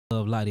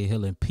Love, light, and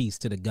healing. Peace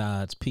to the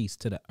gods. Peace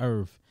to the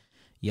earth.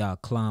 Y'all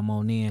climb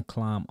on in.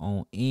 Climb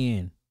on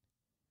in.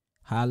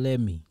 Holla at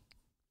me.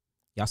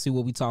 Y'all see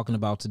what we talking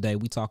about today?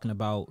 We talking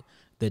about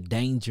the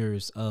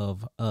dangers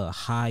of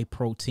high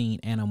protein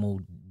animal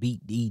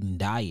meat eating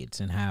diets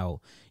and how,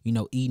 you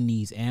know, eating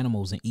these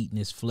animals and eating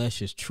this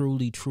flesh is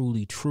truly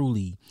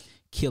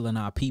killing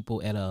our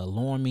people at an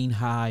alarming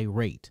high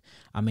rate.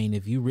 I mean,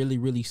 if you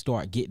really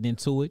start getting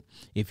into it,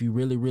 if you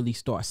really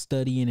start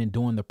studying and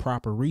doing the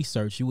proper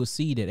research, you will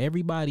see that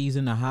everybody's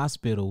in the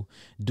hospital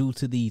due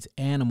to these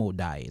animal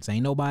diets.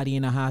 Ain't nobody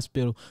in the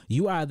hospital.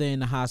 You either in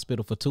the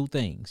hospital for two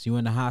things. You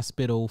in the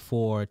hospital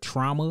for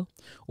trauma,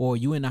 or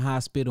you in the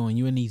hospital and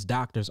you in these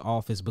doctors'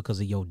 office because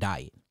of your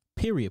diet.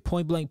 Period.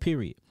 Point blank,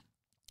 period.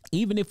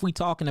 Even if we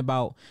talking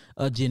about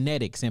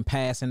genetics and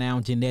passing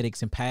down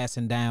genetics and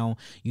passing down,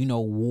 you know,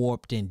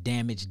 warped and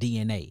damaged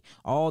DNA,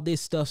 all this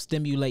stuff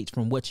stimulates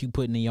from what you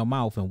putting in your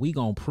mouth. And we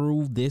gonna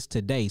prove this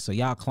today. So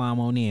y'all climb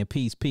on in.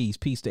 Peace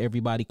to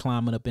everybody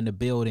climbing up in the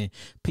building.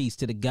 Peace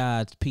to the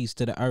gods. Peace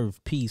to the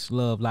earth. Peace,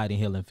 love, light, and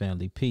healing,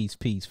 family. Peace,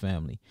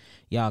 family.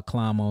 Y'all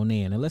climb on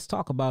in. And let's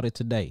talk about it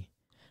today.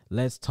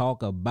 Let's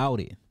talk about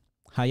it.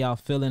 How y'all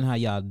feeling? How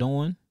y'all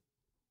doing?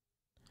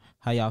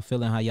 How y'all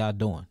feeling? How y'all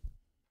doing?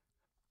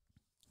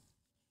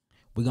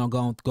 We're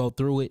going to go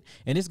through it,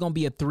 and it's going to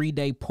be a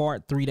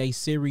 3-day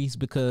series,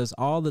 because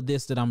all of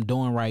this that I'm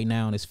doing right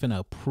now is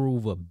finna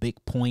prove a big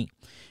point.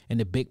 And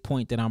the big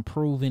point that I'm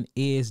proving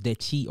is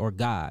that ye are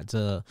gods.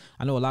 I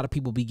know a lot of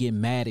people be getting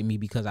mad at me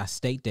because I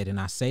state that, and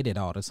I say that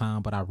all the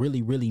time, but I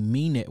really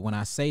mean it when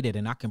I say that.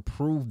 And I can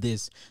prove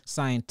this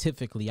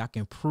scientifically. I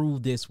can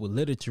prove this with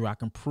literature. I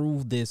can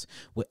prove this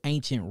with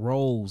ancient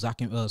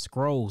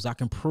scrolls. I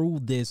can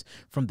prove this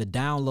from the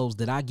downloads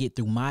that I get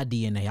through my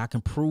DNA. I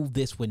can prove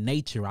this with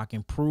nature. I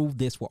can prove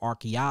this with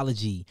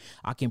archaeology.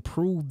 I can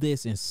prove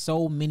this in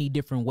so many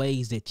different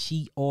ways that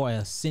ye are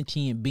a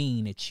sentient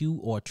being, that you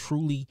are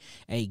truly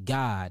a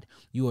God.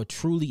 You are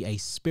truly a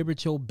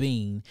spiritual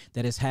being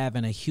that is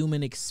having a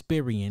human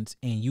experience,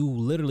 and you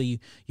literally,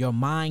 your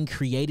mind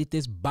created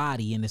this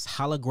body in this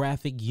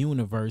holographic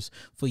universe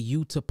for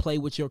you to play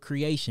with your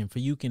creation, for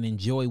you can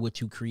enjoy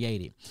what you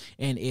created.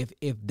 And if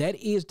that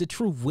is the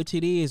truth, which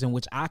it is, and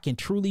which I can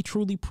truly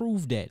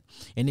prove that,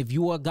 and if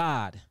you are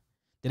God,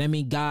 then that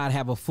means God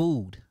have a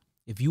food.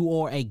 If you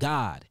are a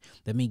God,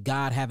 that means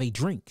God have a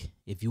drink.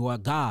 If you are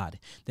God,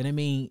 then I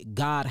mean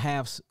God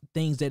has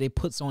things that it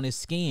puts on his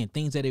skin,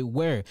 things that it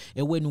wear.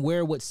 It wouldn't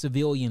wear what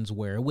civilians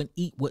wear. It wouldn't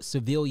eat what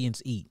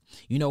civilians eat.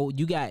 You know,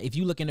 you got, if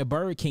you look in the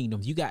bird kingdom,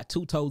 you got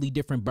two totally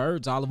different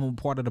birds, all of them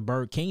part of the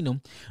bird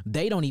kingdom.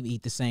 They don't even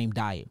eat the same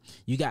diet.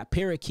 You got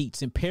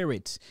parakeets and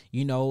parrots,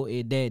 you know,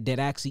 that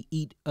actually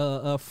eat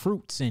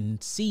fruits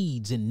and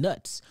seeds and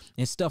nuts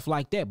and stuff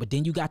like that. But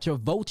then you got your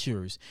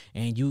vultures,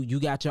 and you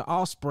got your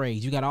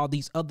ospreys. You got all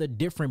these other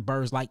different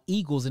birds like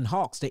eagles and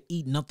hawks that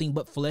eat nothing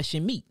but flesh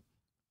and meat.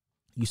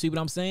 You see what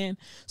I'm saying?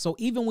 So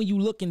even when you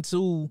look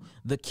into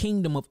the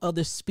kingdom of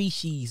other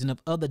species and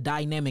of other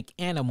dynamic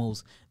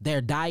animals, their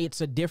diets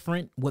are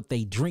different. What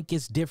they drink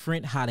is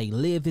different. How they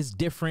live is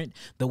different.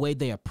 The way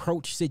they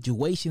approach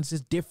situations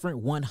is different.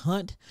 One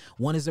hunt,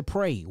 one is a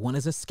prey, one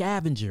is a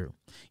scavenger.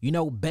 You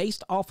know,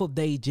 based off of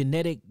their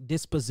genetic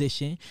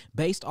disposition,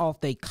 based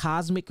off their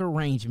cosmic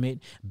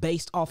arrangement,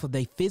 based off of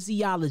their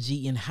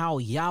physiology and how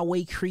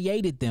Yahweh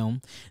created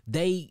them,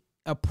 they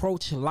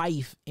approach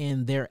life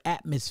in their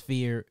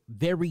atmosphere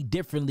very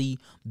differently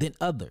than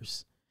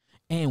others.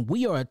 And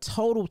we are a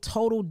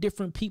total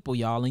different people,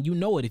 y'all. And you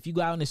know it. If you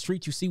go out in the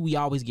street, you see we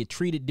always get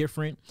treated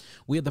different.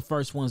 We're the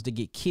first ones to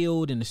get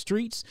killed in the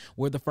streets.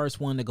 We're the first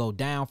one to go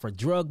down for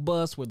drug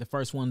busts. We're the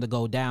first one to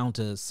go down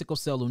to sickle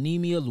cell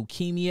anemia,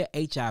 leukemia,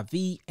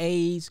 HIV,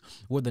 AIDS.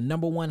 We're the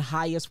number one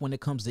highest when it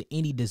comes to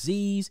any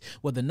disease.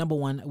 We're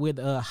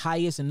the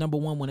highest and number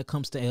one when it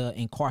comes to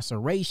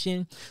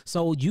incarceration.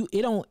 So you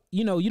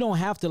don't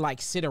have to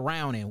like sit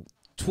around and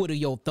twiddle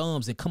your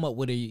thumbs and come up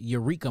with a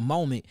eureka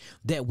moment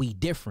that we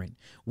different.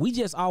 We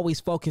just always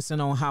focusing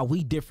on how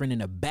we different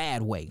in a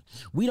bad way.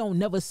 We don't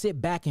never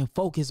sit back and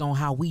focus on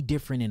how we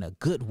different in a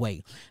good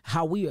way.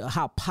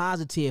 How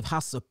positive, how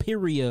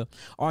superior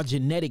our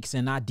genetics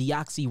and our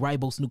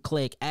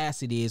deoxyribonucleic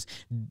acid is.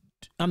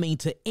 I mean,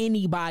 to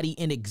anybody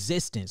in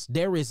existence.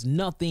 There is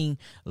nothing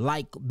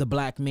like the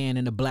black man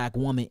and the black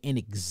woman in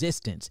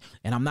existence.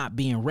 And I'm not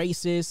being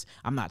racist.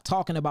 I'm not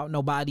talking about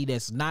nobody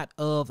that's not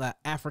of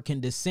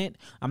African descent.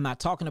 I'm not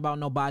talking about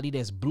nobody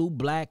that's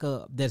black,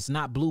 that's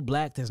not blue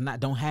black,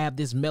 don't have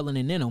this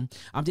melanin in them.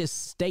 I'm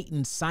just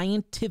stating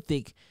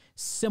scientific,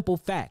 simple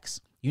facts.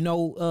 You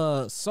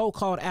know,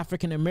 so-called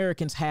African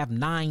Americans have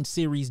 9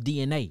 series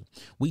DNA.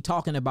 We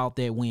talking about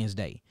that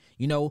Wednesday.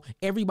 You know,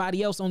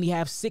 everybody else only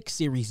have 6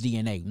 series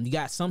DNA. You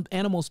got some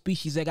animal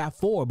species that got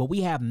 4, but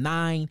we have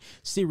 9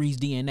 series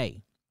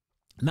DNA.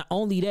 Not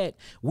only that,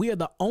 we are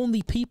the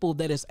only people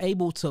that is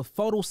able to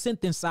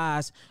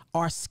photosynthesize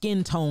our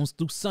skin tones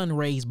through sun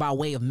rays by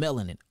way of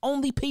melanin.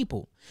 Only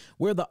people.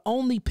 We're the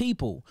only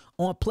people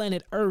on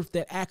planet Earth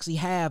that actually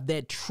have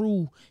that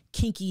true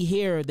kinky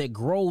hair that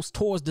grows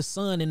towards the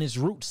sun in its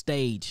root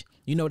stage.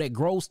 you know, that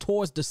grows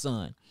towards the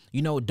sun.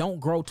 You know, don't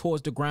grow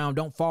towards the ground,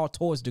 don't fall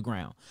towards the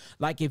ground.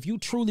 Like if you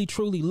truly,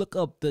 truly look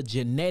up the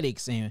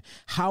genetics and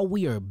how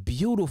we are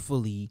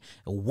beautifully,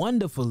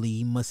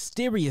 wonderfully,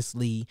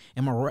 mysteriously,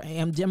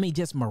 and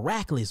just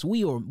miraculous.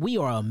 We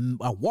are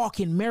a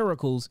walking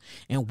miracles,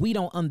 and we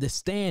don't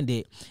understand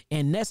it.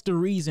 And that's the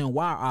reason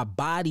why our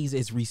bodies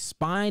is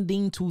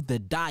responding to the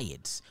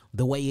diets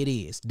the way it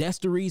is. That's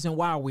the reason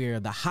why we're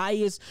the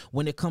highest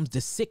when it comes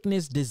to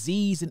sickness,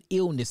 disease, and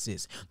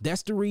illnesses.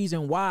 That's the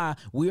reason why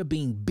we're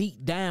being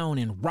beat down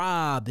and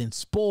robbed and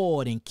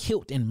spoiled and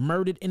killed and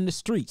murdered in the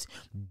streets.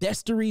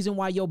 That's the reason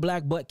why your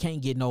black butt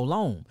can't get no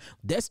loan.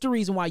 That's the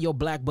reason why your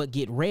black butt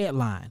get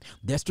redlined.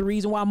 That's the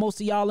reason why most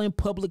of y'all in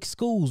public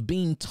schools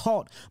being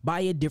taught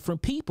by a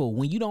different people,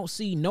 when you don't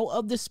see no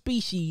other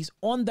species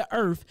on the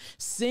earth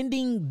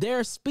sending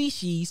their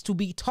species to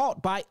be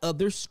taught by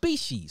other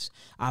species.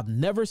 I've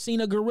never seen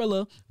a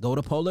gorilla go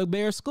to polar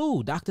bear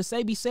school. Dr.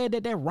 Sebi said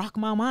that rocked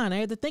my mind. I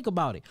had to think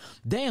about it.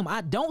 Damn,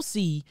 I don't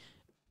see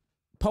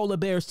polar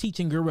bears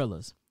teaching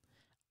gorillas.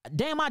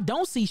 Damn, I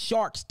don't see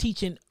sharks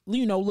teaching,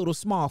 you know, little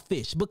small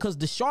fish, because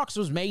the sharks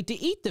was made to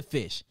eat the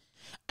fish.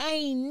 I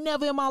ain't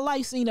never in my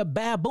life seen a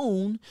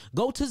baboon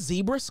go to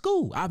zebra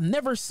school. I've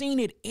never seen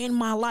it in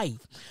my life.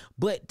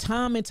 But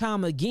time and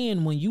time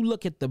again, when you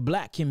look at the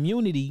black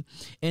community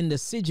and the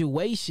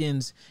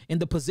situations and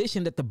the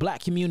position that the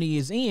black community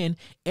is in,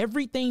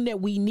 everything that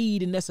we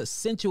need and that's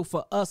essential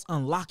for us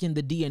unlocking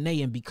the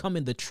DNA and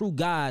becoming the true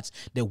gods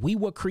that we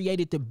were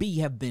created to be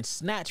have been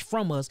snatched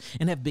from us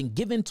and have been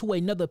given to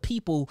another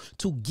people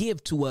to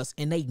give to us,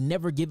 and they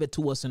never give it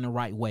to us in the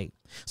right way.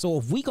 So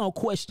if we gonna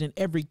question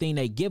everything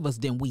they give us,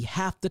 then we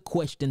have to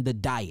question the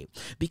diet,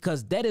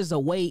 because that is a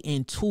way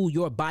into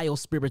your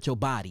biospiritual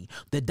body.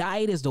 The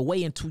diet is the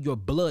way into your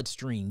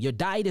bloodstream. Your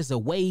diet is a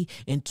way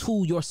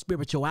into your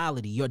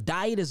spirituality. Your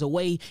diet is a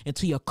way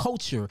into your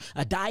culture.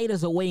 A diet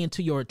is a way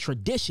into your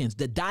traditions.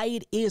 The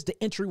diet is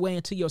the entryway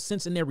into your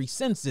sensory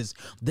senses.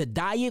 The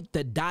diet,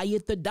 the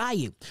diet, the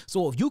diet.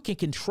 So if you can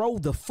control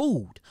the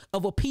food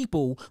of a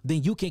people,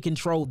 then you can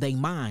control their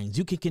minds.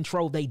 You can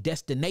control their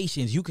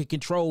destinations. You can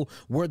control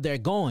where they're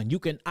going. You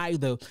can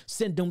either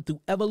send them through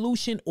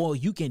evolution or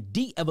you can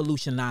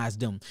de-evolutionize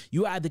them.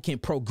 You either can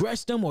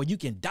progress them or you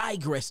can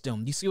digress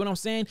them. You see what I'm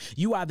saying?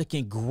 You either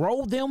can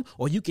grow them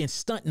or you can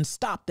stunt and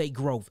stop their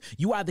growth.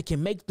 You either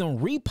can make them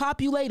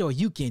repopulate or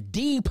you can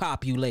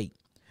depopulate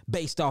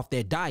based off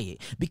their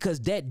diet, because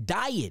that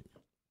diet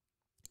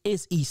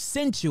is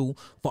essential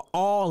for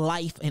all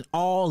life and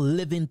all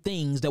living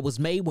things that was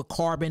made with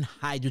carbon,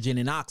 hydrogen,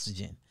 and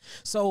oxygen.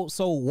 So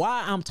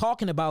why I'm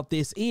talking about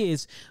this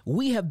is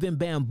we have been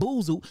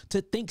bamboozled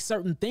to think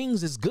certain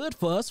things is good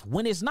for us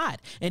when it's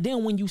not. And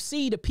then when you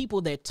see the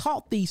people that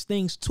taught these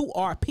things to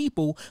our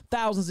people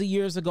thousands of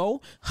years ago,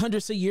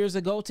 hundreds of years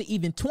ago, to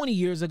even 20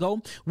 years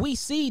ago, we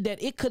see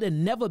that it could have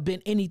never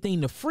been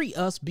anything to free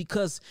us,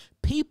 because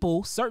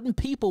certain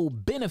people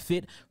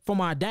benefit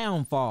from our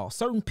downfall.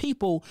 Certain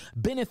people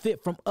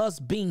benefit from us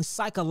being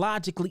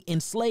psychologically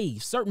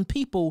enslaved. Certain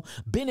people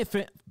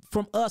benefit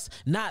from us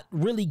not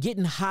really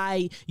getting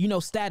high,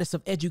 status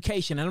of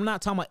education. And I'm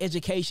not talking about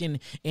education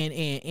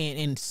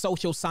and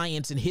social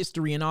science and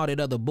history and all that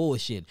other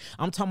bullshit.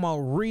 I'm talking about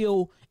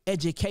real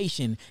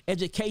education.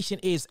 Education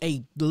is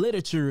a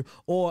literature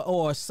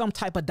or some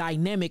type of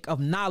dynamic of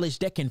knowledge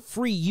that can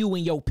free you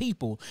and your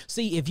people.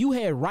 See, if you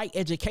had right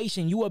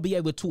education, you will be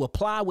able to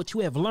apply what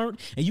you have learned,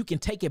 and you can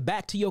take it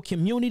back to your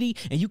community,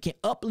 and you can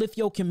uplift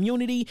your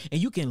community,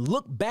 and you can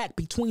look back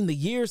between the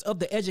years of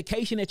the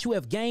education that you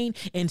have gained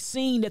and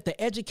seen that the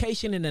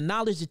education and the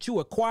knowledge that you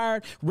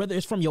acquired, whether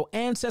it's from your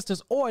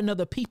ancestors or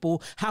another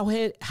people, how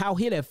it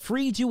have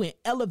freed you and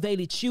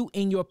elevated you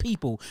and your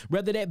people,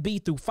 whether that be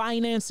through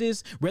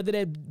finances, whether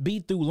that be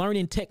through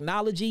learning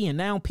technology, and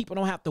now people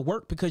don't have to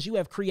work because you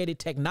have created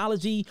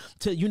technology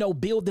to,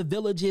 build the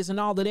villages and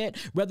all of that,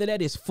 whether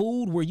that is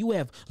food, where you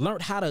have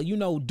learned how to,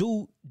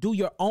 do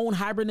your own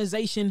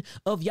hybridization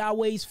of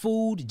Yahweh's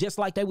food, just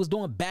like they was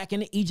doing back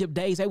in the Egypt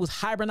days. They was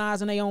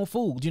hybridizing their own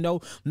food,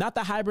 not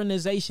the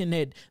hybridization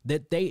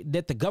that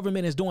the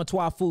government is doing to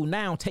our food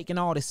now, taking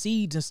all the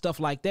seeds and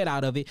stuff like that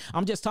out of it.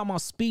 I'm just talking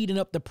about speeding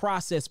up the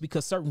process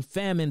because certain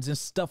famines and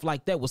stuff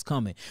like that was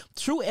coming.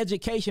 True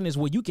education is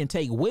where you can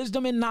take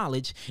wisdom and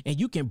knowledge and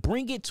you can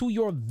bring it to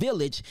your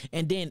village,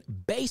 and then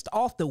based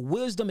off the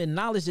wisdom and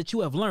knowledge that you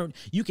have learned,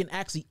 you can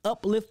actually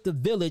uplift the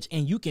village,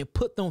 and you can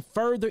put them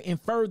further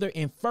and further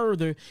and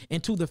further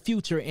into the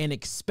future and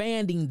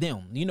expanding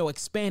them,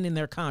 expanding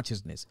their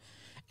consciousness.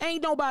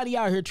 Ain't nobody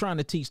out here trying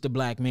to teach the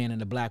black man and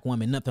the black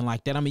woman nothing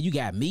like that. I mean, you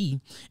got me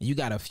and you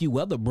got a few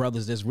other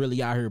brothers that's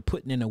really out here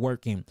putting in the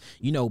work and,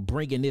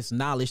 bringing this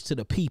knowledge to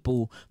the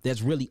people,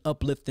 that's really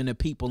uplifting the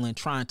people and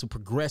trying to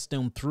progress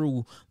them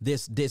through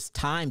this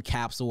time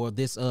capsule or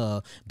this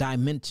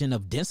dimension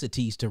of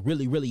densities to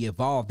really, really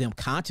evolve them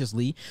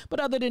consciously. But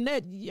other than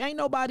that, ain't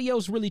nobody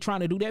else really trying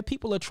to do that.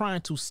 People are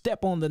trying to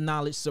step on the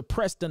knowledge,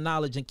 suppress the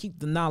knowledge, and keep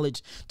the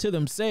knowledge to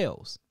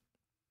themselves.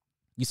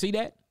 You see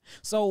that?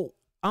 So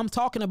I'm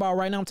talking about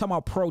right now, I'm talking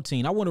about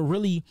protein. I want to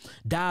really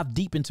dive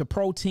deep into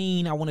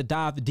protein. I want to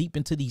dive deep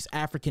into these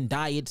African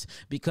diets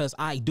because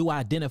I do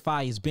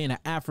identify as being an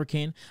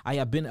African. I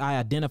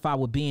identify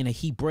with being a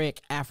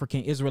Hebraic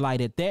African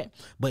Israelite at that,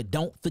 but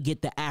don't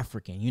forget the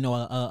African. You know,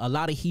 a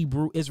lot of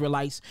Hebrew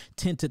Israelites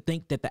tend to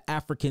think that the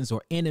Africans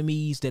are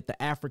enemies, that the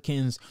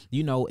Africans,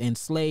 you know,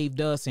 enslaved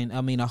us, and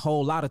I mean a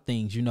whole lot of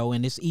things, you know,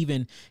 and it's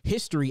even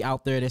history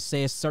out there that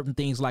says certain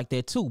things like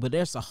that too, but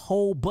there's a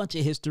whole bunch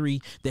of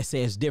history that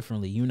says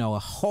differently. You know, a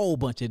whole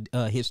bunch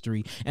of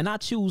history. And I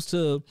choose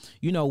to,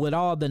 you know, with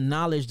all the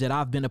knowledge that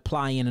I've been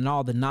applying and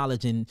all the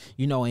knowledge and,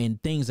 you know, and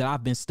things that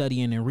I've been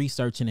studying and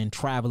researching and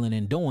traveling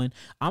and doing,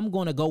 I'm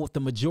going to go with the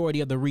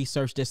majority of the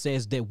research that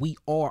says that we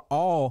are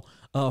all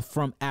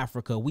from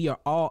Africa. We are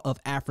all of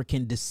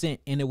African descent,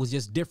 and it was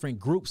just different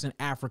groups in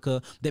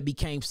Africa that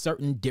became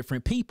certain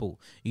different people,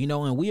 you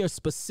know, and we are a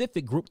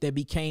specific group that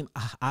became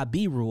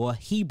Abiru or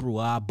Hebrew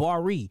or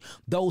Abari,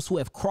 those who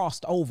have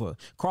crossed over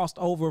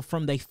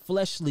from their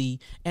fleshly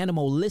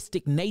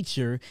animalistic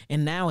nature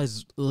and now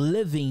is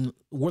living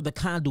where the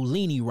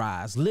Kundalini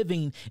rise,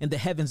 living in the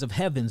heavens of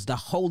heavens, the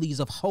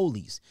holies of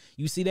holies.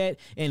 You see that?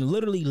 And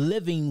literally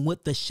living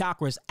with the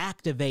chakras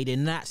activated,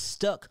 not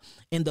stuck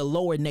in the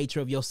lower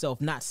nature of yourself,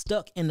 not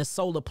stuck in the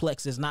solar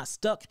plexus, not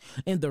stuck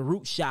in the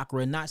root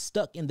chakra, not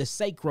stuck in the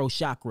sacral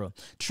chakra,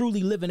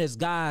 truly living as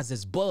guys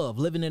as above,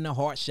 living in the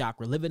heart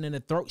chakra, living in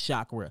the throat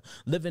chakra,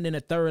 living in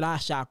the third eye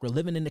chakra,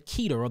 living in the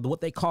Keter, or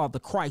what they call the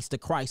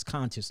Christ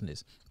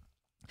consciousness.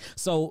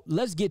 So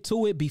let's get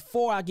to it.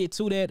 Before I get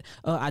to that,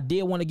 I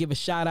did want to give a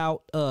shout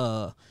out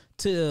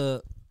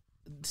to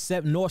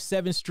North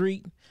 7th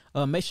Street.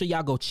 Make sure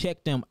y'all go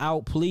check them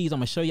out, please. I'm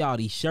gonna show y'all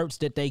these shirts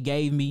that they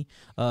gave me.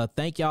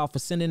 Thank y'all for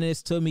sending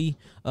this to me.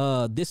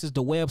 This is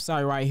the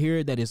website right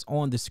here that is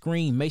on the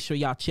screen. Make sure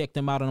y'all check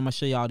them out, and I'm gonna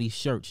show y'all these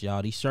shirts,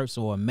 y'all. These shirts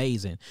are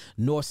amazing.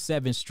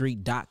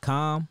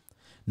 North7thstreet.com.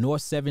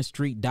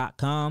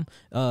 North7thstreet.com.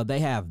 They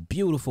have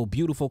beautiful,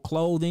 beautiful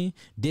clothing.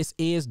 This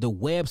is the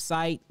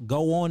website.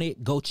 Go on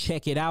it. Go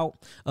check it out.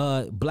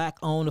 Black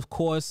owned, of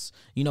course.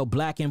 You know,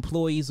 black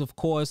employees, of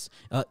course.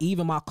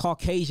 Even my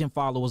Caucasian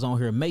followers on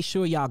here. Make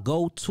sure y'all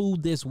go to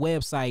this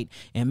website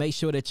and make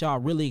sure that y'all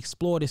really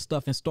explore this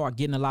stuff and start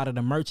getting a lot of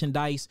the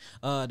merchandise.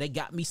 They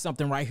got me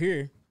something right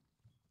here.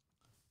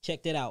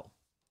 Check that out.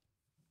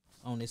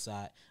 On this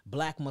side.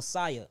 Black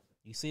Messiah.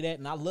 You see that?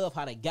 And I love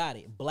how they got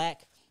it.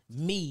 Black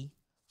Me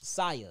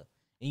Messiah.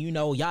 And you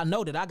know, y'all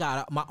know that I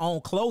got my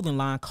own clothing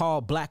line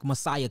called Black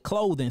Messiah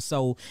Clothing.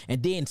 So,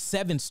 and then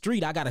 7th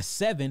Street, I got a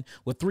 7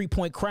 with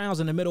 3-point crowns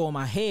in the middle of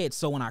my head.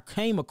 So when I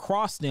came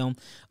across them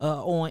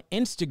on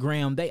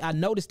Instagram, I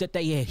noticed that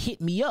they had hit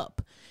me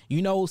up,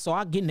 you know, so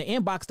I get in the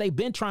inbox. They've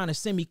been trying to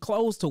send me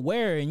clothes to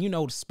wear and, you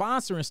know,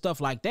 sponsor and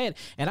stuff like that.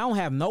 And I don't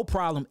have no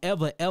problem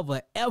ever,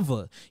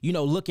 you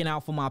know, looking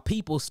out for my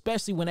people,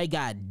 especially when they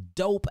got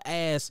dope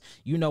ass,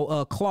 you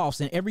know,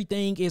 cloths, and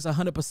everything is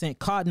 100%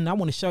 cotton. I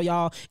want to show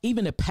y'all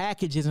even the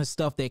packages and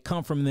stuff that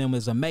come from them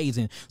is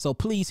amazing. So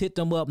please hit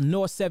them up,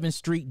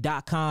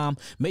 North7thstreet.com.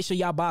 Make sure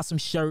y'all buy some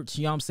shirts,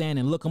 you know what I'm saying,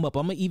 and look them up.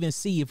 I'm gonna even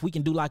see if we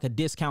can do like a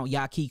discount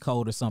Yahki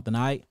code or something.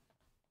 All right.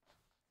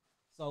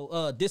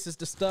 So this is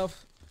the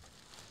stuff.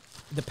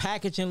 The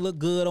packaging look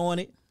good on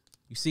it.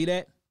 You see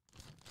that?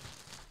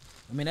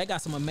 I mean, they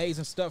got some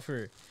amazing stuff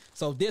here.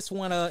 So this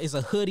one is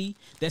a hoodie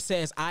that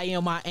says I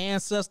am my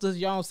ancestors.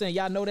 Y'all know what I'm saying?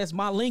 Y'all know that's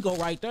my lingo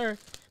right there.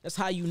 That's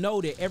how you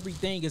know that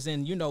everything is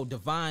in, you know,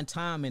 divine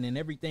timing, and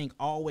everything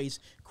always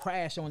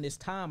crash on this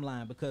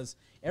timeline, because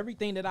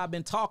everything that I've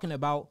been talking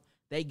about,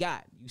 they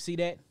got. You see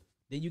that?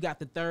 Then you got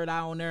the third eye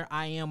on there.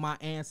 I am my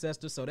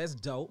ancestors. So that's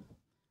dope.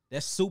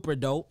 That's super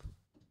dope.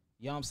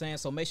 You know what I'm saying?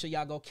 So make sure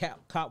y'all go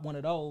cop one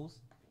of those.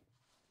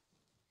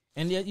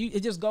 And it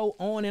just go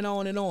on and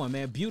on and on,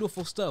 man.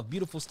 Beautiful stuff.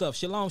 Beautiful stuff.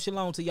 Shalom,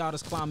 shalom to y'all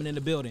that's climbing in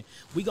the building.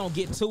 We gonna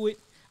get to it.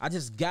 I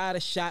just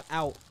gotta shout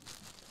out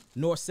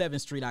North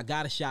 7th Street. I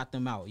gotta shout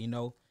them out, you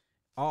know.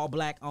 All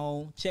black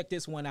owned. Check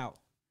this one out.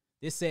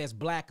 This says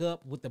black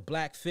up with the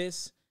black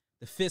fist,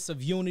 the fist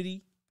of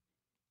unity.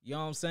 You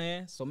know what I'm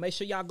saying? So make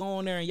sure y'all go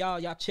on there and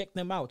y'all check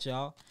them out,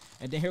 y'all.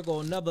 And then here go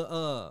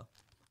another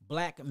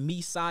Black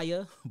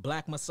Messiah,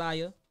 Black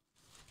Messiah.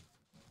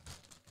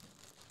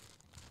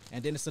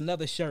 And then it's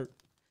another shirt,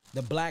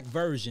 the black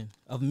version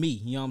of me,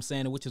 you know what I'm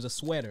saying, which is a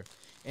sweater.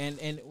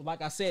 And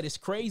like I said, it's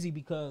crazy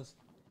because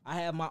I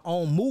have my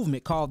own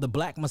movement called the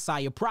Black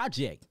Messiah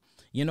Project.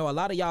 You know, a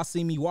lot of y'all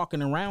see me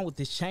walking around with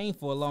this chain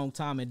for a long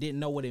time and didn't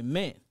know what it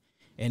meant.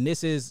 And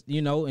this is,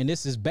 you know, and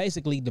this is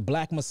basically the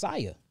Black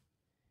Messiah.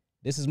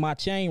 This is my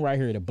chain right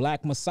here, the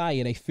Black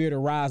Messiah. They fear the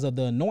rise of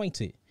the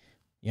anointed.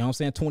 You know what I'm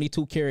saying?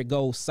 22 karat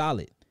gold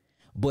solid.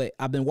 But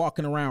I've been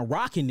walking around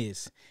rocking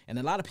this, and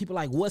a lot of people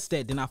like, what's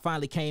that? Then I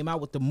finally came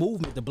out with the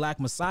movement, the Black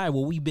Messiah,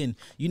 where we've been,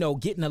 you know,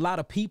 getting a lot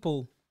of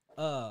people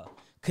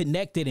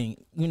connected and,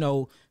 you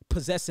know,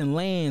 possessing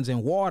lands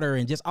and water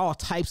and just all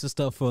types of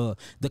stuff for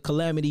the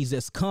calamities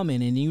that's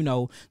coming. And, you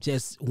know,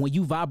 just when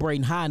you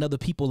vibrating high and other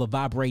people are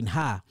vibrating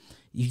high,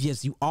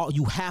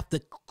 you have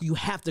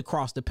to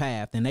cross the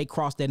path, and they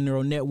cross that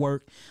neural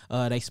network.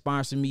 They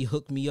sponsor me,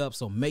 hook me up.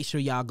 So make sure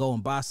y'all go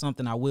and buy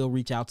something. I will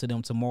reach out to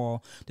them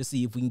tomorrow to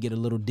see if we can get a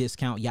little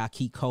discount,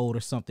 Yahki code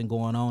or something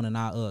going on, and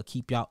I'll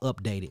keep y'all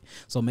updated.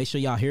 So make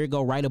sure y'all, here it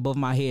go right above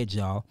my head,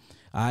 y'all.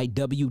 All right,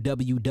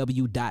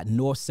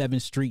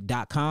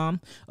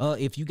 www.north7street.com.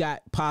 If you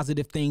got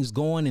positive things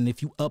going, and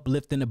if you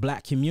uplifting the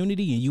black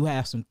community and you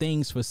have some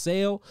things for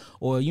sale,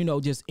 or, you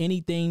know, just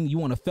anything you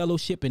want to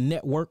fellowship and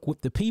network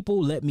with the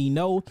people, let me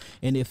know.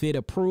 And if it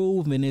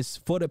approve and it's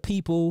for the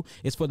people,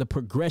 it's for the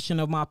progression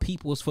of my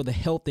people, it's for the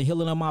health and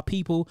healing of my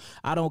people,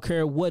 I don't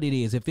care what it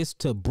is. If it's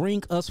to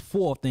bring us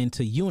forth and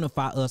to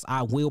unify us,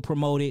 I will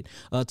promote it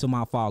to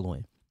my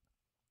following.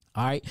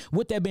 All right.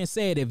 With that being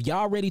said, if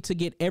y'all ready to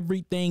get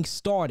everything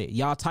started,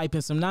 y'all type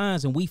in some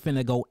 9s and we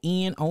finna go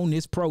in on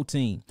this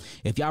protein.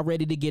 If y'all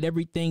ready to get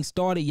everything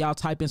started, y'all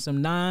type in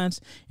some 9s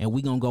and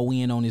we gonna go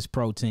in on this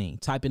protein.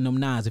 Type in them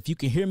 9s. If you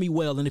can hear me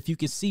well and if you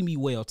can see me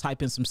well,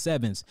 type in some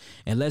 7s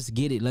and let's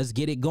get it. Let's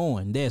get it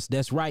going.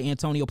 That's right.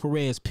 Antonio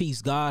Perez.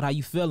 Peace, God. How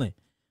you feeling?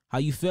 How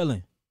you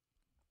feeling?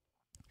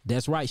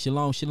 That's right.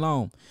 Shalom,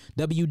 shalom.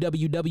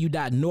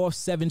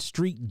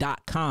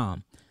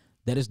 www.north7street.com.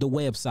 That is the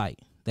website.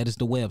 That is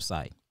the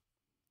website.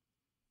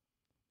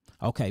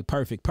 Okay,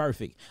 perfect.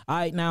 All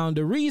right, now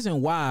the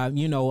reason why,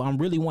 you know, I'm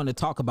really want to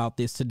talk about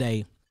this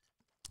today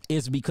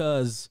is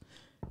because,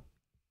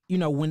 you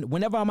know,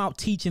 whenever I'm out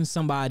teaching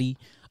somebody,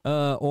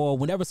 or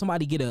whenever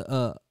somebody get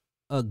a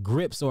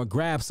grips or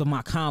grasp of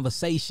my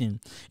conversation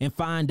and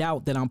find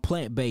out that I'm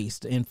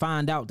plant-based and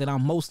find out that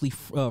I'm mostly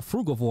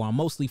frugivore, I'm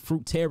mostly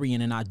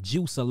fruitarian, and I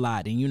juice a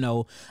lot, and, you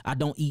know, I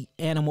don't eat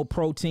animal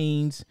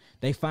proteins.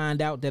 They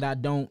find out that I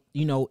don't,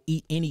 you know,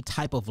 eat any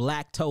type of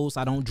lactose.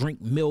 I don't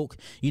drink milk.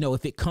 You know,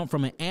 if it come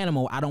from an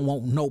animal, I don't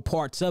want no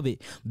parts of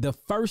it. The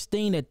first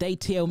thing that they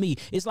tell me,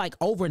 it's like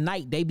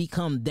overnight they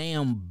become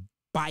damn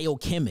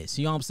biochemists.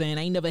 You know what I'm saying?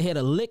 I ain't never had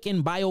a lick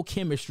in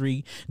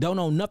biochemistry, don't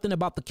know nothing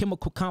about the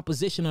chemical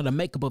composition or the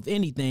makeup of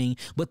anything,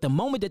 but the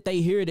moment that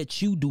they hear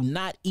that you do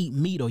not eat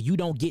meat or you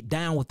don't get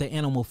down with the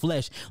animal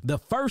flesh, the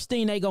first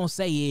thing they gonna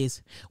say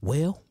is,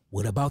 well,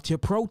 what about your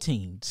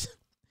proteins?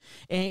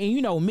 And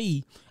you know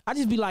me, I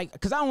just be like,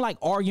 because I don't like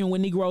arguing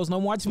with Negroes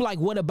no more. I just be like,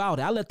 what about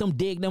it? I let them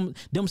dig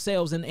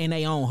themselves in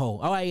their own hole.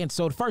 All right, and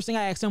so the first thing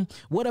I ask them,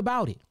 what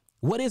about it?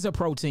 What is a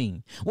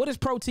protein? What is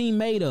protein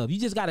made of? You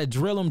just got to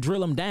drill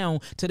them down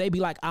till they be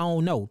like, I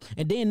don't know.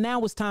 And then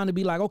now it's time to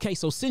be like, okay,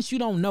 so since you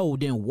don't know,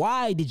 then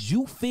why did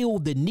you feel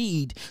the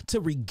need to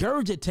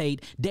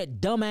regurgitate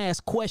that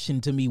dumbass question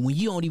to me when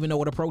you don't even know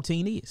what a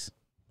protein is?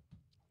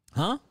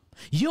 Huh?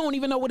 You don't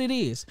even know what it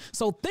is.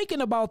 So thinking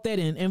about that,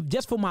 and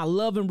just for my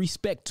love and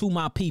respect to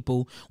my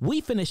people,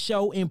 we finna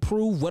show and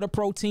prove what a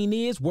protein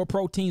is, where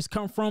proteins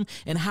come from,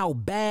 and how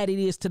bad it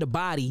is to the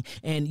body.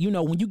 And, you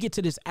know, when you get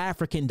to this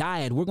African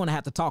diet, we're going to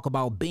have to talk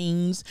about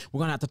beans. We're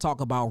going to have to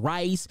talk about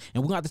rice,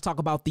 and we're going to have to talk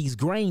about these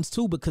grains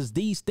too, because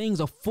these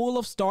things are full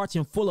of starch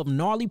and full of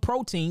gnarly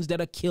proteins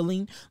that are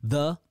killing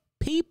the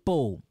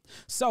people.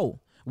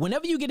 So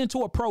whenever you get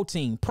into a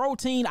protein,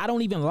 I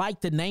don't even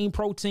like the name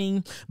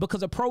protein,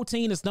 because a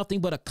protein is nothing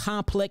but a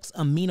complex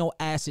amino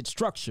acid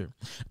structure.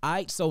 All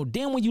right. So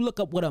then when you look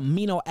up what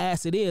amino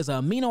acid is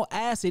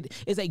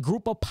a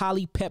group of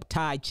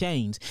polypeptide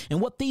chains.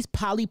 And what these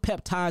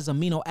polypeptides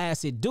amino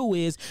acid do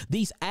is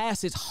these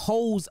acids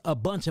holds a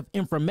bunch of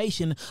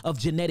information of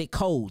genetic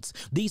codes.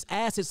 These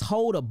acids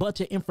hold a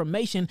bunch of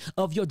information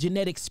of your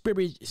genetic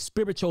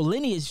spiritual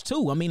lineage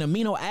too. I mean,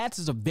 amino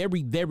acids are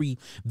very, very,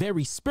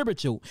 very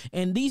spiritual.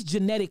 And these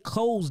genetic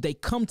codes, they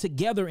come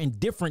together in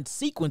different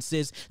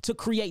sequences to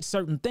create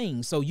certain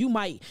things. So you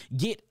might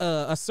get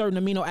a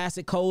certain amino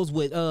acid codes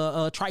with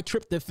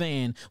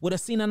tritryptophan, with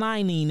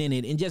acetylenine in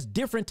it, and just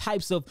different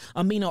types of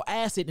amino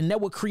acid, and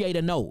that would create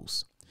a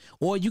nose.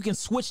 Or you can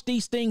switch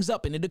these things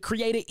up and it'll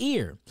create an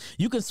ear.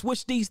 You can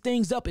switch these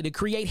things up and it'll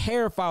create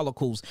hair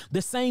follicles.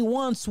 The same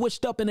one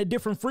switched up in a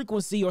different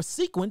frequency or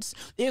sequence,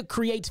 it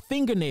creates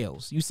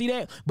fingernails. You see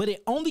that? But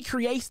it only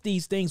creates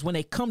these things when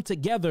they come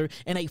together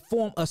and they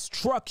form a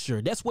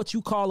structure. That's what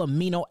you call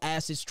amino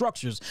acid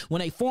structures.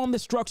 When they form the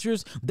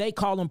structures, they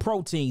call them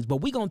proteins. But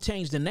we're going to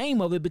change the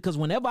name of it, because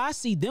whenever I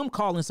see them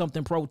calling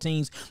something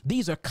proteins,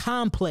 these are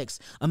complex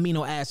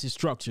amino acid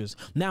structures.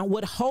 Now,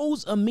 what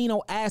holds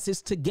amino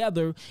acids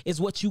together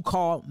is what you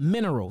call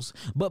minerals.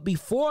 But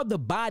before the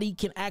body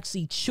can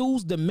actually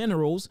choose the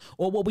minerals,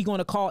 or what we're going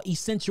to call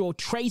essential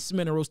trace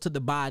minerals to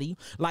the body,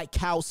 like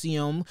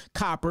calcium,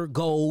 copper,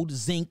 gold,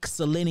 zinc,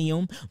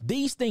 selenium,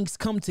 these things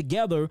come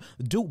together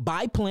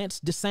by plants,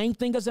 the same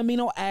thing as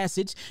amino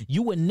acids.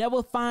 You would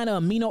never find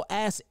an amino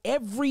acid.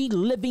 Every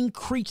living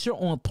creature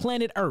on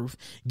planet Earth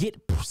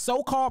get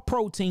so-called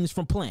proteins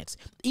from plants.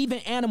 Even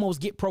animals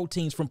get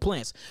proteins from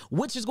plants,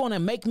 which is going to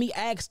make me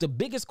ask the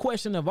biggest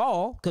question of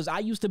all, because I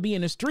used to be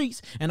in the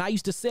streets and I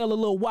used to sell a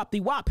little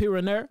wop here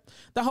and there.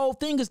 The whole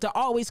thing is to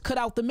always cut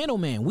out the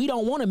middleman. We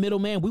don't want a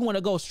middleman. We want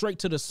to go straight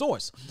to the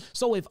source.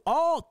 So if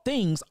all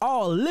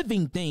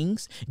living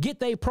things get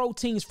their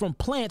proteins from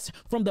plants,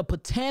 from the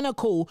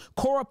botanical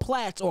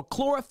chloroplasts or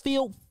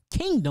chlorophyll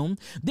kingdom,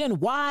 then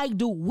why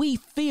do we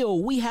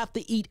feel we have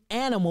to eat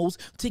animals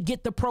to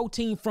get the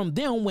protein from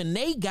them when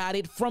they got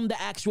it from the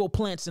actual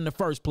plants in the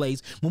first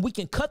place? When we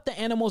can cut the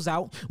animals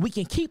out, we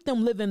can keep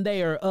them living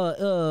their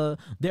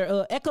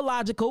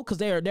ecological, because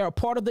they're a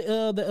part of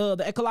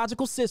the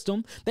ecological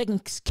system. They can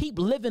keep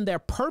living their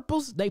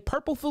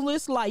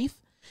purposefulness life,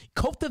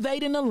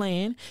 cultivating the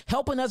land,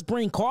 helping us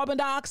bring carbon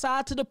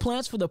dioxide to the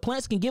plants, for the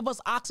plants can give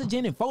us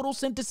oxygen and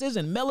photosynthesis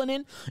and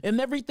melanin and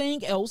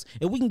everything else.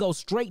 And we can go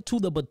straight to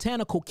the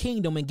botanical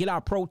kingdom and get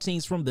our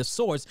proteins from the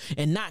source,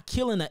 and not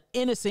killing an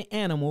innocent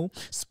animal,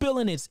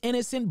 spilling its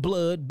innocent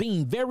blood,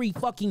 being very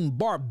fucking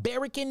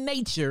barbaric in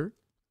nature,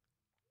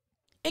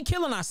 and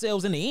killing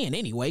ourselves in the end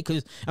anyway,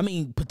 because, I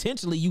mean,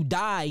 potentially you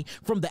die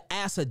from the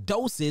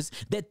acidosis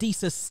that these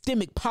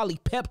systemic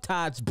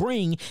polypeptides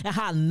bring, and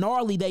how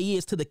gnarly they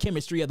is to the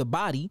chemistry of the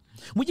body,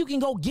 when you can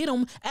go get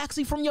them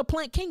actually from your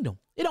plant kingdom.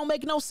 It don't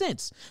make no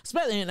sense.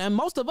 Especially, and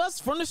most of us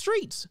from the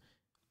streets,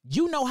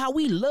 you know how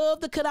we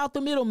love to cut out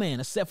the middleman,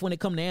 except when it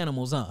come to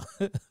animals, huh?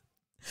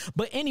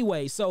 But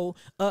anyway, so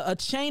a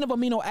chain of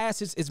amino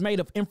acids is made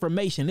of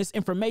information. This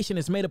information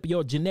is made up of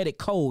your genetic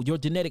code, your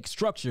genetic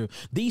structure.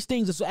 These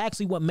things is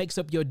actually what makes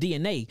up your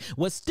DNA.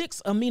 What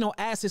sticks amino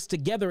acids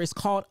together is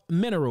called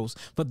minerals.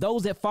 For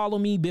those that follow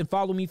me, been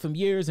following me from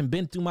years and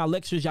been through my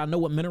lectures, y'all know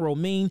what mineral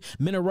mean.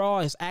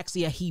 Mineral is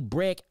actually a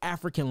Hebraic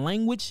African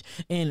language,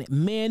 and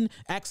min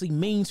actually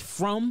means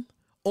from.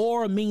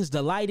 Or means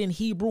the light in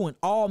Hebrew, and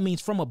all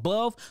means from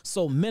above.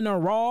 So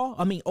mineral,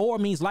 or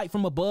means light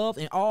from above,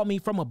 and all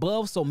mean from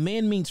above. So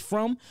min means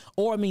from,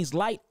 or means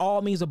light,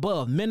 all means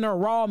above.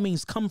 Mineral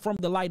means come from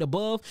the light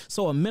above.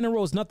 So a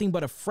mineral is nothing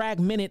but a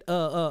fragmented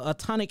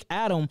atomic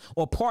atom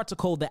or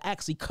particle that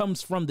actually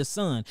comes from the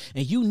sun.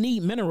 And you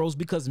need minerals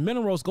because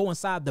minerals go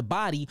inside the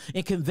body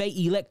and convey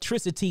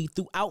electricity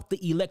throughout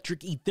the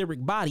electric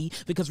etheric body.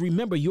 Because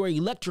remember, you're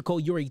electrical,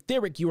 you're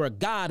etheric, you're a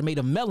god made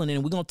of melanin,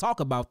 and we're going to talk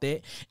about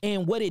that.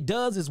 And what it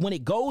does is when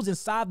it goes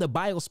inside the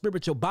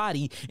biospiritual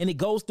body and it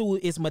goes through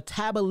its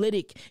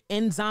metabolic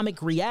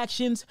enzymic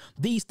reactions,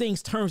 these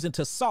things turns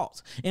into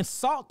salt, and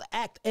salt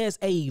act as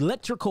a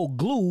electrical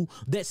glue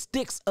that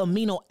sticks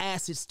amino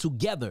acids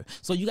together.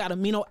 So you got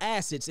amino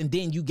acids, and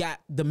then you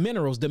got the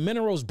minerals. The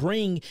minerals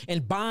bring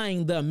and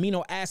bind the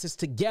amino acids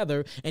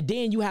together, and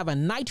then you have a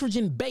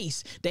nitrogen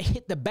base that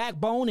hit the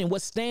backbone, and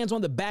what stands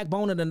on the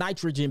backbone of the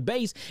nitrogen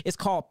base is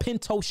called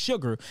pentose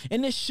sugar.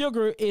 And this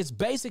sugar is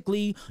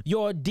basically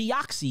your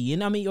deoxy,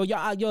 and or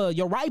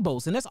your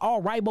ribose, and that's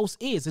all ribose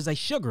is a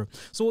sugar.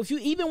 So if you,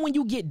 even when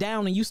you get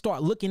down and you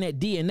start looking at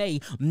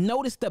DNA,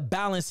 notice the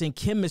balance in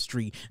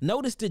chemistry,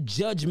 notice the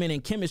judgment in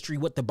chemistry,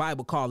 what the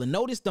Bible call it,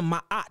 notice the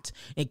ma'at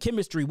in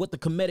chemistry, what the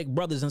Kemetic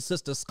brothers and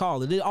sisters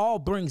call it. It all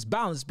brings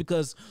balance,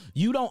 because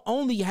you don't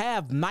only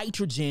have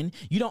nitrogen,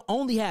 you don't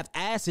only have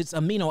acids,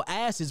 amino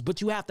acids,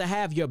 but you have to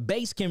have your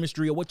base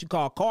chemistry, or what you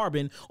call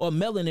carbon or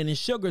melanin and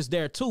sugars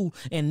there too,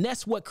 and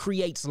that's what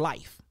creates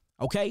life.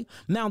 Okay,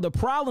 now the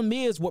problem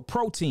is with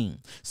protein,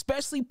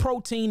 especially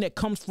protein that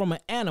comes from an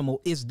animal,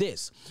 is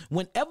this: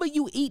 whenever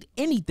you eat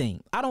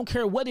anything, I don't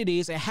care what it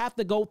is, it have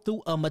to go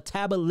through a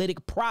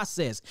metabolitic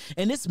process.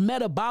 And this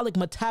metabolic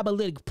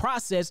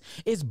process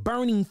is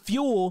burning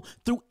fuel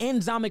through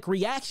enzymic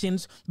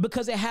reactions,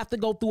 because it have to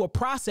go through a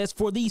process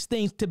for these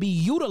things to be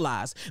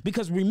utilized.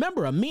 Because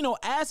remember, amino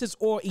acids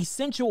are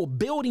essential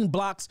building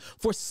blocks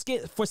for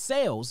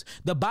cells.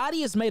 The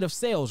body is made of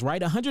cells,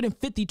 right?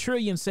 150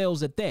 trillion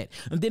cells at that.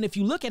 And then if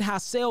you look at how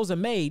cells are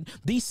made,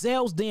 these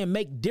cells then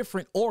make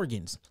different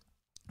organs.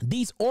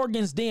 These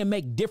organs then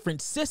make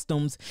different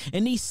systems,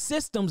 and these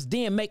systems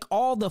then make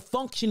all the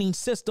functioning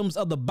systems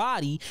of the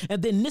body.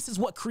 And then this is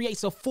what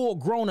creates a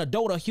full-grown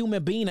adult, a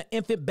human being, an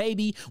infant,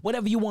 baby,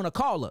 whatever you want to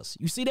call us.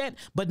 You see that?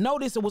 But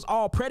notice it was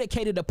all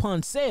predicated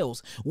upon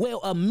cells.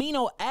 Well,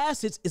 amino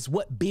acids is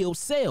what builds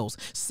cells.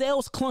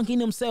 Cells clunking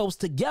themselves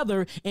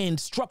together in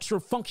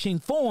structure, function,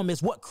 form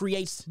is what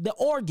creates the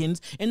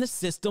organs and the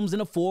systems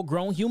in a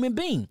full-grown human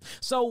being.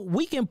 So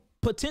we can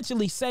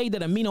potentially say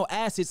that amino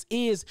acids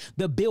is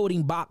the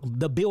building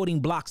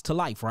blocks to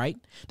life, right?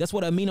 That's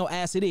what amino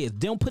acid is.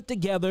 Them put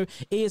together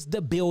is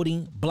the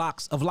building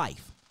blocks of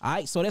life. All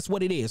right, so that's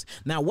what it is.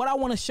 Now, what I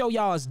want to show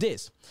y'all is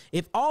this: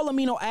 if all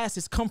amino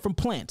acids come from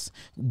plants,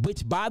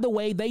 which by the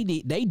way they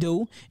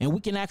do, and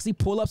we can actually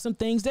pull up some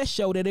things that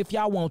show that if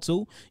y'all want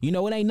to. You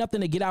know, it ain't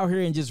nothing to get out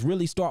here and just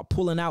really start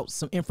pulling out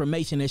some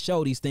information that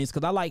show these things,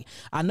 because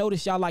I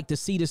notice y'all like to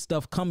see this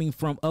stuff coming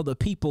from other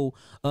people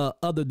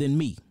other than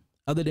me.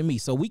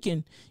 So we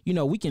can,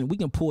 we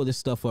can pull this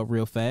stuff up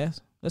real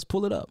fast. Let's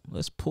pull it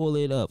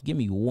up. Give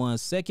me 1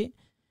 second,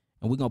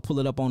 and we're going to pull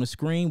it up on the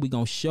screen. We're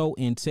going to show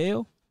and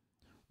tell.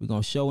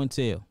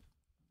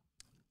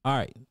 All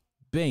right,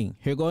 bing.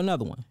 Here go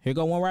another one. Here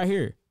go one right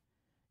here.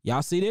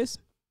 Y'all see this?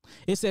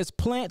 It says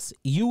plants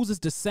uses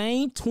the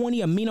same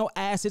 20 amino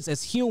acids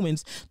as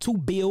humans to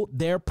build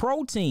their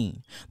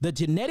protein. The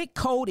genetic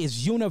code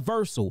is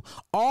universal.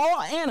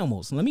 All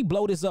animals, let me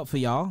blow this up for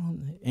y'all,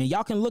 and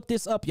y'all can look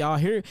this up, y'all.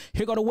 Here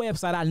go the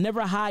website. I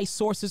never hide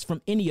sources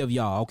from any of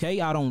y'all, okay?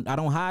 I don't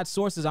hide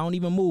sources. I don't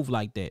even move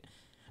like that.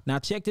 Now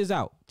check this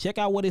out. Check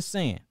out what it's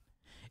saying.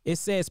 It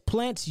says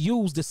plants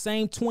use the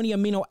same 20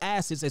 amino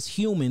acids as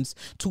humans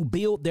to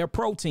build their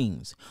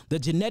proteins. The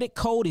genetic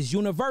code is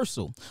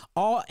universal.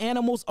 All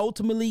animals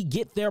ultimately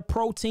get their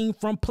protein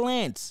from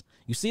plants.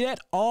 You see that?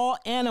 All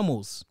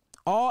animals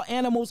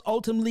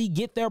ultimately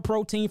get their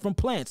protein from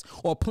plants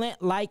or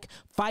plant-like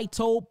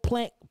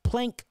phytoplanktons.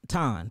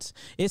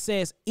 It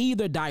says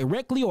either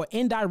directly or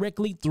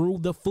indirectly through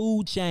the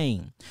food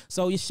chain.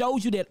 So it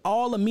shows you that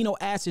all amino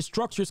acid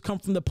structures come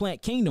from the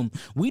plant kingdom.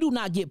 We do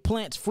not get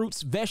plants,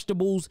 fruits,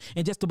 vegetables,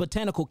 and just the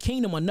botanical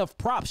kingdom enough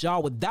props,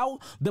 y'all. Without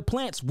the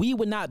plants, we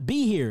would not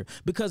be here,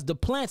 because the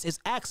plants is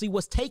actually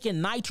what's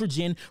taking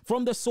nitrogen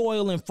from the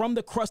soil and from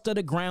the crust of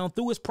the ground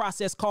through its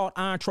process called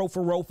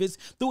iontrophorophysis,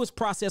 through its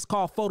process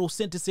called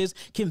photosynthesis,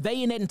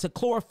 conveying it into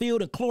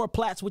chlorophyll and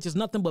chloroplasts, which is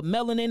nothing but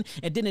melanin,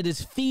 and then it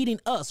is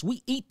feeding us.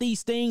 We eat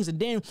these things, and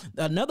then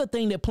another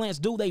thing that plants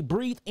do, they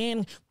breathe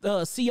in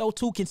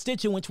CO2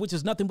 constituents, which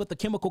is nothing but the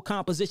chemical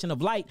composition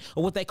of light,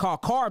 or what they call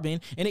carbon,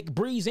 and it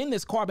breathes in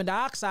this carbon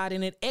dioxide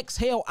and it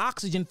exhale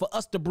oxygen for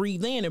us to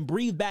breathe in and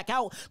breathe back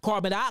out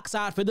carbon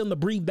dioxide for them to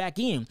breathe back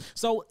in.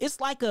 So it's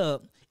like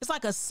a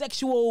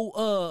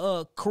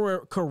sexual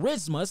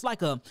charisma. It's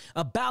like a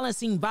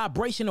balancing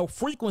vibrational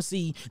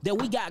frequency that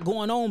we got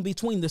going on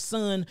between the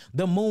sun,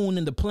 the moon,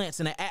 and the plants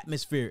in the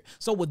atmosphere.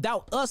 So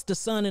without us, the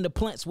sun and the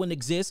plants wouldn't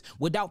exist.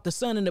 Without the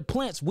sun and the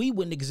plants, we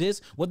wouldn't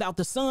exist. Without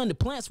the sun, the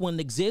plants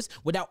wouldn't exist.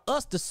 Without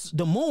us,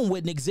 the moon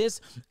wouldn't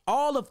exist.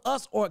 All of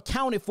us are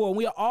accounted for, and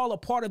we are all a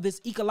part of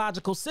this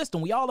ecological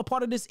system. We all a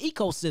part of this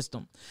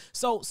ecosystem.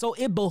 So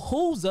it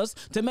behooves us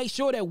to make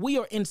sure that we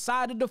are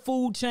inside of the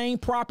food chain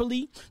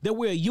properly, that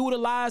we're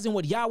utilizing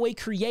what Yahweh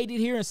created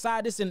here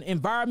inside this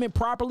environment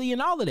properly,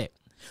 and all of that.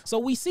 So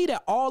we see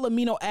that all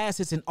amino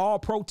acids and all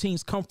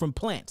proteins come from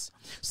plants.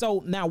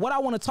 So now what I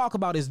want to talk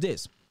about is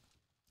this.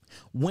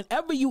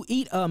 Whenever you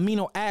eat an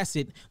amino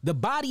acid, the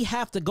body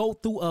have to go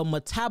through a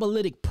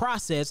metabolitic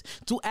process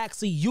to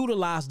actually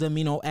utilize the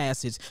amino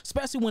acids,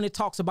 especially when it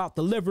talks about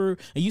the liver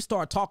and you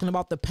start talking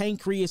about the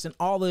pancreas and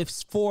all of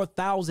its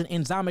 4,000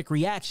 enzymic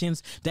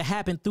reactions that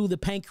happen through the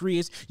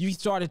pancreas. You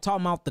started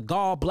talking about the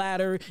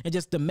gallbladder and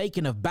just the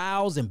making of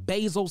bowels and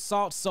basal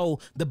salts.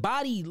 So the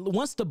body,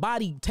 once the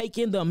body take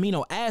in the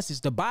amino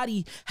acids, the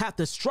body have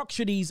to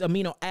structure these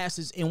amino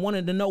acids and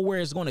wanted to know where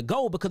it's going to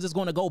go, because it's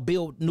going to go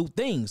build new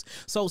things.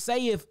 So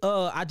say if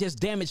I just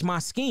damage my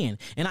skin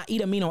and I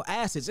eat amino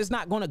acids, it's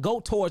not going to go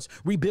towards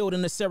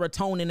rebuilding the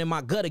serotonin in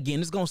my gut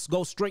again. It's going to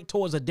go straight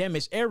towards a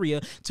damaged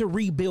area to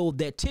rebuild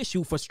that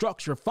tissue for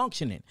structure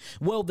functioning.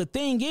 Well, the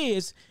thing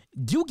is,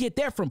 you get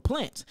that from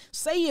plants.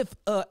 Say if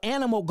an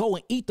animal go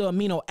and eat the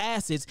amino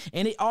acids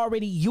and it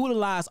already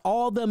utilize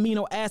all the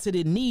amino acid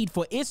it need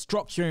for its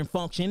structure and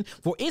function,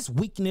 for its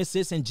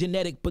weaknesses and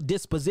genetic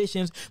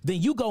dispositions,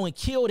 then you go and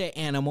kill that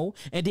animal,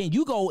 and then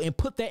you go and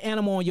put that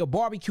animal on your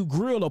barbecue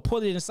grill or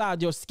put it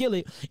inside your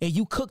skillet and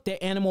you cook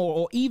that animal,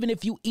 or even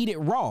if you eat it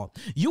raw,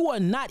 you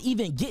are not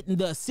even getting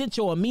the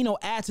essential amino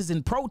acids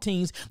and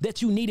proteins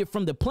that you needed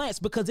from the plants,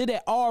 because it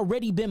had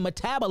already been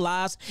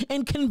metabolized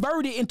and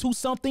converted into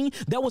something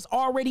that was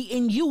already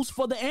in use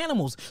for the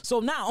animals.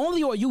 So not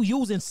only are you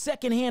using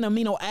secondhand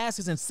amino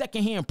acids and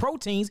secondhand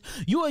proteins,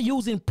 you are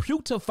using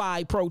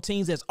putrefied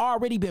proteins that's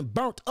already been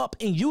burnt up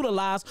and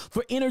utilized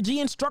for energy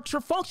and structure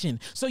function.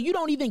 So you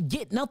don't even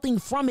get nothing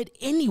from it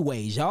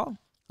anyways, y'all.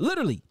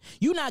 Literally,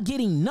 you're not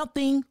getting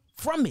nothing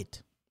from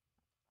it.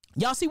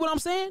 Y'all see what I'm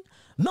saying?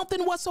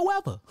 Nothing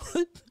whatsoever.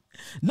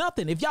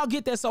 Nothing. If y'all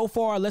get that so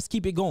far, let's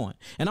keep it going.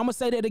 And I'm gonna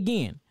say that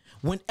again.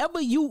 Whenever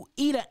you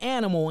eat an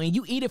animal and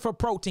you eat it for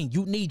protein,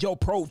 you need your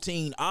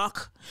protein,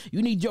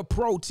 you need your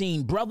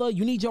protein, brother.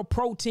 You need your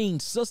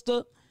protein,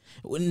 sister.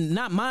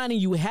 Not minding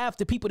you, half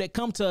the people that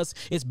come to us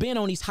is been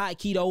on these high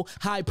keto,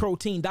 high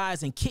protein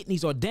diets, and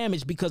kidneys are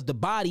damaged because the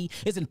body,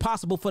 it's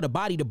impossible for the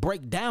body to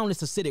break down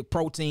this acidic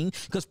protein,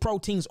 because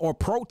proteins are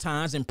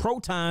protons, and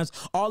protons,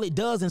 all it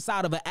does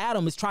inside of an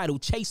atom is try to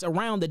chase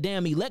around the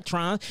damn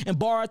electron and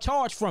borrow a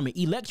charge from it.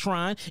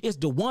 Electron is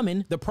the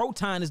woman, the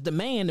proton is the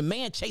man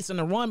chasing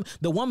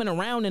the woman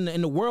around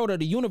in the world of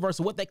the universe,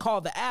 or what they call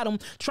the atom,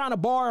 trying to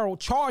borrow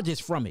charges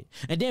from it.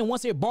 And then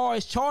once it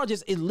borrows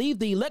charges, it leaves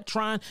the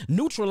electron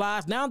neutralized.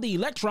 Now the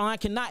electron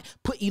cannot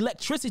put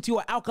electricity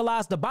or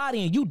alkalize the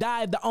body, and you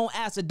die of the own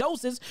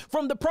acidosis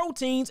from the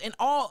proteins and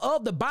all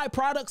of the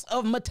byproducts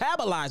of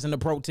metabolizing the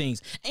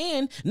proteins.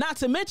 And not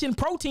to mention,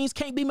 proteins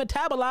can't be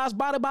metabolized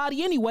by the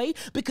body anyway,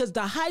 because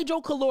the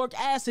hydrochloric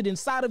acid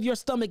inside of your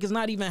stomach is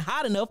not even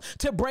hot enough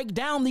to break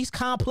down these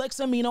complex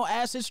amino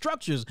acid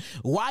structures.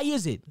 Why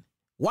is it?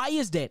 Why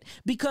is that?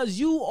 Because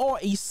you are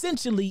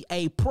essentially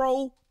a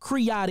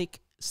prokaryotic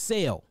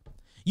cell.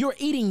 You're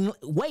eating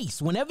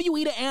waste. Whenever you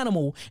eat an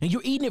animal and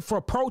you're eating it for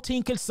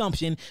protein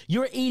consumption,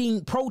 you're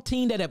eating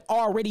protein that have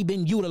already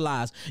been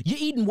utilized. You're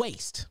eating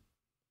waste.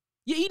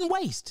 You're eating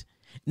waste.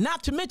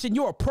 Not to mention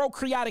you're a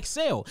prokaryotic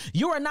cell.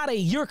 You are not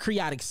a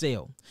eukaryotic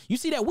cell. You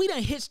see that we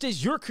done hitched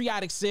this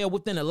eukaryotic cell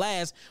within the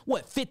last,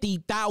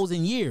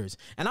 50,000 years.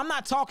 And I'm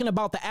not talking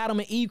about the Adam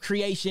and Eve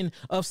creation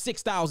of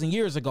 6,000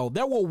 years ago.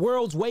 There were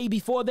worlds way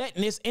before that,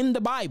 and it's in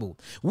the Bible.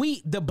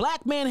 The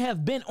black man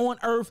have been on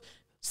earth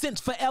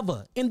since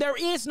forever, and there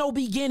is no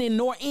beginning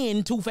nor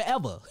end to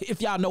forever,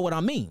 if y'all know what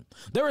I mean.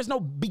 There is no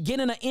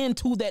beginning or end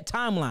to that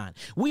timeline.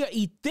 We are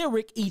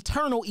etheric,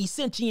 eternal,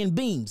 essential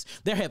beings.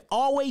 There have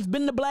always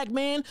been the black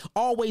man,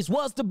 always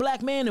was the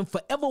black man, and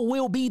forever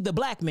will be the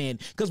black man,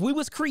 because we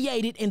was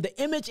created in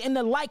the image and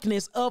the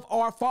likeness of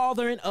our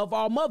father and of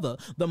our mother.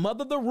 The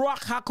mother, the Ruach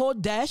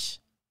HaKodesh.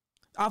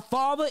 Our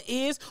father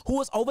is who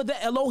is over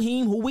the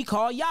Elohim, who we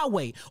call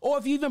Yahweh. Or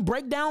if you even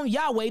break down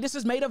Yahweh, this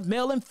is made of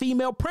male and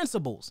female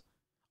principles.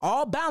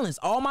 All balance,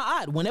 all my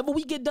odd. Whenever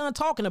we get done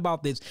talking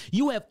about this,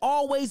 you have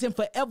always and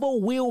forever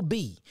will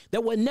be. There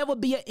will never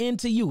be an end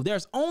to you.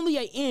 There's only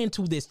an end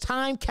to this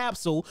time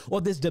capsule or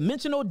this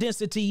dimensional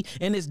density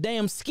and this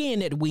damn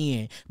skin that we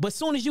in. But as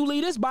soon as you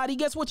leave this body,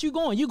 guess what you're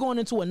going? You're going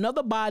into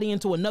another body,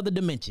 into another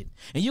dimension.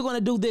 And you're going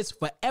to do this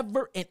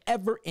forever and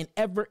ever and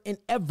ever and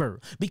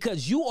ever,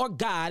 because you are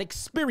God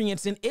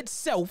experiencing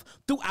itself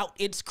throughout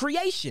its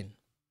creation.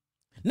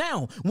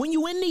 Now, when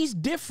you're in these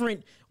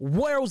different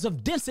worlds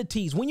of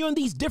densities, when you're in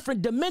these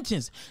different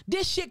dimensions,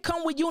 this shit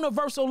come with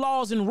universal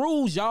laws and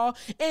rules, y'all.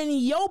 And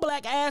your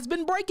black ass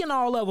been breaking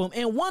all of them.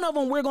 And one of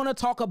them, we're going to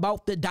talk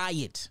about the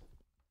diet.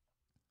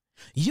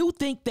 You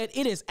think that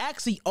it is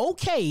actually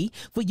okay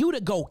for you to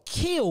go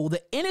kill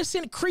the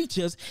innocent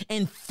creatures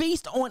and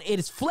feast on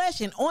its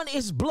flesh and on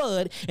its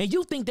blood, and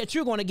you think that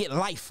you're going to get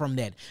life from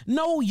that.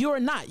 No, you're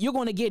not. You're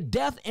going to get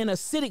death and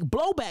acidic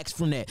blowbacks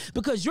from that,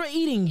 because you're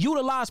eating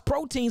utilized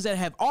proteins that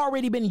have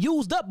already been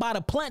used up by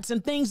the plants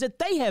and things that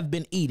they have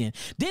been eating.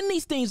 Then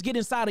these things get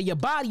inside of your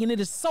body, and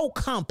it is so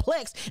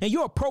complex, and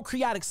you're a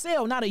prokaryotic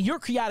cell, not a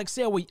eukaryotic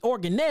cell with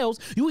organelles.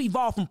 You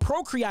evolve from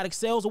prokaryotic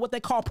cells, or what they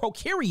call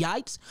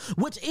prokaryotes,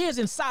 which is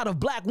inside of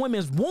black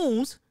women's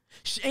wombs.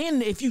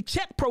 And if you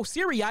check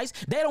prokaryotes,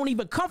 they don't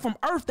even come from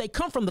Earth. They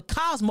come from the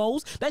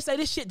cosmos. They say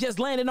this shit just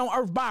landed on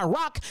Earth by a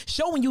rock,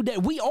 showing you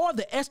that we are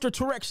the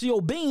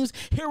extraterrestrial beings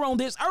here on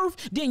this Earth.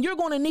 Then you're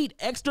going to need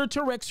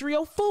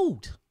extraterrestrial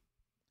food.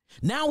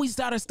 Now we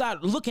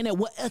start looking at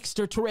what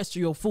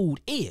extraterrestrial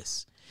food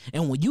is.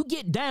 And when you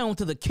get down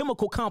to the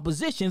chemical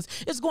compositions,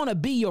 it's going to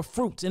be your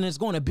fruits and it's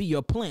going to be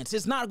your plants.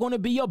 It's not going to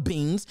be your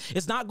beans.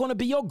 It's not going to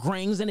be your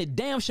grains, and it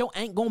damn sure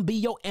ain't going to be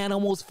your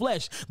animal's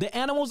flesh. The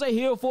animals are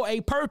here for a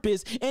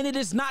purpose, and it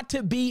is not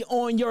to be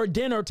on your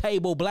dinner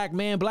table, black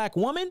man, black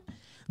woman.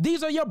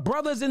 These are your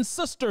brothers and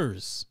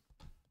sisters.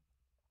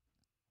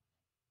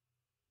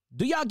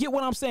 Do y'all get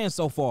what I'm saying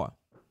so far?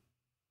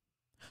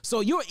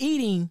 So you're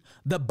eating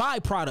the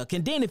byproduct.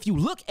 And then if you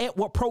look at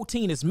what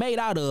protein is made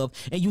out of,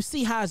 and you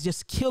see how it's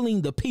just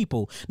killing the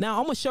people. Now,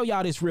 I'm going to show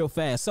y'all this real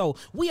fast. So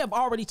we have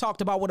already talked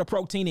about what a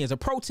protein is. A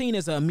protein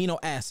is an amino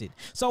acid.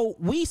 So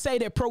we say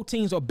that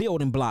proteins are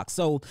building blocks.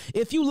 So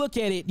if you look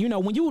at it, you know,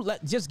 when you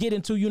just get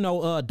into, you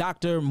know,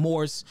 Dr.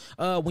 Morse,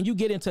 when you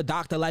get into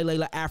Dr.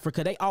 Layla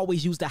Africa, they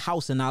always use the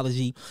house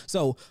analogy.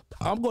 So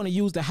I'm going to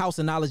use the house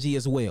analogy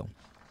as well.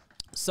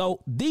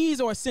 So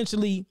these are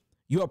essentially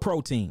your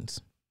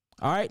proteins.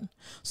 All right.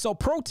 So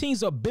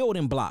proteins are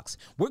building blocks.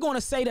 We're going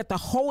to say that the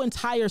whole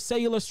entire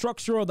cellular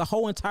structure of the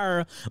whole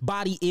entire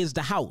body is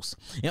the house.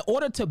 In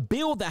order to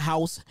build the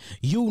house,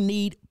 you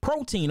need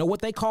protein, or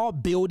what they call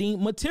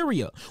building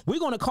material. We're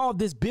going to call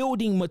this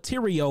building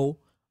material,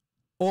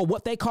 or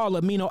what they call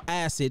amino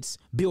acids,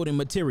 building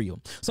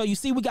material. So you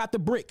see, we got the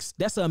bricks.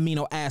 That's an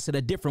amino acid,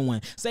 a different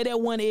one. Say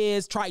that one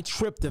is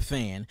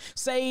tritryptophan.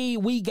 Say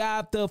we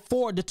got the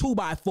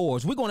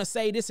 2x4s. We're going to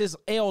say this is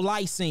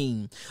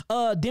L-lysine.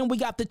 Then we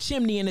got the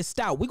chimney and the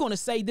stout. We're going to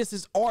say this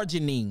is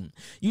arginine.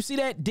 You see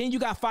that? Then you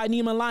got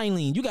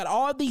phenylalanine. You got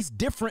all these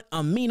different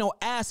amino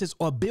acids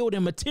or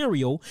building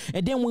material.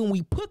 And then when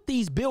we put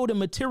these building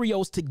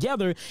materials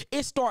together,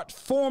 it starts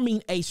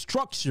forming a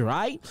structure,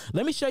 right?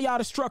 Let me show y'all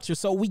the structure.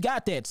 So we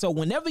got that. So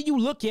whenever you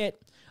look at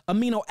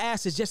amino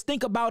acids, just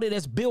think about it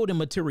as building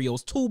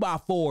materials,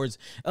 2x4s,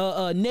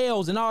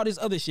 nails, and all this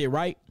other shit,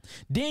 right?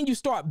 Then you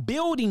start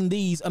building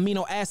these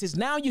amino acids.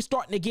 Now you're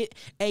starting to get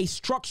a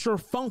structure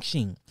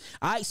function.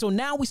 All right. So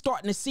now we're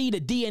starting to see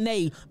the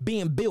DNA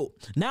being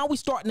built. Now we're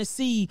starting to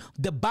see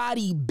the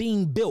body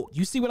being built.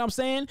 You see what I'm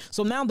saying?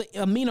 So now the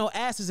amino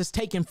acids is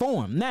taking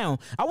form. Now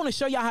I want to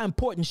show y'all how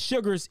important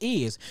sugars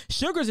is.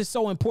 Sugars is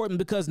so important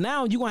because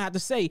now you're going to have to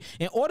say,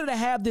 in order to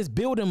have this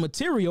building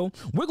material,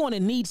 we're going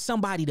to need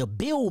somebody to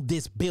build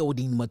this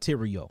building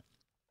material.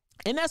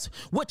 And that's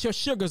what your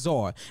sugars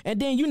are. And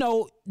then, you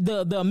know,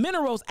 the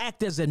minerals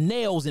act as the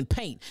nails and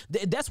paint.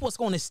 That's what's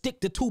going to stick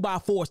the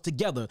 2x4s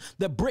together.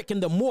 The brick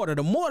and the mortar.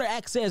 The mortar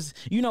acts as,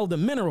 you know, the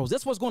minerals.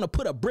 That's what's going to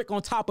put a brick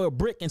on top of a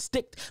brick and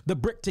stick the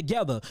brick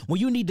together. When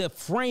you need to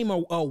frame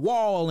a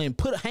wall and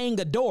hang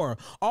a door,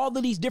 all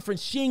of these different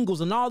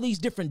shingles and all these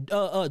different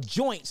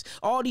joints,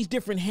 all these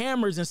different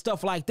hammers and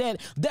stuff like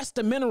that, that's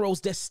the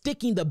minerals that's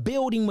sticking the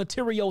building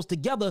materials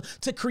together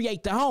to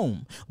create the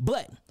home.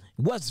 But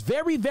what's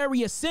very,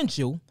 very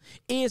essential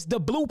is the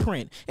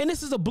blueprint. And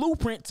this is a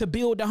blueprint to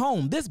build the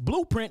home. This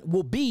blueprint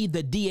will be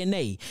the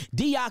DNA,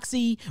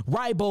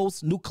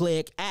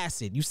 deoxyribonucleic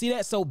acid. You see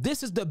that? So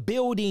this is the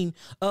building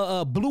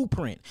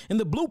blueprint. And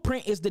the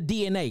blueprint is the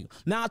DNA.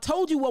 Now, I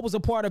told you what was a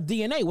part of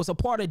DNA. What's a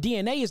part of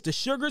DNA is the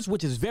sugars,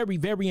 which is very,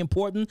 very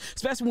important,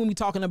 especially when we're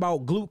talking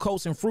about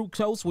glucose and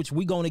fructose, which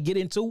we're going to get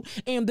into,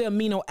 and the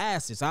amino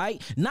acids, all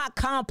right? Not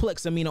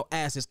complex amino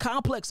acids.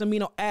 Complex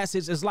amino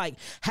acids is like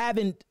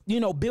having,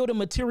 building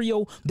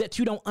material that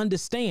you don't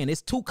understand.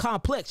 It's too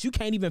complex. You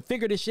can't even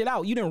figure this shit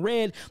out. You done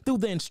read through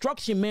the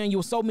instruction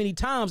manual so many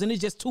times and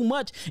it's just too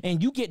much,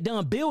 and you get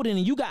done building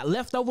and you got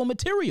leftover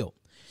material.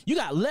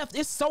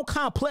 It's so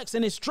complex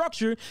in its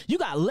structure, you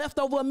got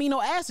leftover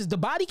amino acids. The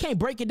body can't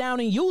break it down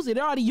and use it.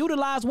 It already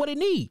utilized what it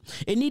needed.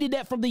 It needed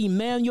that from the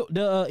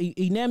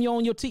enamel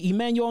on your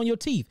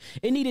teeth.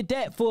 It needed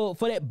that for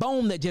that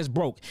bone that just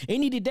broke. It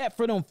needed that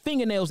for them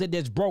fingernails that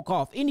just broke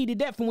off. It needed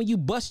that from when you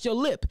bust your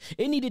lip.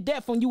 It needed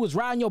that from when you was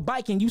riding your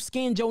bike and you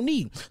skinned your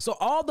knee. So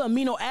all the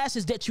amino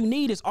acids that you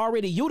need is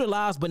already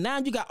utilized, but now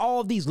you got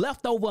all of these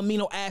leftover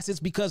amino acids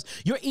because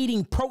you're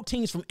eating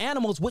proteins from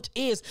animals, which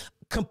is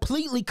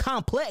completely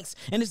complex,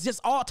 and it's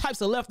just all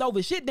types of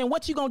leftover shit. Then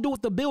what you gonna do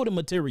with the building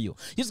material?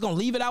 You just gonna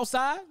leave it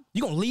outside?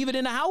 You gonna leave it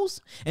in the house?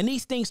 And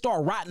these things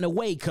start rotting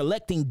away,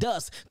 collecting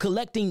dust,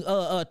 collecting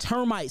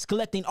termites,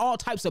 collecting all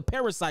types of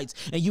parasites.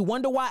 And you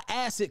wonder why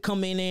acid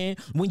coming in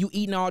when you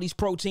eating all these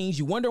proteins.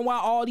 You wonder why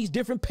all these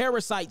different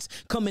parasites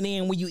coming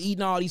in when you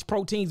eating all these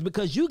proteins,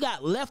 because you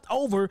got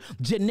leftover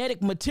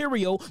genetic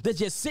material that's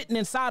just sitting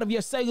inside of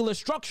your cellular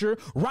structure,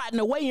 rotting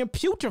away and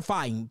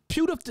putrefying,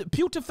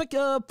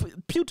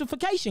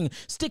 putrefaction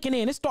sticking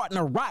in. It's starting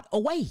to rot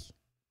away.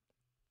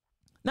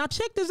 Now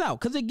check this out,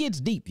 because it gets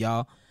deep,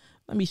 y'all.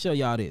 Let me show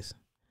y'all this.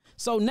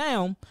 So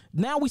now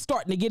we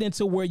starting to get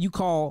into where you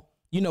call,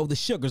 the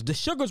sugars. The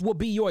sugars will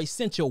be your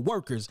essential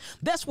workers.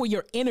 That's where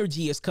your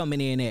energy is coming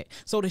in at.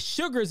 So the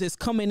sugars is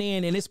coming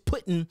in and it's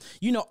putting,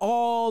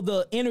 all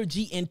the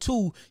energy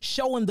into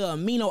showing the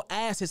amino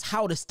acids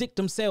how to stick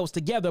themselves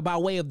together by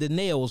way of the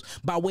nails,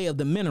 by way of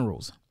the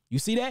minerals. You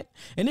see that?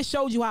 And it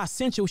shows you how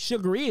essential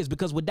sugar is,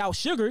 because without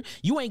sugar,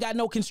 you ain't got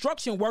no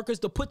construction workers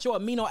to put your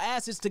amino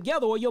acids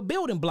together or your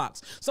building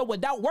blocks. So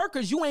without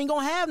workers, you ain't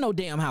gonna have no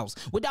damn house.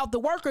 Without the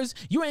workers,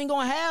 you ain't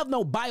gonna have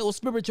no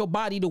bio-spiritual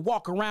body to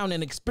walk around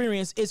and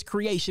experience its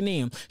creation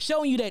in.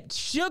 Showing you that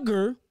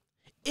sugar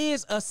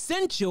is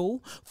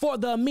essential for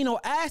the amino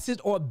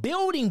acids or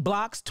building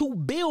blocks to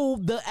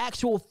build the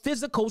actual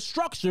physical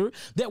structure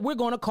that we're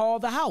gonna call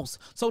the house.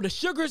 So the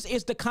sugars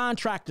is the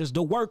contractors,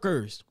 the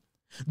workers.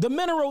 The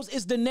minerals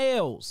is the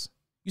nails.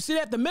 You see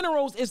that? The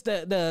minerals is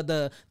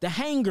the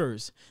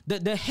hangers,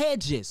 the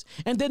hedges.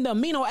 And then the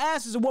amino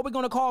acids, or what we're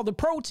going to call the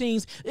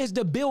proteins, is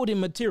the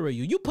building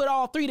material. You put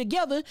all three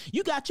together,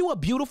 you got you a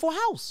beautiful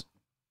house.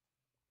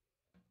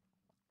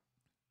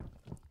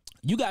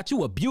 You got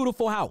you a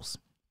beautiful house.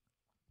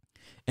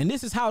 And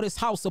this is how this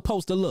house is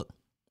supposed to look.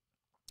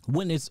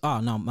 When it's, oh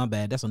no, my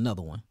bad. That's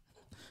another one.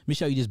 Let me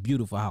show you this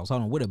beautiful house.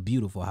 Hold on, where the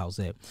beautiful house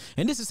at?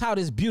 And this is how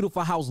this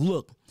beautiful house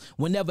look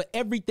whenever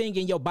everything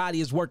in your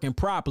body is working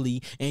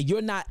properly and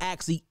you're not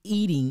actually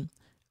eating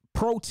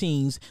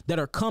proteins that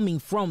are coming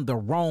from the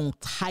wrong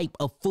type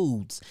of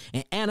foods.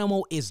 An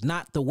animal is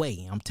not the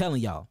way. I'm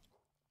telling y'all.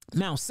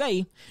 Now,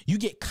 say you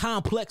get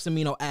complex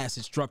amino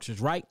acid structures,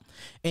 right?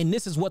 And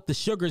this is what the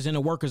sugars in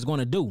the worker is going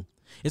to do.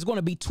 It's going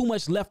to be too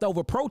much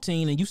leftover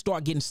protein, and you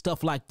start getting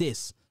stuff like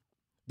this.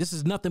 This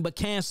is nothing but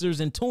cancers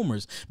and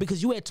tumors,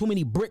 because you had too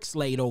many bricks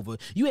laid over.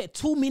 You had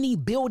too many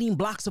building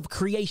blocks of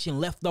creation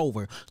left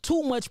over.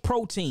 Too much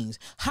proteins,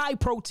 high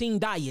protein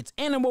diets,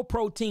 animal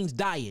proteins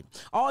diet,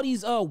 all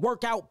these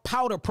workout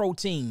powder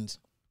proteins.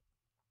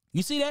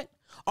 You see that?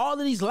 All of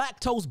these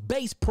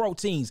lactose-based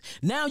proteins.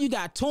 Now you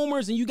got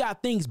tumors and you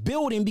got things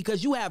building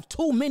because you have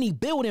too many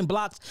building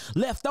blocks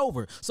left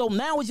over. So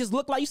now it just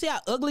look like, you see how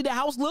ugly the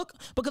house look?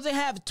 Because they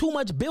have too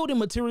much building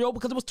material,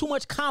 because it was too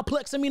much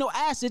complex amino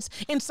acids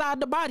inside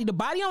the body. The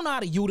body don't know how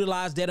to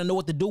utilize that or know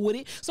what to do with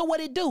it. So what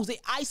it do is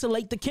it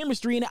isolate the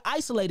chemistry and it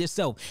isolate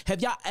itself.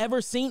 Have y'all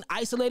ever seen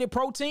isolated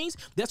proteins?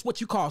 That's what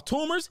you call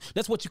tumors.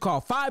 That's what you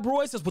call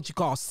fibroids. That's what you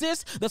call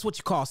cysts. That's what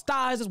you call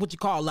styes. That's what you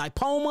call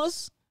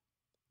lipomas.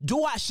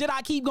 Should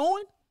I keep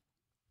going?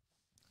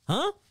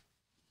 Huh?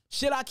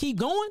 Should I keep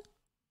going?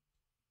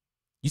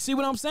 You see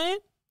what I'm saying?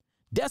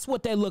 That's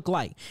what they look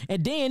like.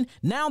 And then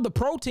now the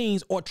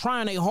proteins are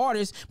trying their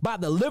hardest by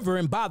the liver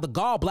and by the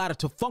gallbladder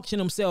to function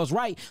themselves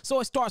right.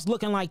 So it starts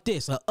looking like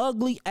this, an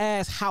ugly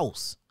ass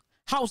house.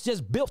 House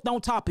just built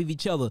on top of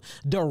each other.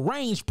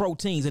 Deranged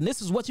proteins. And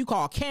this is what you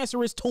call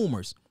cancerous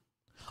tumors.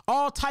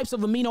 All types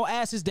of amino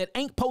acids that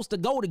ain't supposed to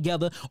go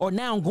together are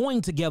now going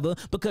together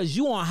because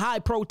you on high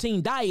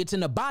protein diets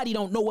and the body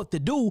don't know what to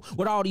do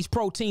with all these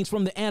proteins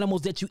from the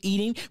animals that you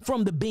eating,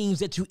 from the beans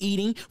that you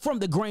eating, from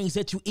the grains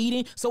that you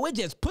eating. So it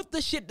just put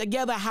the shit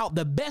together how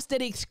the best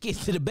that it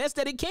gets to the best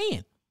that it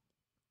can.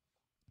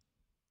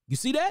 You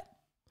see that?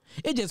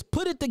 It just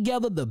put it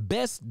together the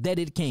best that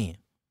it can.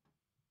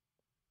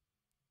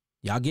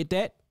 Y'all get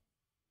that?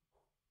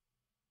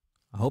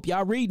 I hope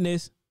y'all reading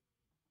this.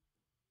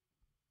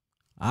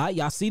 All right,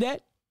 y'all see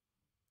that?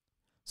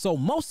 So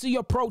most of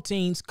your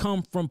proteins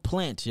come from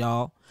plants,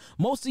 y'all.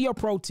 Most of your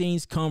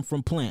proteins come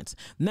from plants.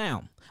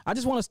 Now, I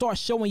just want to start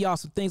showing y'all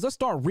some things. Let's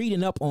start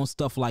reading up on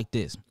stuff like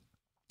this.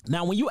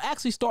 Now, when you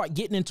actually start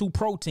getting into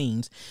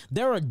proteins,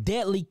 there are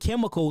deadly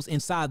chemicals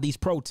inside these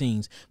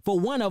proteins. For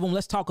one of them,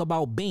 let's talk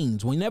about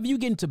beans. Whenever you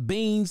get into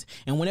beans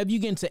and whenever you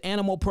get into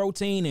animal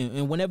protein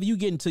and whenever you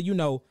get into, you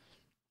know,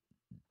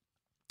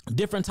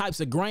 different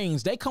types of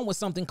grains, they come with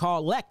something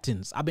called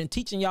lectins. I've been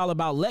teaching y'all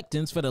about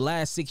lectins for the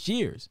last 6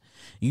 years.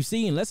 You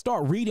see, and let's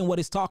start reading what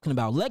it's talking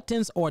about.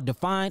 Lectins are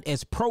defined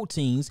as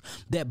proteins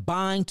that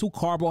bind to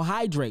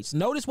carbohydrates.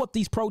 Notice what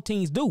these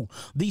proteins do.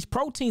 These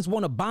proteins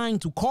want to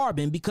bind to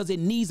carbon because it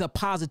needs a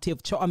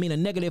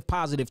negative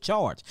positive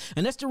charge.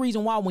 And that's the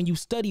reason why when you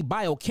study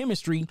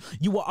biochemistry,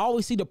 you will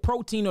always see the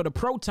protein or the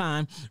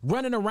proton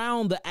running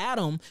around the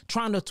atom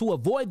trying to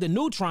avoid the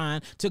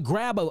neutron to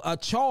grab a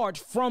charge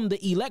from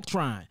the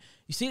electron.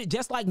 You see,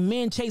 just like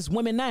men chase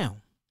women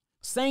now.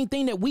 Same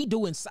thing that we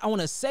do on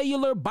a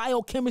cellular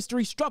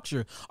biochemistry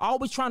structure,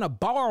 always trying to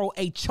borrow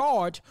a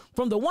charge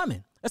from the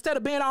woman instead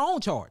of being our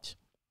own charge.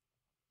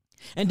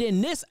 And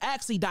then this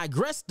actually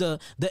digressed the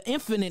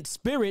infinite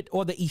spirit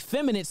or the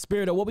effeminate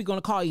spirit, or what we're going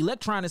to call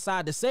electron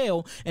inside the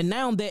cell. And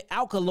now that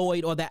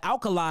alkaloid or that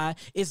alkali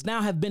is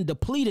now have been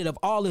depleted of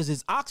all of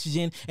its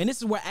oxygen. And this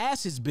is where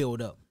acids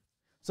build up.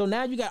 So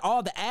now you got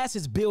all the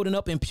acids building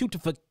up and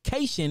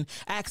putrefaction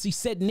actually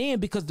setting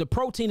in because the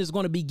protein is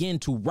going to begin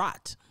to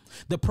rot.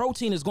 The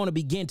protein is going to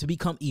begin to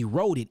become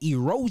eroded.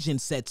 Erosion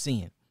sets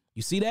in.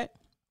 You see that?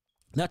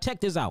 Now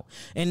check this out.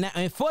 And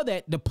for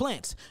that, the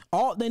plants,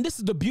 then this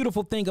is the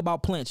beautiful thing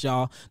about plants,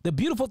 y'all. The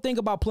beautiful thing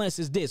about plants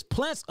is this.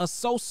 Plants are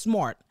so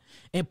smart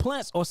and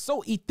plants are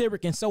so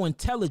etheric and so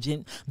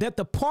intelligent that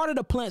the part of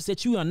the plants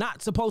that you are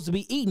not supposed to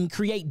be eating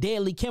create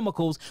deadly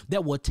chemicals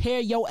that will tear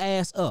your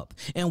ass up.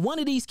 And one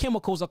of these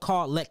chemicals are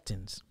called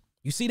lectins.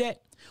 You see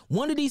that?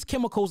 One of these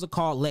chemicals are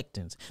called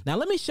lectins. Now,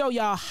 let me show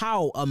y'all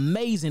how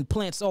amazing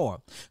plants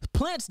are.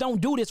 Plants don't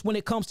do this when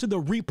it comes to the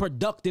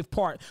reproductive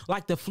part,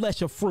 like the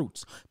flesh of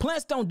fruits.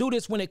 Plants don't do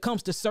this when it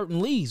comes to certain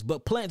leaves,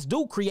 but plants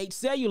do create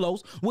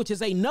cellulose, which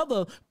is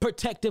another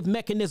protective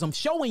mechanism,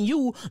 showing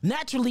you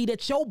naturally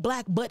that your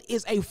black butt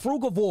is a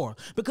frugivore.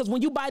 Because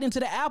when you bite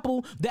into the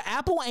apple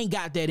ain't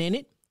got that in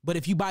it. But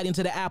if you bite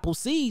into the apple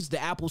seeds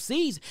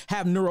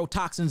have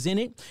neurotoxins in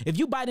it. If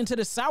you bite into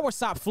the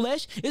soursop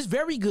flesh, it's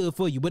very good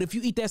for you. But if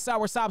you eat that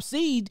soursop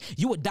seed,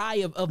 you would die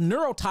of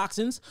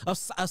neurotoxins, of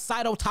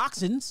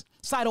cytotoxins,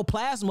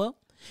 cytoplasma,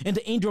 and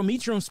the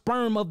endometrium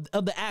sperm of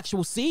the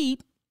actual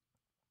seed.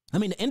 The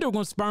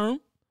endodermal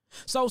sperm.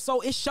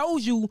 So it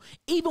shows you,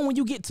 even when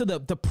you get to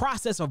the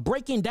process of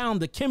breaking down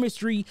the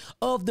chemistry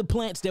of the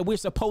plants that we're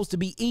supposed to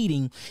be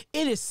eating,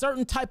 it is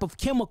certain type of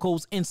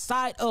chemicals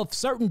inside of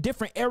certain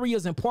different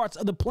areas and parts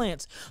of the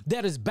plants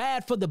that is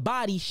bad for the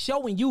body,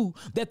 showing you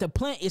that the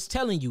plant is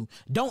telling you,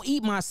 don't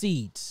eat my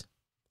seeds,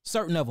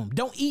 certain of them.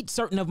 Don't eat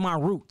certain of my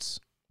roots.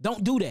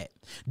 Don't do that.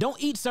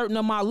 Don't eat certain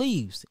of my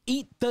leaves.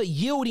 Eat the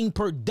yielding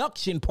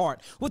production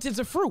part, which is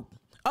a fruit.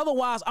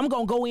 Otherwise, I'm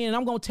going to go in and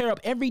I'm going to tear up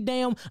every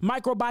damn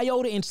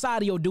microbiota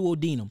inside of your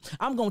duodenum.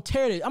 I'm going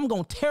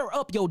to tear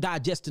up your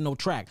digestional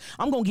tract.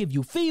 I'm going to give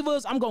you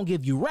fevers. I'm going to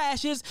give you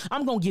rashes.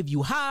 I'm going to give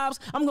you hives.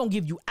 I'm going to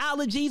give you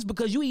allergies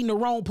because you eating the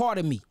wrong part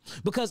of me.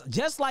 Because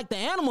just like the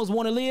animals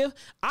want to live,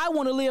 I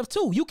want to live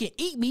too. You can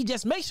eat me.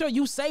 Just make sure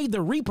you save the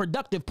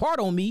reproductive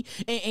part on me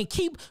and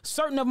keep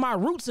certain of my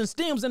roots and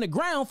stems in the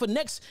ground for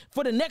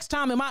the next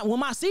time when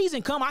my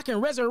season come, I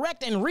can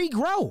resurrect and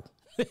regrow.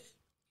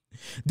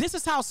 This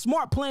is how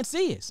smart plants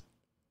is.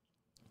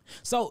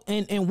 So,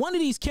 and one of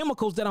these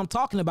chemicals that I'm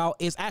talking about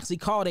is actually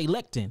called a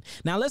lectin.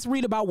 Now, let's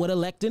read about what a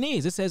lectin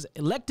is. It says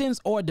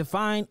lectins are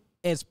defined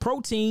as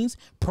proteins.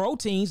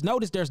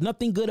 Notice there's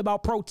nothing good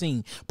about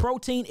protein.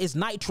 Protein is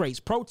nitrates.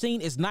 Protein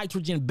is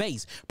nitrogen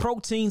based.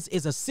 Proteins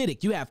is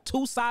acidic. You have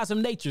two sides of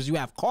natures. You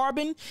have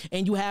carbon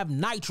and you have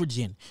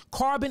nitrogen.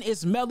 Carbon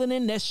is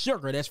melanin. That's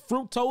sugar. That's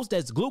fructose.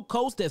 That's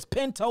glucose. That's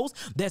pentose.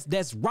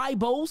 That's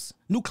ribose,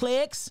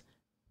 nucleics.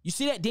 You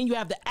see that? Then you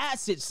have the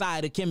acid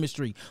side of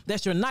chemistry.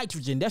 That's your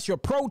nitrogen. That's your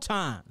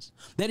protons.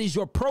 That is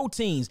your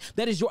proteins.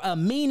 That is your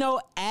amino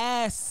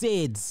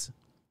acids.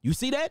 You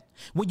see that?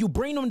 When you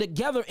bring them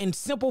together in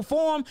simple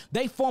form,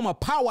 they form a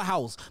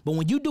powerhouse. But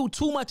when you do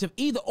too much of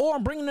either or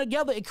and bring them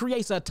together, it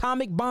creates an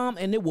atomic bomb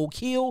and it will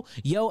kill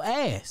your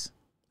ass.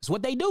 That's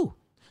what they do.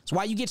 That's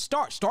why you get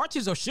starch.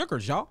 Starches are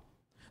sugars, y'all.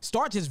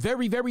 Starch is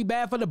very, very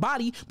bad for the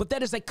body, but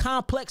that is a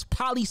complex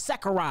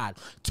polysaccharide.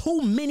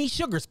 Too many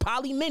sugars,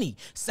 poly many,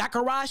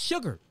 saccharide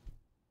sugar.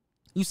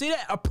 You see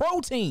that? A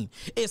protein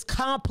is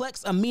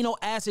complex amino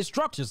acid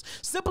structures.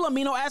 Simple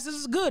amino acids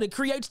is good. It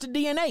creates the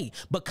DNA.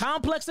 But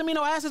complex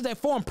amino acids that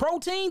form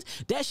proteins,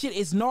 that shit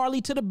is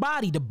gnarly to the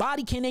body. The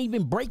body can't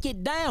even break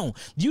it down.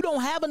 You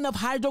don't have enough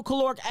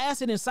hydrochloric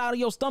acid inside of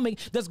your stomach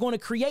that's going to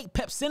create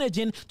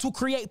pepsinogen to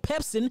create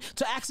pepsin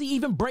to actually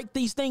even break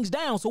these things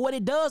down. So what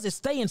it does is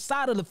stay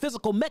inside of the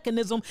physical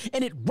mechanism,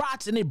 and it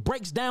rots and it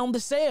breaks down the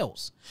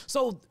cells.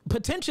 So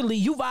potentially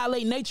you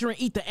violate nature and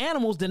eat the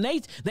animals.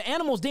 The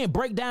animals then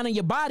break down in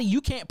your body.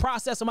 You can't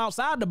process them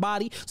outside the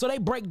body, so they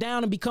break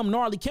down and become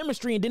gnarly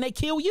chemistry, and then they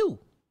kill you.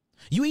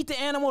 You eat the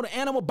animal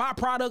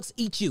byproducts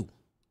eat you.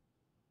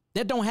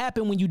 That don't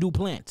happen when you do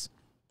plants.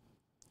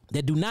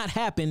 That do not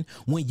happen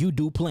when you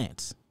do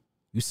plants.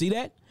 You see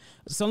that?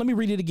 So let me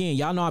read it again.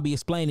 Y'all know I'll be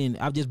explaining.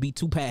 I'll just be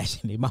too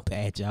passionate. My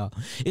bad, y'all.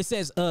 It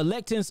says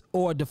lectins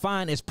are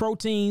defined as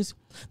proteins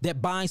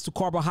that binds to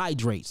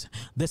carbohydrates.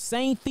 The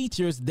same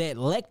features that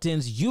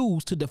lectins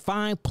use to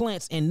define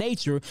plants in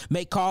nature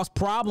may cause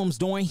problems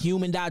during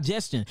human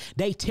digestion.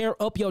 They tear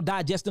up your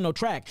digestional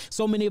tract.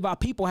 So many of our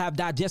people have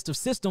digestive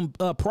system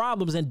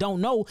problems and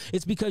don't know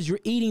it's because you're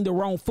eating the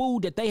wrong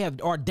food that they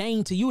have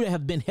ordained to you to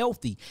have been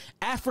healthy.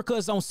 Africa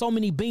is on so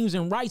many beans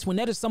and rice when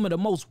that is some of the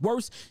most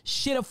worst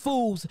shit of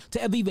foods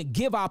to ever even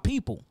give our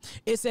people.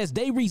 It says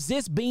they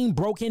resist being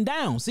broken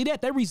down. See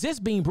that? They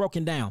resist being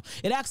broken down.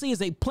 It actually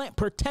is a plant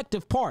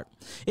protective part.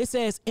 It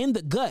says in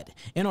the gut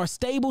and are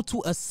stable to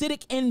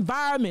acidic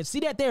environments. See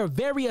that? They're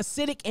very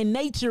acidic in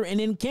nature and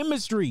in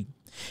chemistry.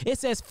 It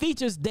says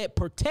features that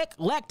protect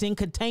lectin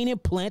containing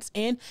plants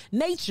in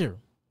nature.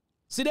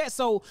 See that?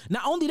 So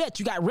not only that,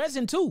 you got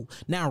resin too.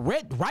 Now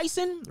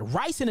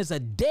ricin is a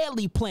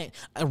deadly plant.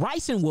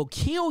 Ricin will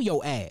kill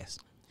your ass.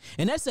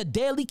 And that's a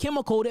deadly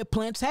chemical that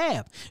plants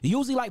have.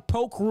 Usually like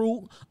poke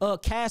root,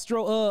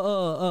 castor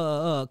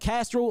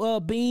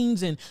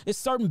beans, and it's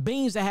certain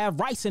beans that have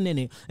ricin in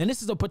it. And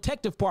this is a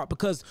protective part,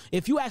 because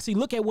if you actually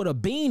look at what a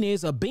bean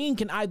is, a bean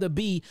can either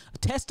be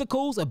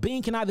testicles, a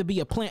bean can either be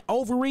a plant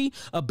ovary,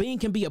 a bean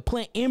can be a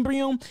plant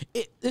embryo.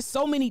 There's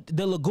so many,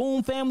 the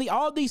legume family,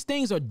 all these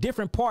things are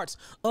different parts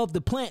of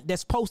the plant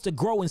that's supposed to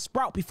grow and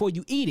sprout before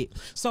you eat it.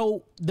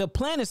 So the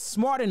plant is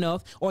smart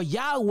enough, or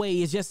Yahweh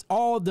is just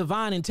all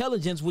divine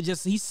intelligence.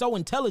 He's so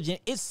intelligent,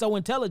 it's so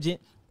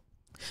intelligent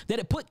that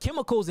it put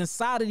chemicals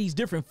inside of these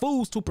different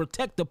foods to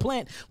protect the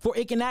plant, for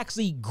it can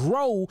actually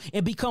grow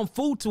and become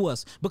food to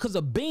us. Because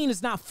a bean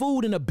is not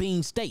food in a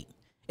bean state.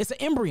 It's an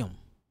embryo.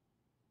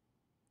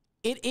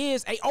 It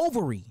is an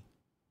ovary.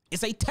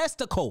 It's a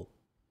testicle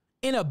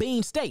in a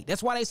bean state.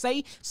 That's why they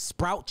say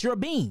sprout your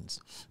beans.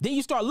 Then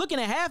you start looking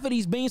at half of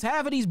these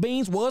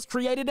beans was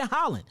created in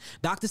Holland.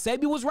 Dr.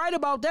 Sebi was right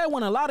about that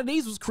when a lot of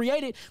these was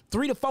created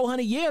 300 to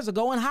 400 years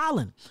ago in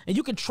Holland. And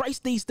you can trace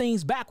these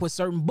things back with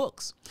certain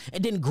books.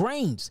 And then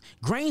grains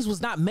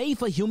was not made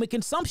for human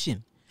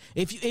consumption.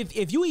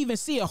 If you even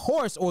see a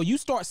horse, or you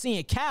start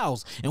seeing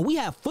cows, and we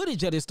have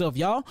footage of this stuff,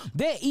 y'all,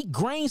 they eat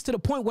grains to the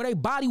point where their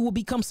body will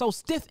become so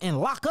stiff and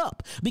lock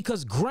up,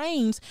 because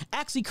grains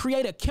actually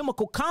create a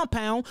chemical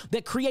compound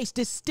that creates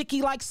this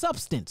sticky like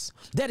substance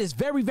that is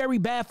very, very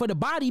bad for the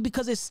body,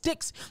 because it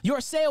sticks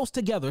your cells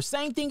together.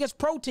 Same thing as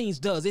proteins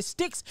does. It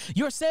sticks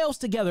your cells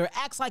together. It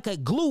acts like a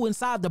glue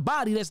inside the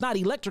body that's not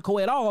electrical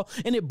at all,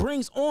 and it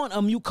brings on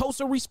a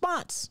mucosal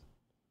response.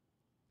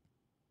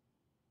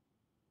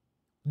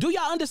 Do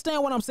y'all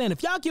understand what I'm saying?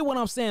 If y'all get what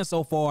I'm saying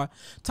so far,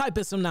 type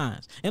in some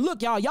nines. And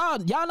look, y'all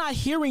not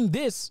hearing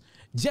this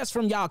just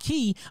from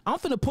Yahki. I'm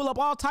finna pull up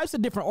all types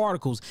of different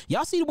articles.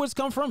 Y'all see where it's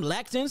come from?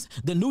 Lectins,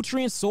 the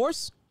nutrient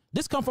source.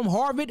 This come from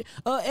Harvard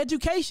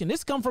education.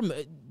 This come from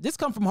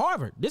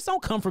Harvard. This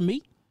don't come from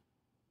me.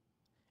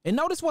 And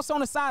notice what's on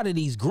the side of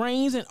these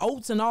grains and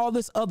oats and all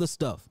this other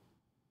stuff.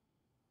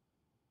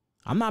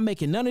 I'm not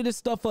making none of this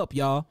stuff up,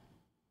 y'all.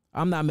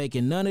 I'm not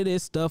making none of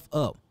this stuff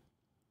up.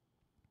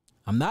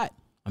 I'm not.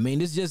 I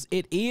mean,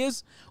 it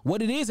is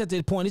what it is at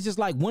this point. It's just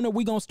like, when are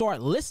we going to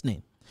start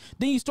listening?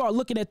 Then you start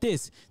looking at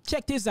this.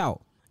 Check this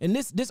out. And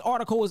this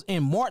article was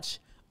in March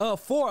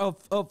 4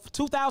 of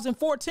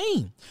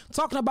 2014,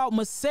 talking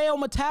about cell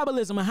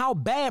metabolism and how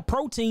bad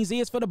proteins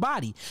is for the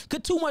body.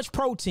 Could too much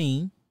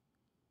protein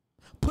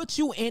put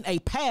you in a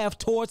path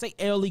towards an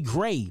early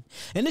grave?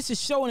 And this is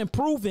showing and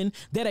proving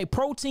that a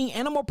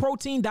animal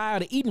protein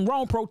diet, or eating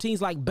wrong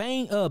proteins like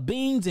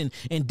beans and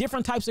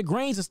different types of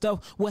grains and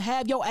stuff, will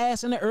have your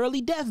ass in an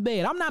early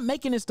deathbed. I'm not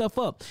making this stuff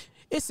up.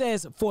 It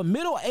says for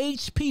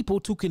middle-aged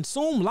people to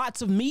consume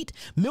lots of meat,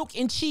 milk,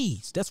 and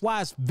cheese. That's why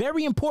it's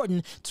very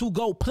important to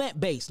go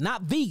plant-based,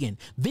 not vegan.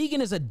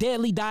 Vegan is a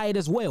deadly diet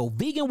as well.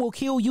 Vegan will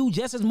kill you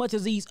just as much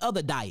as these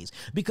other diets,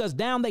 because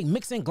down they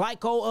mixing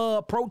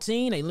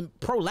protein,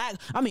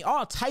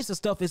 all types of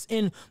stuff is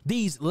in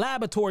these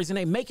laboratories, and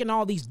they making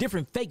all these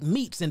different fake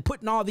meats and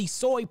putting all these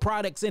soy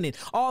products in it,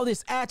 all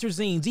this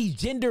atrazines, these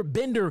gender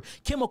bender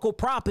chemical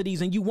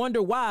properties. And you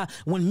wonder why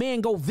when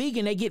men go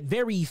vegan, they get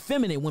very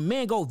effeminate. When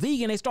men go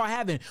vegan, they start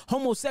having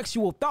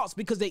homosexual thoughts,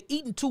 because they're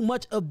eating too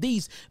much of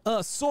these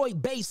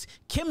soy-based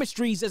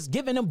chemistries that's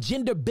giving them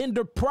gender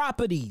bender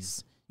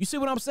properties. You see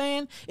what I'm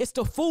saying? It's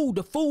the food.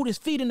 The food is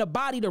feeding the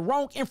body the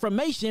wrong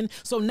information.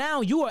 So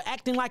now you are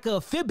acting like an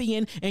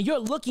amphibian and you're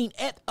looking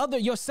at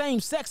your same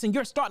sex and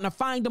you're starting to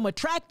find them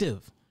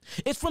attractive.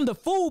 It's from the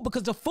food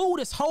because the food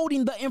is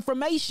holding the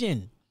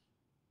information.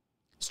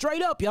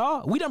 Straight up,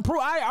 y'all. We done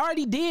prove. I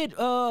already did.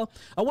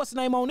 What's the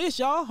name on this,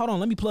 y'all? Hold on.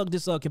 Let me plug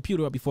this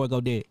computer up before I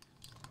go dead.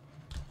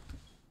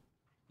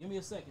 Give me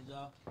a second,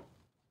 y'all.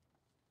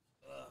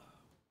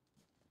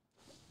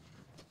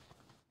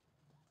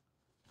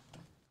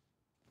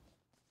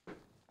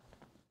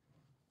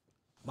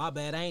 My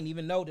bad. I ain't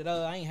even know that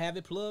I ain't have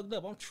it plugged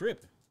up. I'm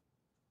tripping.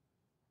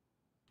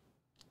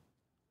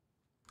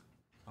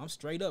 I'm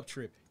straight up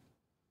tripping.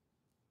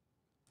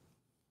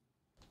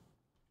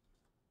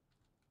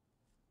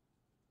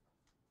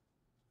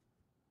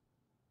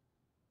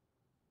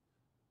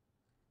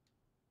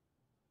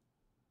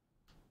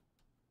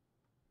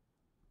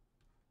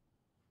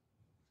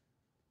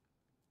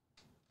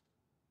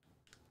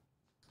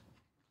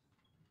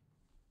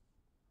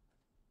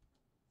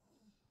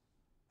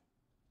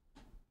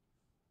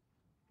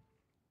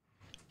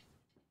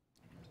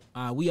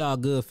 All right, we all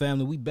good,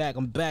 family. We back.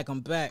 I'm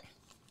back.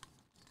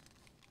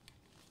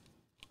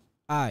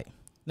 All right.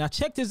 Now,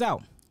 check this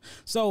out.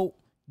 So,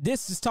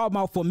 this is talking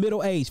about for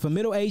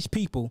middle-aged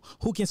people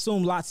who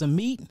consume lots of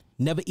meat,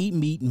 never eat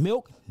meat,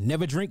 milk,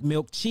 never drink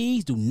milk,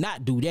 cheese. Do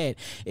not do that.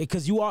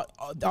 Because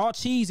all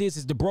cheese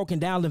is the broken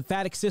down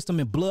lymphatic system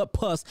and blood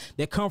pus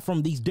that come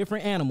from these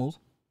different animals.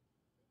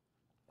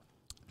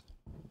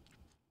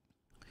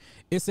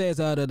 It says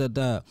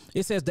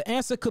the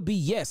answer could be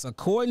yes,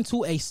 according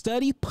to a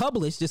study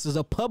published. This is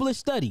a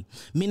published study.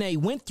 I mean, they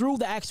went through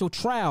the actual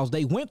trials.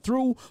 They went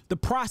through the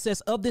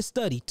process of this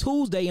study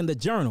Tuesday in the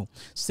journal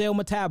Cell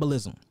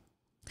Metabolism.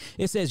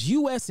 It says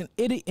U.S. and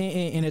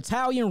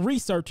Italian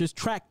researchers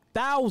tracked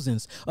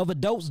thousands of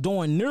adults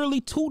during nearly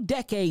 2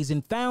 decades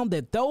and found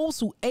that those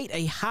who ate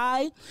a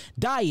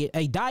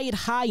diet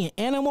high in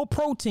animal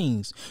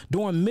proteins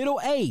during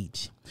middle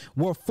age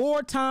were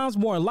 4 times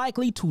more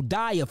likely to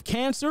die of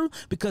cancer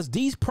because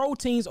these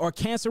proteins are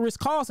cancerous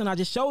cause. And I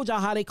just showed y'all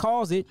how they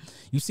cause it.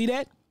 You see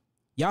that?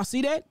 Y'all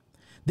see that?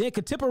 Then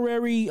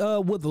contemporary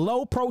with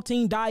low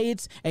protein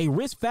diets, a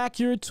risk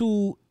factor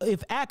to,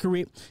 if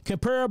accurate,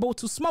 comparable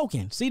to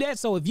smoking. See that?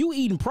 So if you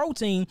eating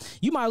protein,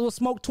 you might as well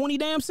smoke 20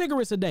 damn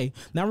cigarettes a day.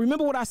 Now,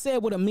 remember what I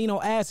said with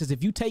amino acids.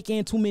 If you take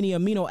in too many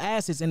amino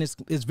acids and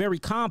it's very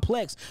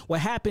complex,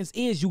 what happens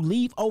is you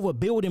leave over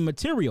building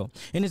material.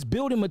 And this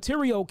building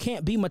material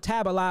can't be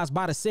metabolized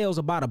by the cells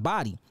or by the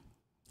body.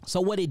 So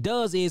what it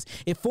does is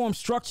it forms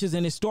structures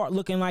and it start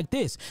looking like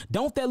this.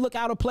 Don't that look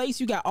out of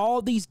place? You got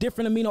all these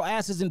different amino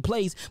acids in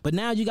place, but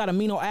now you got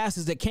amino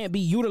acids that can't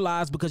be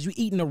utilized because you're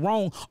eating the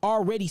wrong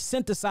already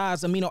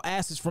synthesized amino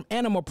acids from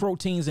animal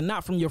proteins and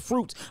not from your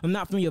fruits and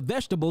not from your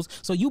vegetables.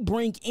 So you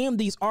bring in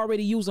these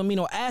already used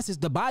amino acids.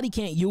 The body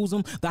can't use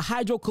them. The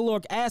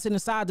hydrochloric acid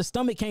inside the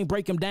stomach can't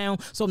break them down.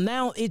 So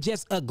now it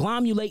just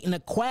agglomulate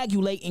and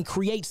coagulate and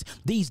creates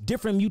these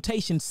different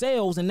mutation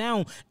cells. And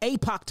now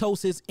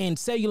apoptosis and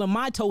cellular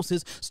mitosis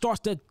starts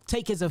to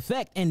take its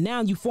effect, and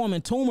now you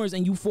forming tumors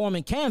and you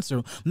forming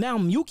cancer. Now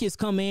mucus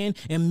come in,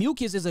 and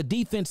mucus is a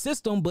defense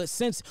system, but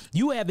since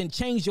you haven't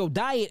changed your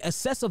diet,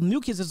 excessive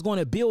mucus is going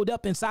to build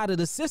up inside of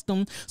the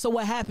system. So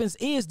what happens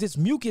is this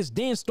mucus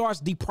then starts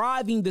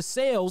depriving the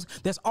cells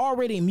that's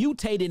already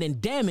mutated and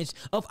damaged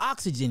of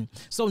oxygen.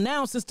 So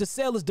now since the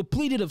cell is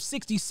depleted of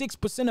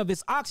 66% of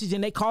its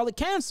oxygen, they call it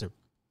cancer.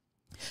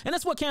 And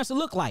that's what cancer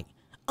look like.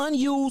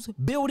 Unused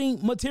building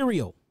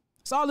material.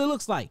 That's all it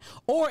looks like.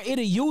 Or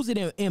it'll use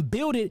it and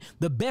build it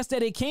the best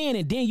that it can,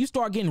 and then you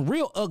start getting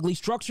real ugly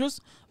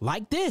structures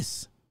like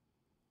this.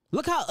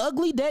 Look how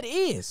ugly that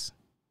is.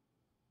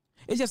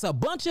 It's just a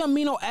bunch of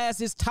amino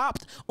acids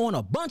topped on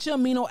a bunch of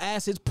amino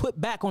acids put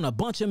back on a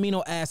bunch of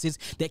amino acids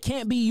that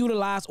can't be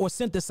utilized or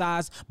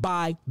synthesized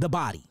by the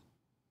body.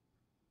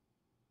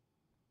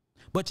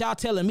 But y'all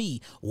telling me,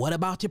 what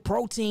about your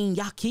protein,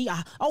 Yahki?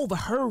 I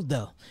overheard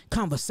the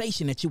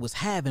conversation that you was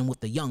having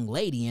with the young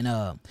lady,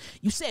 and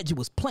you said you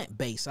was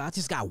plant-based. So I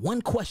just got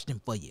one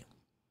question for you.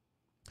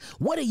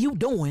 What are you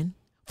doing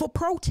for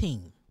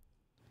protein?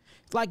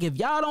 It's like if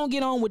y'all don't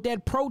get on with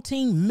that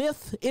protein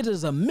myth, it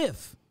is a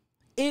myth.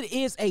 It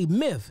is a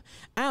myth.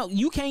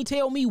 You can't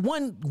tell me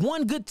one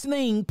good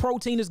thing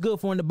protein is good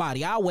for in the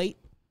body. I'll wait.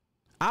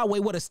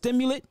 What, a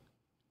stimulant?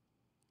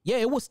 Yeah,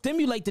 it will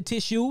stimulate the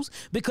tissues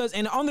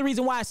and the only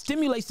reason why it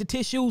stimulates the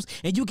tissues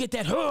and you get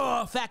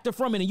that factor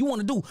from it and you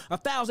want to do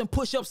 1,000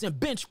 push-ups and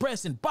bench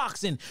press and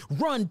box and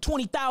run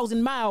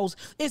 20,000 miles,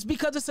 it's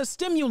because it's a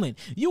stimulant.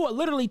 You are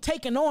literally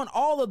taking on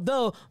all of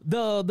the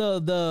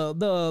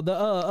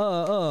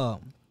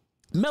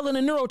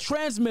melanin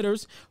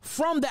neurotransmitters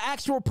from the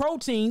actual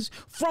proteins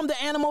from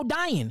the animal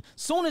dying.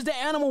 Soon as the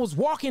animal was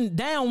walking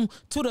down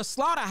to the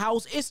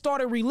slaughterhouse, it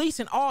started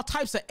releasing all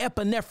types of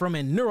epinephrine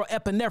and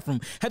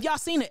neuroepinephrine. Have y'all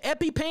seen the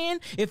EpiPen?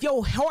 If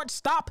your heart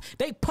stop,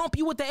 they pump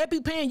you with the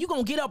EpiPen, you're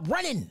going to get up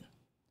running.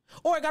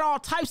 Or it got all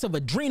types of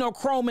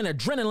adrenochrome and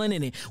adrenaline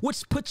in it,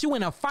 which puts you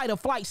in a fight or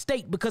flight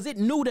state because it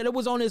knew that it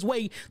was on its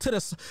way to the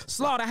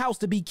slaughterhouse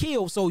to be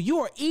killed. So you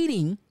are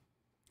eating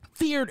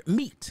feared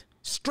meat,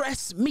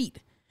 stress meat.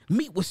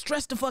 Meat was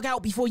stressed the fuck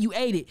out before you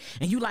ate it.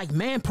 And you like,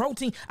 man,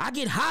 protein, I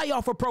get high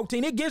off of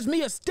protein. It gives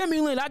me a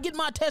stimulant. I get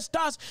my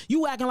testosterone.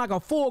 You acting like a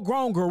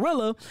full-grown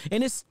gorilla,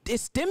 and it's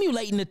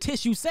stimulating the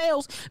tissue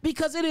cells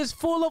because it is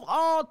full of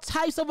all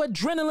types of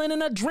adrenaline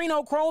and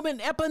adrenochrome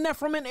and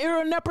epinephrine and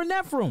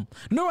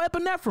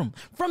neuroepinephrine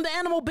from the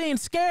animal being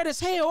scared as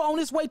hell on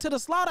its way to the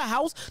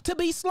slaughterhouse to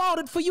be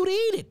slaughtered for you to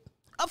eat it.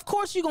 Of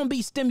course you're going to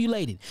be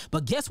stimulated.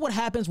 But guess what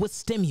happens with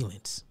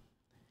stimulants?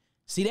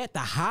 See that? The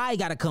high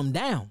got to come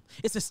down.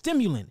 It's a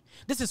stimulant.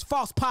 This is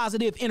false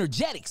positive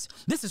energetics.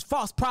 This is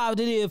false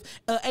positive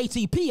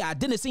ATP,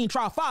 adenosine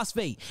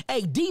triphosphate,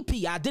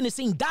 ADP,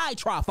 adenosine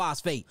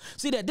ditriphosphate.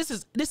 See that?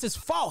 This is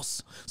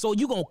false. So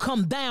you're going to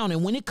come down,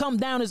 and when it come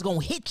down, it's going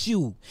to hit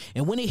you.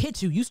 And when it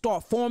hits you, you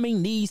start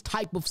forming these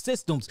type of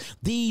systems,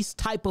 these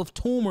type of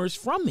tumors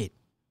from it.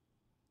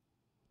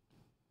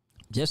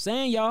 Just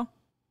saying, y'all.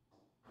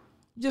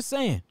 Just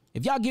saying.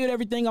 If y'all get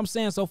everything I'm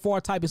saying so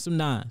far, type in some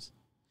nines.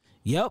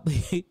 Yep.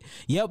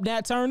 Yep,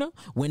 Nat Turner.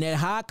 When that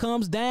high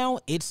comes down,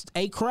 it's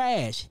a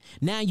crash.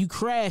 Now you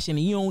crashing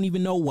and you don't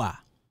even know why.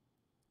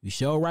 You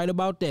sure right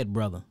about that,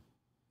 brother.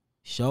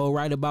 Sure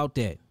right about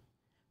that.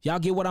 Y'all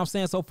get what I'm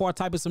saying so far,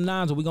 type in some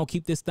nines, or we're going to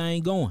keep this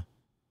thing going.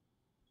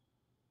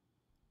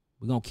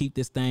 We're going to keep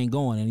this thing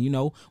going. And, you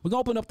know, we're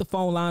going to open up the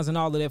phone lines and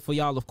all of that for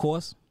y'all, of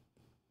course.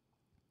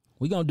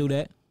 We're going to do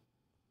that.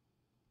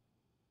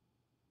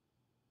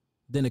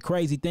 Then the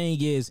crazy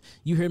thing is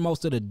you hear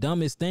most of the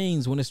dumbest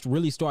things when it's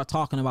really start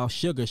talking about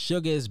sugar.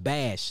 Sugar is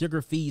bad.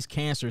 Sugar feeds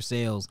cancer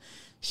cells.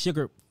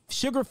 Sugar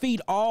feed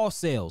all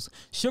cells.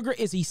 Sugar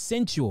is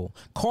essential.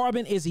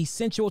 Carbon is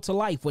essential to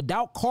life.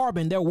 Without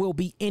carbon, there will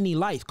be any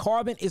life.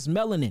 Carbon is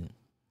melanin.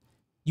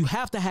 You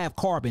have to have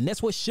carbon.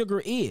 That's what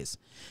sugar is.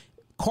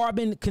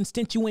 Carbon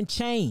constituent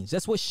change.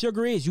 That's what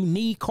sugar is. You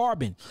need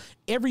carbon.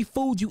 Every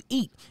food you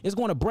eat is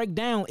going to break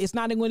down. It's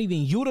not going to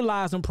even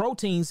utilize them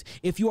proteins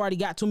if you already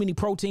got too many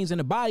proteins in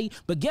the body.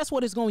 But guess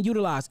what it's going to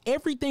utilize?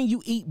 Everything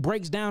you eat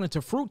breaks down into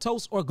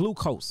fructose or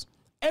glucose.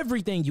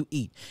 Everything you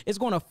eat. It's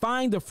going to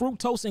find the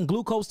fructose and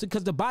glucose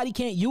because the body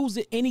can't use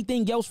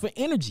anything else for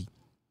energy.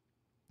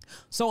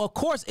 So, of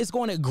course, it's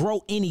going to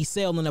grow any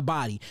cell in the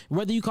body,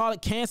 whether you call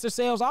it cancer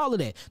cells, all of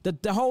that.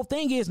 The whole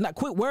thing is not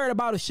quit worried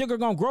about if sugar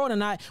going to grow it or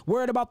not,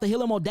 worried about the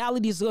healing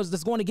modalities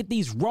that's going to get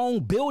these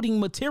wrong building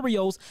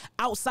materials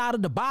outside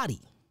of the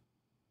body.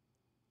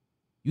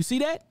 You see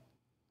that?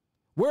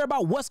 Worry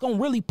about what's going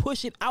to really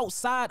push it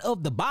outside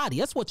of the body.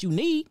 That's what you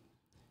need.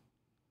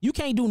 You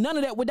can't do none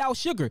of that without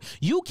sugar.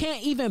 You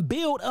can't even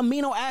build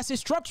amino acid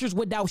structures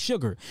without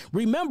sugar.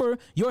 Remember,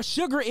 your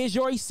sugar is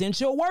your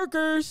essential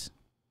workers.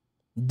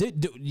 We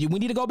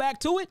need to go back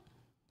to it.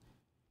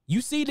 You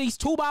see these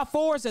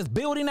 2x4s that's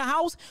building a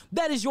house?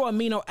 That is your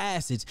amino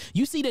acids.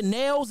 You see the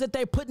nails that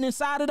they're putting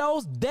inside of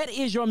those? That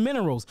is your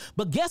minerals.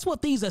 But guess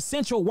what these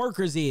essential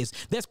workers is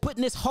that's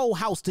putting this whole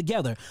house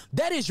together?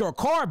 That is your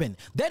carbon.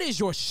 That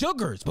is your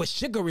sugars. But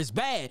sugar is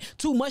bad.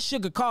 Too much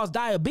sugar causes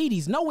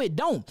diabetes. No, it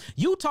don't.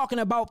 You talking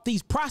about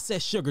these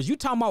processed sugars. You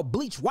talking about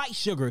bleached white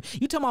sugar.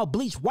 You talking about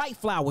bleached white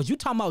flours. You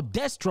talking about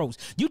dextrose.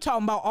 You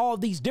talking about all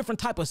these different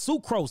type of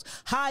sucrose,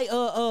 high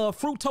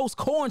fructose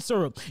corn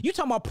syrup. You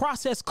talking about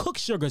processed cooked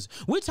sugars.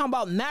 We're talking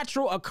about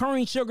natural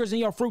occurring sugars in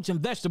your fruits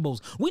and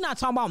vegetables. We're not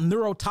talking about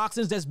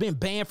neurotoxins that's been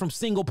banned from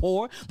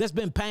Singapore, that's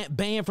been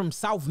banned from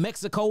South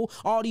Mexico,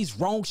 all these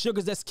wrong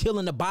sugars that's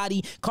killing the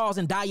body,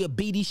 causing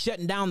diabetes,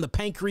 shutting down the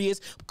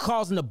pancreas,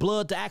 causing the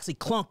blood to actually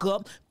clunk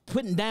up,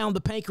 putting down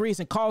the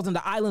pancreas and causing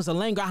the islands of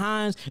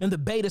Langerhans and the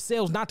beta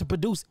cells not to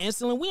produce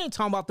insulin. We ain't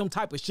talking about them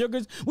type of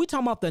sugars. We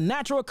talking about the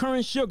natural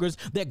occurring sugars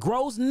that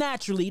grows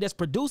naturally, that's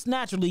produced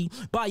naturally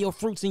by your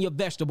fruits and your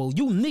vegetables.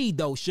 You need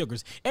those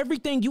sugars.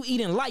 Everything you eat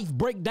in life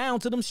break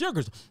down to them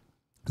sugars.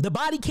 The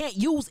body can't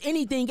use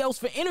anything else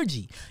for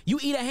energy. You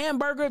eat a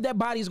hamburger, that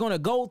body's going to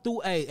go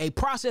through a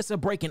process of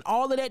breaking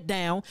all of that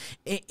down,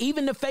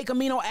 even the fake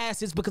amino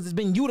acids, because it's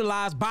been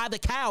utilized by the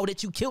cow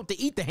that you killed to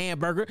eat the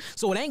hamburger.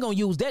 So it ain't going to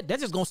use that.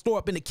 That's just going to store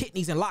up in the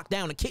kidneys and lock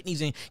down the kidneys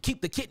and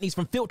keep the kidneys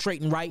from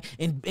filtrating right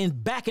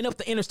and backing up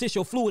the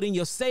interstitial fluid in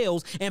your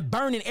cells and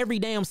burning every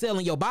damn cell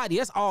in your body.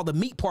 That's all the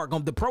meat part,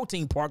 the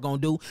protein part going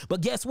to do.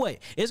 But guess what?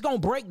 It's going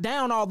to break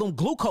down all them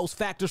glucose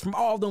factors from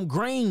all them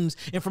grains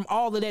and from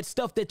all of that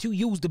stuff that you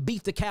use to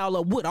beef the cow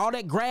up with. All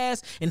that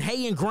grass and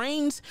hay and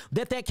grains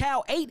that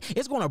cow ate,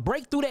 it's going to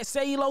break through that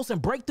cellulose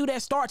and break through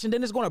that starch, and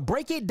then it's going to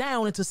break it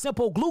down into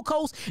simple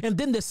glucose, and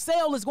then the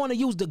cell is going to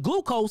use the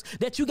glucose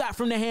that you got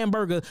from the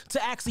hamburger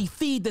to actually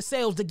feed the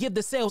cells, to give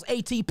the cells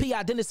ATP,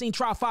 adenosine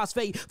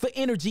triphosphate, for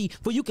energy,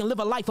 for you can live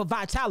a life of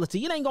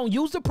vitality. It ain't going to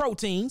use the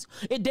proteins.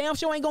 It damn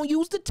sure ain't going to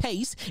use the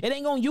taste. It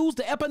ain't going to use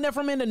the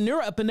epinephrine and the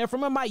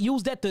neuroepinephrine. It might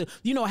use that to,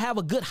 have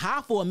a good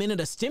high for a minute,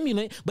 a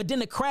stimulant, but then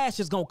the crash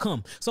is going to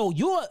come. So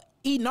you're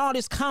eating all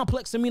this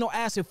complex amino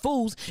acid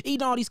foods,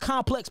 eating all these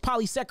complex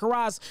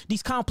polysaccharides,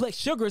 these complex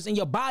sugars, and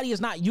your body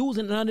is not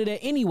using none of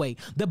that anyway.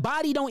 The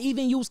body don't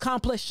even use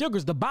complex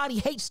sugars. The body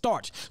hates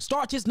starch.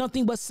 Starch is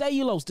nothing but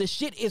cellulose. The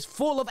shit is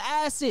full of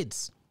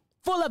acids,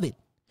 full of it.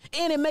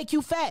 And it make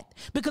you fat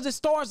because it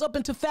stores up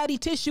into fatty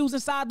tissues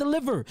inside the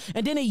liver.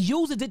 And then it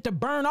uses it to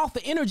burn off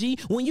the energy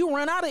when you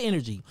run out of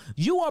energy.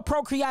 You are a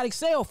prokaryotic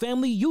cell,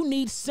 family. You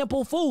need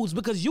simple foods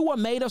because you are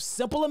made of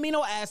simple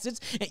amino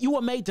acids, and you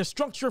are made to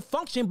structure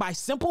function by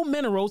simple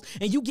minerals,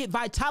 and you get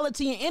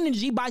vitality and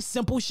energy by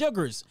simple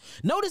sugars.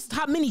 Notice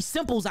how many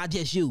simples I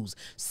just used.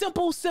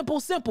 Simple, simple,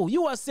 simple.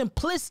 You are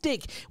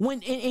simplistic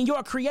when in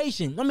your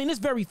creation. I mean, it's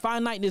very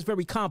finite and it's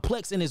very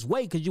complex in its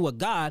way because you are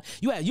God.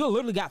 You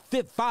literally got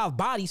five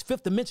bodies,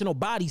 fifth dimensional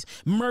bodies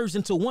merged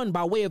into one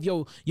by way of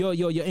your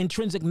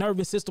intrinsic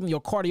nervous system,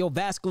 your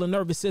cardiovascular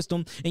nervous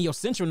system, and your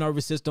central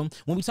nervous system.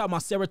 When we talk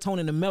about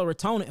serotonin and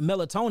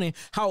melatonin,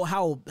 how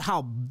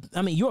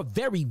I mean, you're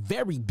very,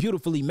 very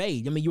beautifully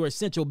made. I mean, you're an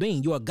essential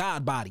being. You're a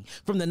God body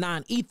from the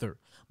non-ether.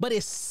 But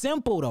it's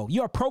simple though.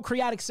 You're a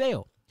prokaryotic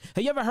cell.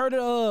 Have you ever heard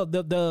of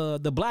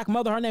the black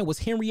mother? Her name was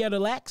Henrietta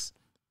Lacks.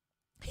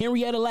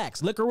 Henrietta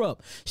Lacks, look her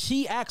up.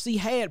 She actually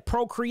had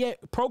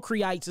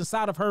procreates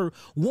inside of her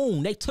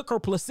womb. They took her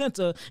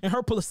placenta, and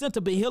her placenta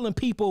been healing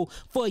people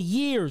for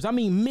years. I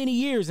mean, many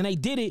years, and they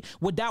did it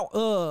without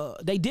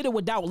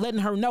letting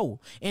her know.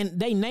 And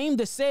they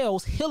named the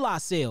cells HeLa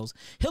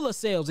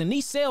cells, and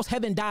these cells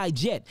haven't died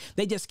yet.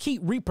 They just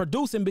keep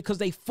reproducing because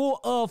they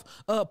full of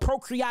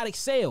prokaryotic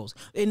cells,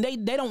 and they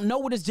don't know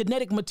where this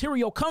genetic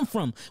material come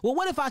from. Well,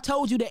 what if I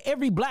told you that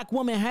every black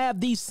woman have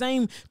these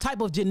same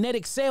type of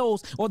genetic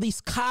cells, or these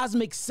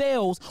cosmic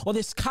cells, or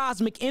this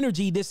cosmic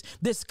energy, this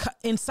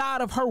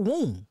inside of her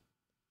womb?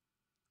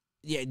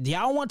 Yeah,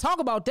 y'all want to talk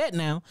about that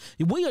now.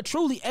 We are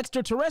truly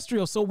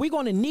extraterrestrial, so we're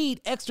going to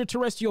need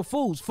extraterrestrial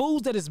foods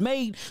that is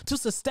made to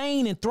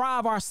sustain and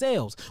thrive our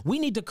cells. We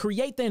need to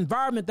create the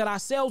environment that our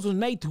cells was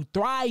made to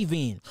thrive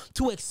in,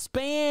 to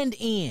expand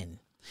in.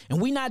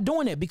 And we're not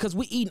doing that because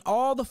we're eating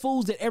all the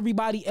foods that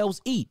everybody else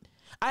eat.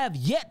 I have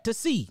yet to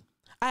see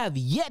a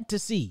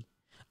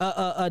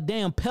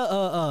damn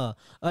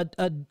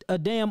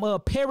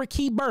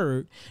parakeet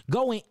bird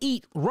go and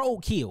eat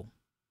roadkill.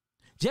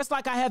 Just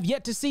like I have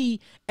yet to see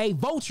a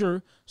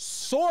vulture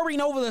soaring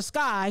over the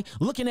sky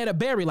looking at a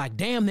berry like,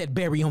 damn, that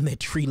berry on that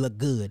tree look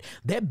good.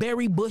 That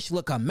berry bush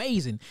look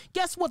amazing.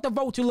 Guess what the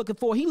vulture looking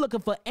for? He looking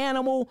for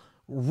animal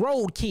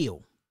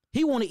roadkill.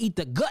 He want to eat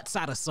the guts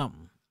out of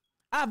something.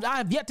 I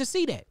have yet to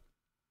see that.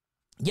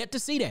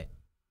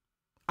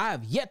 I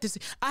have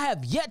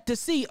yet to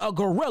see a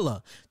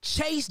gorilla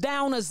chase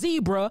down a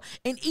zebra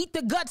and eat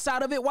the guts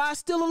out of it while it's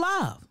still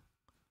alive.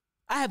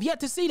 I have yet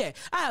to see that.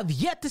 I have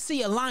yet to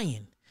see a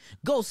lion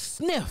go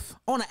sniff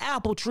on an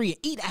apple tree and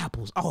eat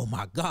apples. Oh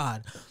my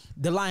God.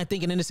 The lion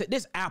thinking, and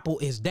this apple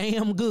is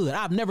damn good.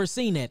 I've never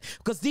seen that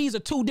because these are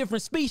two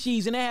different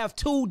species and they have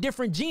two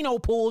different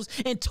genopools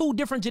and two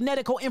different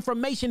genetical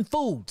information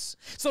foods.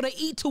 So they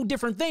eat two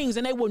different things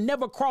and they will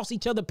never cross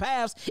each other's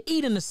paths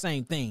eating the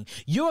same thing.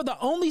 You're the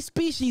only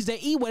species that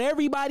eat what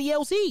everybody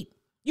else eat.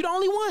 You're the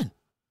only one.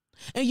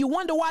 And you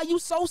wonder why you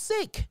so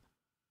sick.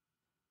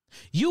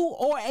 You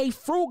are a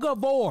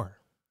frugivore.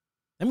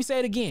 Let me say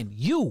it again.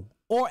 You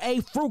are a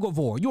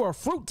frugivore. You're a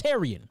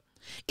fruitarian.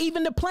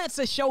 Even the plants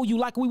that show you,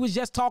 like we was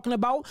just talking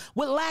about,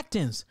 with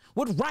lactins,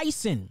 with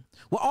ricin,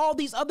 with all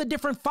these other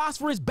different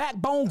phosphorus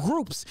backbone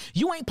groups,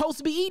 you ain't supposed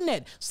to be eating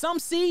that. Some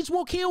seeds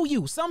will kill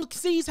you. Some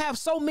seeds have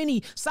so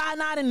many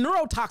cyanide and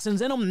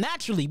neurotoxins in them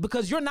naturally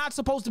because you're not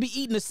supposed to be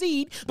eating the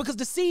seed because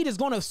the seed is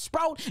going to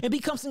sprout and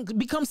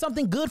become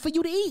something good for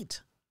you to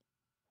eat.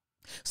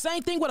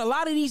 Same thing with a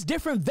lot of these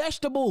different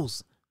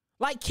vegetables.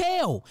 Like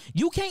kale.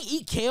 You can't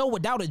eat kale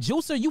without a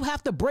juicer. You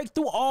have to break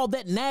through all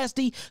that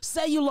nasty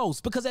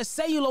cellulose because that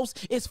cellulose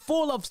is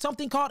full of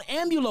something called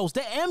amylose.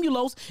 That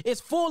amylose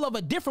is full of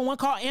a different one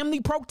called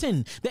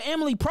amyloprotein. The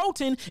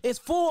amyloprotein is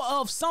full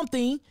of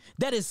something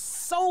that is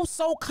so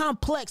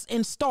complex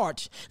in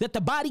starch that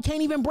the body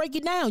can't even break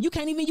it down. You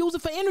can't even use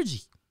it for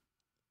energy.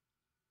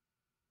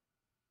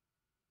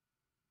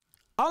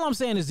 All I'm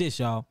saying is this,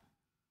 y'all.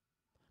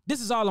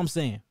 This is all I'm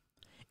saying.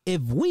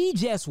 If we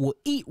just will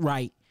eat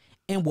right,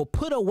 and will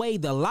put away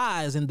the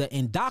lies and the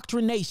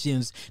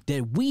indoctrinations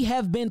that we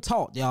have been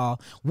taught, y'all,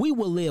 we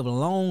will live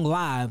long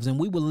lives and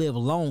we will live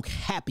long,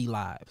 happy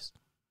lives.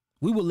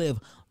 We will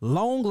live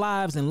long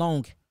lives and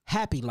long,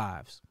 happy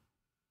lives.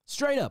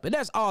 Straight up. And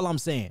that's all I'm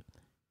saying.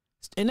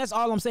 And that's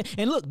all I'm saying.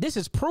 And look, this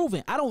is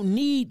proven. I don't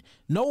need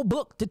no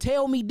book to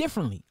tell me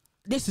differently.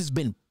 This has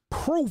been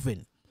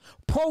proven.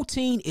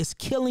 Protein is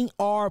killing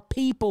our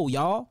people,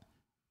 y'all.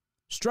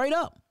 Straight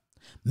up.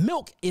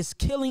 Milk is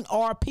killing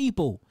our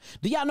people.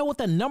 Do y'all know what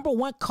the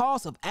 #1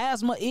 cause of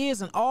asthma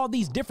is and all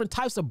these different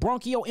types of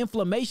bronchial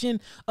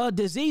inflammation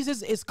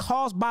diseases is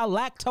caused by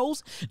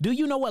lactose? Do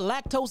you know what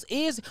lactose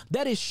is?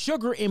 That is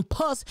sugar and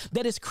pus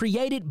that is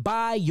created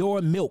by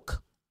your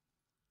milk.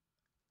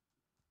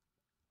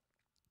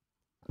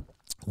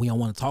 We don't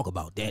want to talk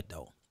about that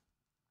though.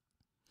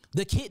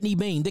 The kidney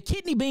bean. The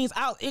kidney beans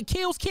out. It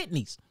kills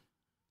kidneys.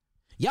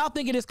 Y'all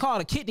think it is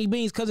called a kidney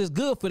beans because it's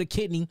good for the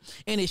kidney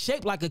and it's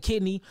shaped like a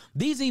kidney.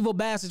 These evil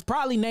bastards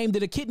probably named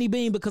it a kidney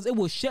bean because it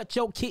will shut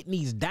your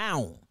kidneys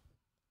down.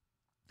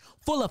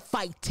 Full of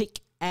phytic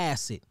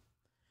acid.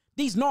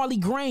 These gnarly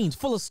grains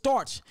full of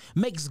starch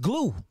makes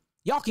glue.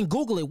 Y'all can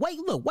Google it.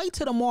 Wait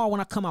till tomorrow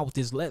when I come out with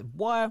this.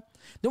 Boy,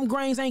 them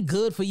grains ain't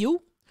good for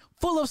you.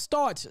 Full of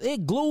starch.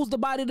 It glues the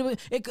body to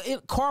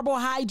it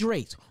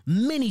carbohydrates,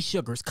 many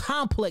sugars,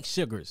 complex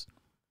sugars.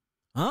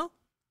 Huh?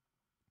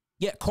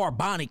 Yeah,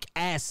 carbonic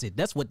acid.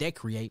 That's what they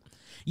create.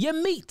 Your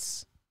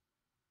meats.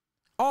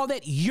 All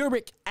that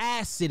uric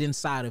acid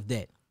inside of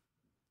that.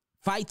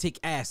 Phytic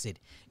acid,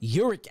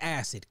 uric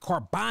acid,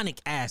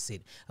 carbonic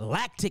acid,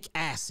 lactic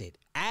acid,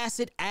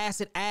 acid,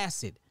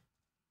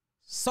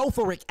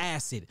 sulfuric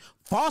acid,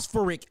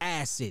 phosphoric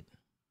acid.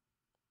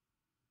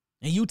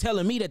 And you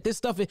telling me that this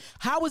stuff is,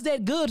 how is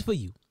that good for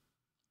you?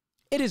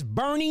 It is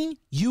burning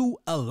you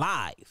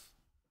alive.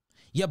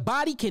 Your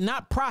body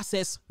cannot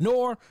process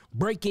nor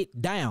break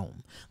it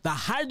down. The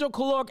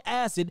hydrochloric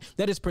acid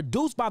that is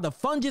produced by the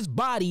fungus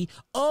body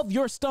of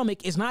your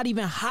stomach is not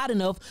even hot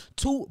enough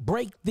to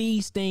break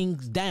these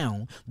things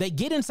down. They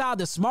get inside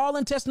the small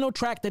intestinal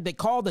tract that they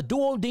call the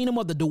duodenum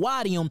or the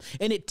duodenum,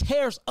 and it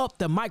tears up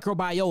the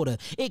microbiota.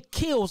 It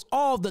kills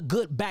all the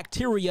good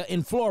bacteria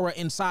and flora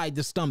inside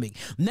the stomach.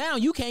 Now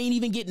you can't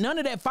even get none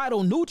of that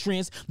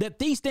phytonutrients that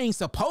these things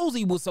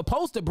supposedly was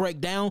supposed to break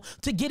down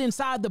to get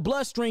inside the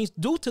bloodstreams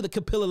due to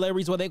the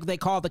capillaries, what they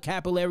call the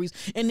capillaries,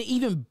 and to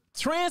even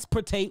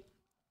transport the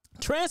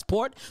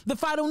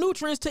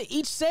phytonutrients to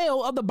each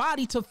cell of the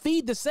body to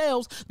feed the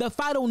cells the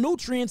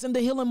phytonutrients and the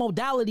healing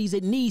modalities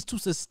it needs to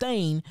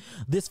sustain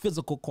this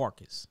physical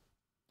carcass.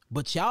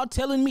 But y'all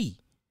telling me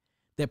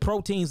that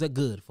proteins are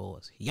good for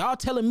us. Y'all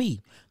telling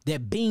me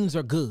that beans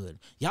are good.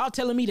 Y'all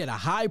telling me that a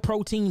high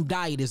protein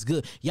diet is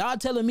good. Y'all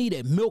telling me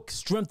that milk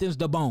strengthens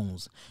the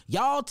bones.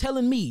 Y'all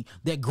telling me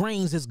that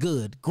grains is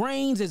good.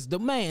 Grains is the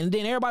man. And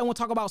then everybody want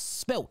to talk about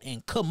spelt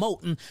and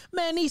camote. And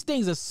man, these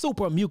things are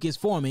super mucus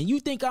forming. You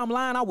think I'm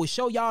lying? I will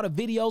show y'all the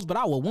videos, but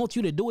I will want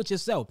you to do it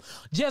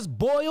yourself. Just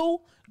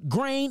boil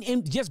grain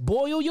and just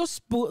boil your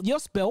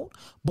spelt,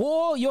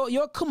 boil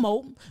your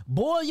camote,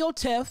 boil your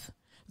teff.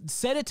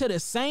 Set it to the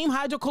same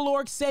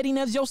hydrochloric setting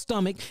as your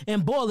stomach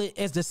and boil it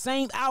as the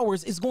same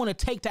hours it's going to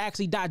take to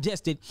actually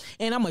digest it.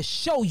 And I'm going to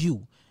show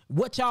you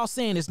what y'all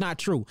saying is not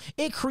true.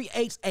 It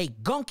creates a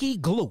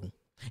gunky glue.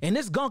 And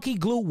this gunky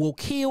glue will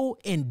kill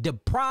and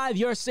deprive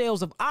your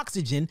cells of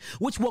oxygen,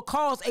 which will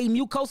cause a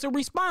mucosal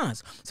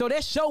response. So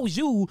that shows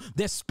you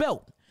that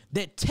spelt,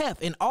 that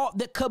teff, and all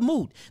that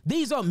kamut.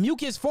 These are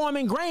mucus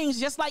forming grains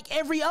just like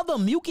every other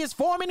mucus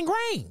forming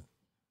grain.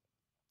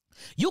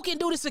 You can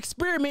do this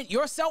experiment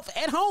yourself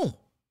at home.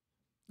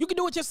 You can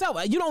do it yourself.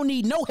 You don't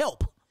need no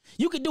help.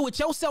 You can do it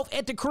yourself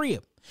at the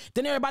crib.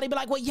 Then everybody be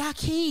like, well,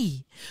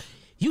 Yahki,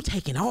 you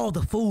taking all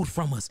the food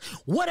from us.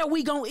 What are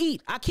we going to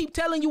eat? I keep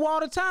telling you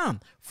all the time,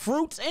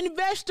 fruits and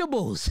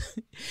vegetables.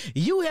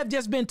 You have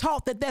just been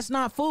taught that that's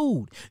not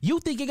food.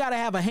 You think you got to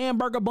have a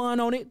hamburger bun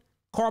on it,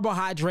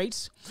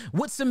 carbohydrates,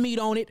 with some meat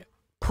on it,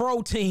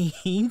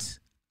 proteins,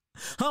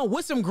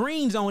 with some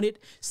greens on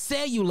it,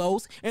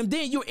 cellulose, and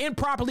then you're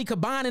improperly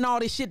combining all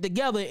this shit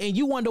together and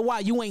you wonder why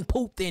you ain't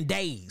pooped in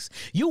days.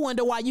 You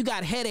wonder why you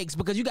got headaches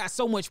because you got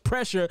so much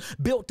pressure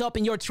built up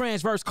in your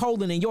transverse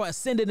colon and your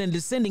ascending and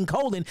descending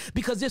colon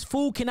because this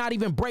food cannot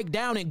even break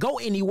down and go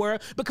anywhere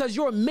because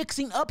you're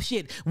mixing up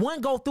shit. One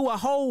go through a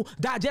whole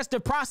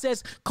digestive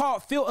process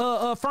called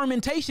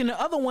fermentation. The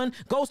other one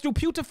goes through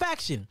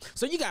putrefaction.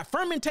 So you got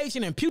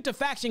fermentation and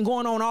putrefaction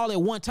going on all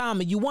at one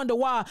time, and you wonder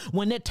why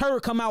when that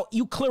turd come out,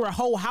 you clear a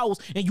whole house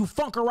and you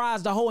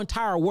funkerize the whole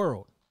entire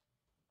world.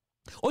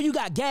 Or you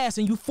got gas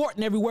and you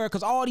farting everywhere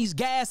because all these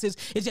gases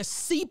is just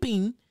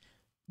seeping,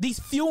 these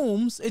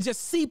fumes is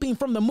just seeping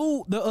from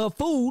the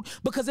food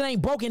because it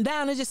ain't broken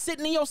down. It's just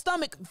sitting in your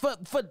stomach for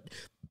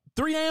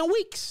 3 damn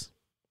weeks.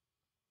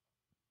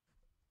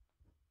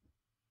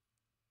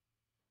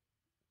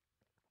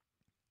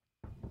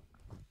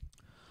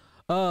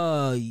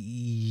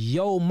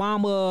 Yo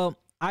mama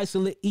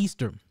isolate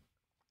Easter.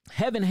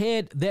 Haven't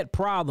had that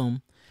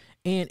problem,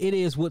 and it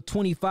is with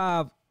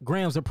 25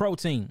 grams of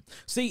protein.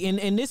 See,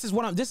 and this is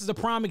this is a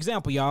prime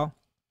example, y'all.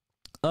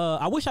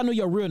 I wish I knew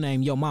your real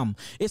name, yo mama.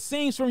 It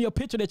seems from your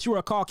picture that you are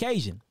a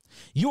Caucasian.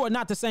 You are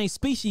not the same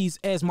species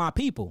as my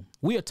people.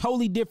 We are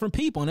totally different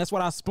people. And that's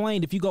what I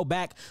explained. If you go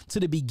back to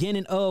the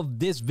beginning of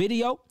this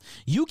video,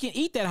 you can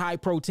eat that high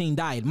protein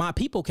diet. My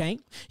people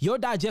can't. Your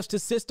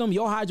digestive system,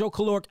 your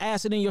hydrochloric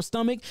acid in your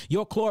stomach,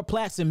 your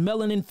chloroplasts and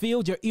melanin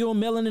field, your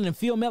eomelanin and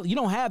field melanin, you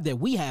don't have that.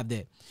 We have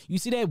that. You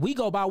see that? We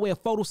go by way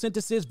of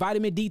photosynthesis,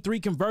 vitamin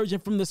D3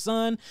 conversion from the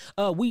sun.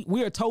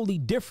 We are totally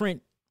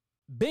different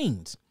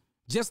beings.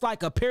 Just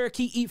like a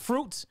parakeet eat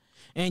fruits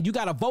and you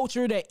got a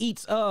vulture that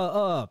eats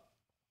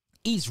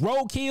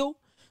roadkill,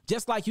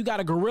 Just like you got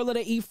a gorilla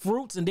that eat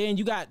fruits, and then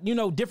you got, you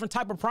know, different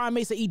type of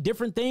primates that eat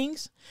different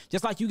things.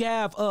 Just like you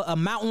have a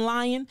mountain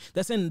lion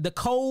that's in the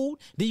cold.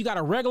 Then you got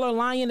a regular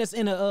lion that's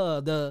in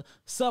the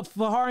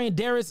sub-Saharan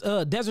deserts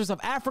of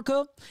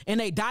Africa, and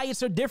their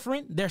diets are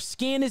different. Their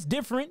skin is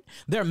different.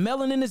 Their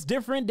melanin is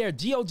different. Their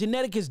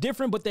geogenetic is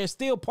different, but they're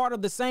still part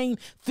of the same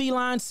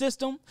feline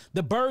system.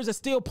 The birds are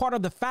still part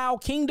of the fowl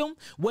kingdom.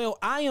 Well,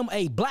 I am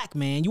a black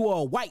man. You are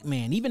a white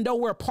man. Even though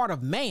we're a part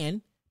of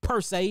man, per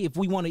se, if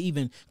we want to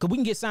even, because we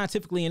can get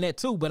scientifically in that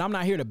too, but I'm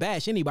not here to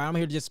bash anybody. I'm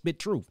here to just spit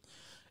truth.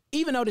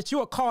 Even though that you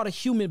are called a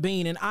human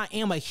being and I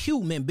am a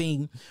human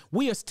being,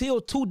 we are still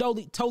two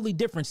totally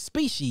different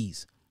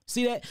species.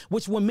 See that?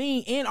 Which would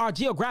mean in our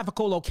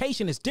geographical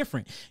location is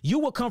different. You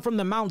will come from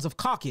the mountains of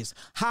Caucasus,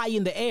 high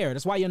in the air.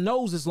 That's why your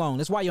nose is long.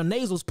 That's why your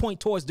nasals point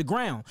towards the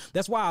ground.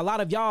 That's why a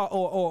lot of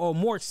y'all are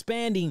more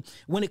expanding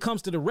when it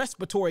comes to the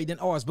respiratory than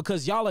ours,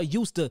 because y'all are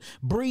used to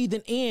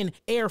breathing in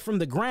air from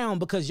the ground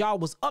because y'all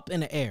was up in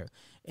the air.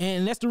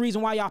 And that's the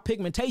reason why y'all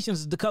pigmentation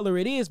is the color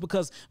it is,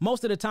 because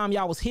most of the time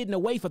y'all was hidden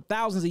away for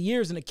thousands of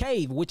years in a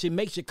cave, which it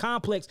makes your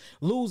complex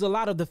lose a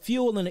lot of the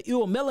fuel and the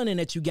ill melanin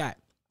that you got.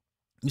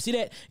 You see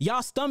that?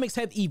 Y'all stomachs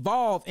have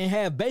evolved and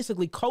have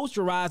basically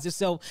culturized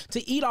itself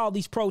to eat all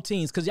these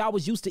proteins because y'all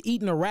was used to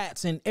eating the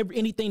rats and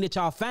anything that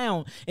y'all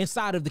found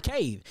inside of the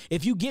cave.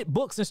 If you get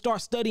books and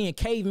start studying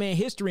caveman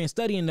history and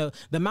studying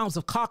the mountains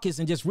of Caucasus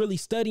and just really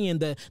studying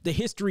the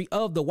history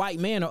of the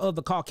white man or of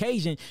the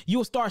Caucasian,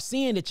 you'll start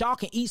seeing that y'all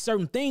can eat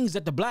certain things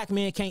that the black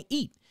man can't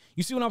eat.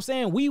 You see what I'm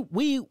saying?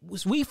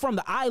 We from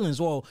the islands,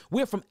 or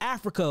we're from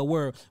Africa,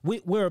 where we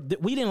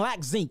didn't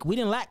lack zinc, we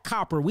didn't lack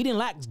copper, we didn't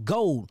lack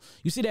gold.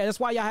 You see that? That's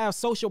why y'all have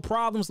social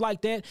problems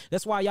like that.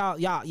 That's why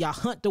y'all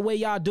hunt the way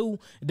y'all do.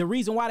 The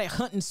reason why that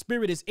hunting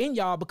spirit is in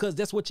y'all, because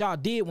that's what y'all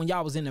did when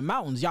y'all was in the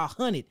mountains. Y'all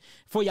hunted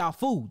for y'all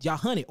food. Y'all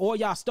hunted, or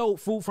y'all stole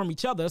food from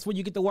each other. That's where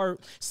you get the word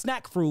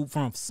snack food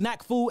from.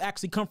 Snack food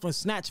actually come from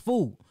snatch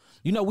food.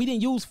 You know, we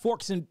didn't use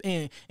forks and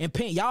pen.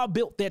 Y'all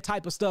built that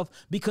type of stuff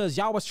because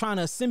y'all was trying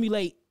to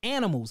assimilate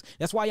animals.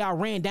 That's why y'all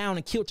ran down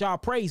and killed y'all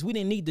prey. We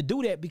didn't need to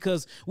do that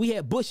because we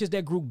had bushes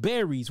that grew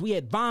berries. We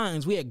had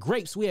vines. We had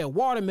grapes. We had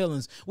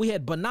watermelons. We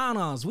had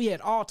bananas. We had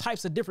all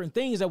types of different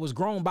things that was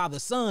grown by the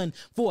sun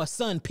for a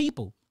sun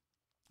people.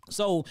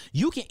 So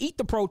you can eat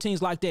the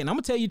proteins like that. And I'm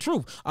gonna tell you the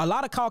truth. A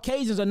lot of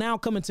Caucasians are now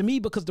coming to me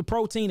because the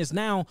protein is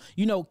now,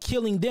 you know,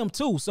 killing them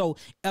too. So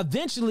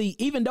eventually,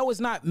 even though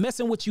it's not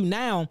messing with you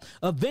now,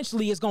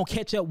 eventually it's gonna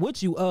catch up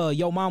with you.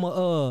 Yo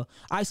mama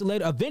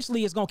isolated.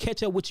 Eventually it's gonna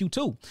catch up with you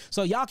too.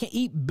 So y'all can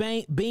eat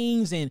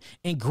beans and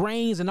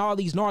grains and all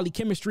these gnarly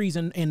chemistries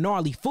and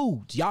gnarly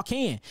foods. Y'all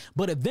can.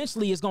 But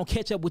eventually it's gonna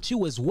catch up with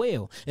you as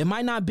well. It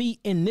might not be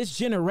in this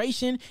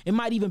generation. It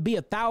might even be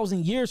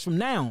 1,000 years from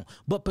now.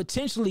 But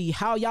potentially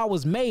how y'all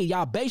was made,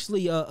 y'all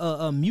basically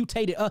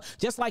mutated,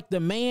 just like the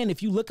man.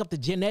 If you look up the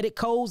genetic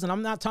codes, and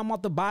I'm not talking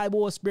about the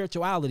Bible or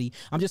spirituality,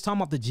 I'm just talking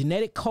about the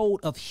genetic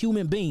code of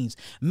human beings.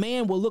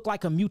 Man will look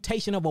like a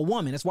mutation of a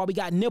woman. That's why we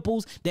got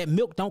nipples that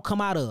milk don't come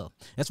out of.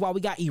 That's why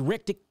we got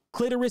erected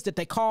clitoris that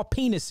they call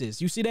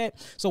penises. You see that?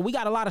 So we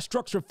got a lot of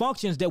structured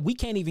functions that we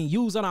can't even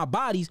use on our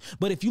bodies.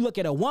 But if you look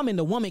at a woman,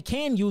 the woman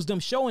can use them,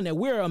 showing that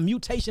we're a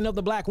mutation of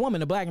the black woman.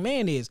 The black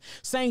man is.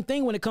 Same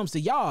thing when it comes to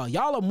y'all.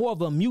 Y'all are more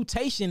of a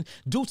mutation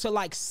due to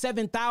like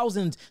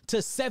 7,000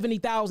 to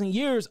 70,000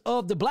 years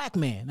of the black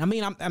man. I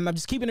mean, I'm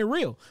just keeping it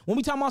real. When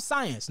we talk about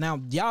science, now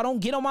y'all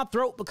don't get on my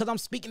throat because I'm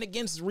speaking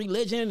against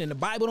religion and the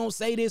Bible don't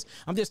say this.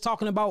 I'm just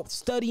talking about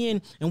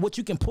studying and what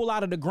you can pull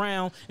out of the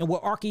ground and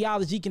what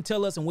archaeology can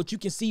tell us and what you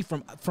can see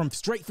from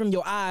straight from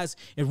your eyes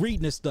and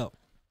reading this stuff.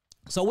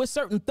 So it's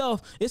certain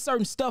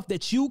stuff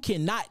that you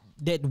cannot,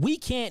 that we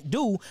can't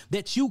do,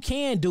 that you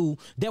can do,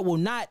 that will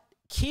not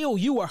kill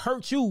you or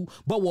hurt you,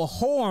 but will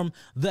harm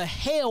the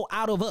hell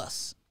out of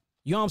us.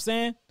 You know what I'm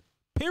saying?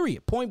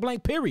 Period. Point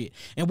blank, period.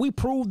 And we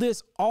prove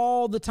this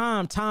all the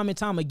time and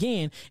time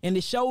again. And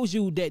it shows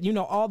you that, you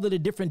know, all of the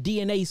different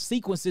DNA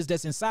sequences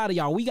that's inside of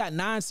y'all. We got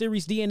 9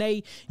 series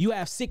DNA. You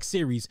have 6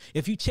 series.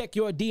 If you check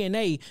your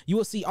DNA, you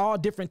will see all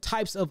different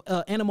types of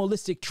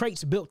animalistic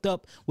traits built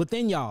up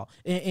within y'all.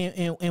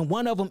 And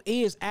one of them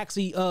is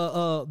actually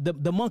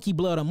the monkey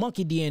blood or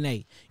monkey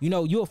DNA. You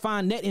know, you'll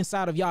find that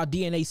inside of y'all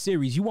DNA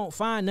series. You won't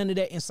find none of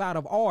that inside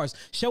of ours,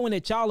 showing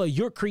that y'all are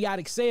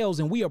eukaryotic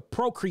cells and we are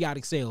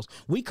prokaryotic cells.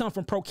 We come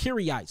from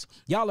prokaryotes.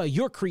 Y'all are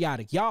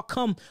eukaryotic. Y'all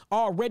come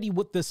already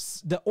with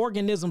the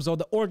organisms or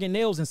the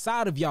organelles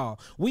inside of y'all.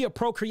 We are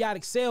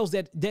prokaryotic cells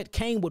that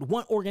came with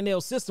one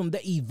organelle system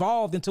that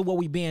evolved into what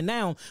we being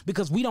now,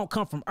 because we don't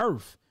come from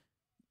Earth.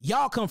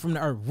 Y'all come from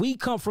the Earth. We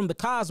come from the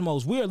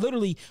cosmos. We are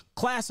literally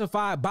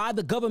classified by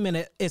the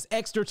government as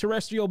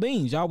extraterrestrial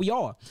beings. Y'all, we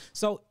are.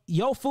 So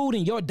your food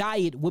and your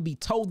diet would be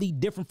totally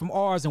different from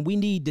ours, and we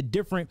need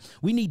different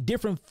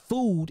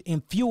food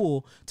and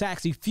fuel to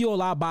actually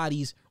fuel our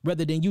bodies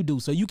rather than you do.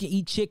 So you can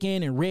eat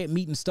chicken and red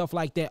meat and stuff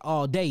like that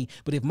all day,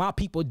 but if my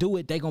people do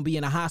it, they're gonna be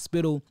in a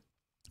hospital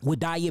with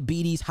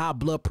diabetes, high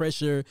blood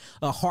pressure,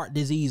 heart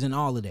disease, and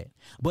all of that.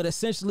 But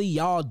essentially,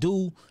 y'all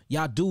do,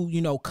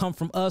 come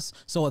from us.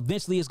 So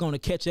eventually it's going to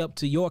catch up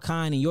to your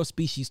kind and your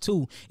species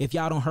too, if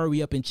y'all don't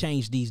hurry up and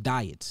change these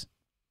diets.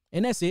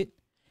 And that's it.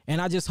 And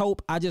I just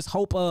hope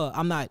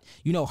I'm not,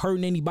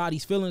 hurting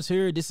anybody's feelings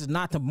here. This is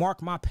not to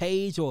mark my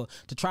page or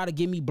to try to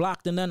get me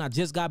blocked or nothing. I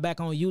just got back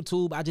on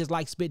YouTube. I just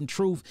like spitting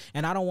truth,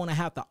 and I don't want to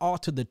have to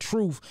alter the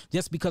truth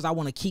just because I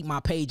want to keep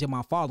my page and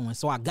my following.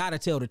 So I gotta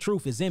tell the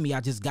truth is in me.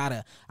 I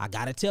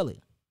gotta tell it.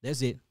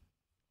 That's it.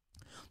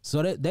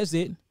 So that's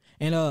it.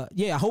 And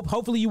yeah,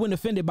 hopefully you weren't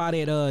offended by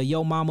that.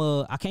 Yo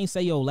mama, I can't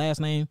say your last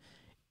name,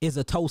 is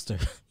a toaster.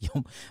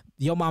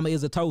 Your mama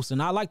is a toaster.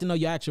 And I like to know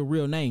your actual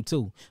real name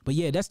too. But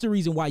yeah, that's the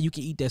reason why you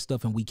can eat that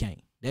stuff and we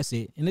can't. That's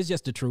it. And it's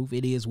just the truth.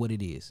 It is what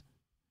it is.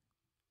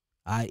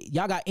 All right.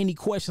 Y'all got any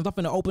questions? I'm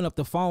finna open up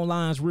the phone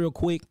lines real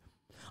quick.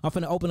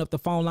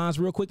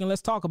 And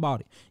let's talk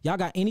about it. Y'all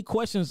got any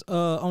questions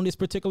on this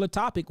particular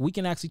topic? We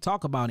can actually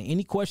talk about it.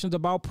 Any questions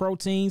about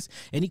proteins?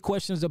 Any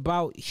questions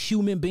about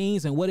human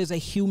beings and what is a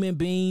human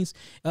beings?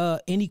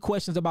 Any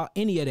questions about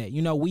any of that?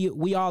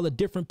 We all are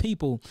different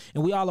people,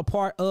 and we all are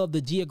part of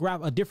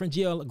a different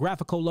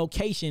geographical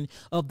location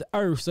of the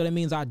earth. So that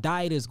means our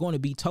diet is going to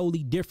be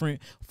totally different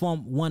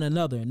from one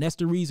another. And that's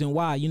the reason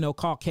why,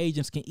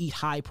 Caucasians can eat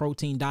high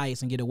protein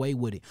diets and get away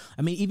with it.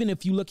 I mean, even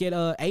if you look at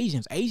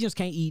Asians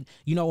can't eat,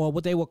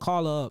 what they would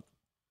call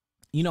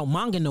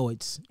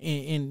mongoloids,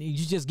 and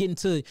you just get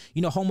into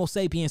Homo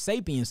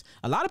sapiens.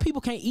 A lot of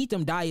people can't eat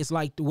them diets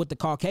like what the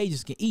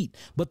Caucasians can eat,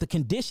 but the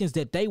conditions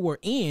that they were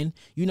in,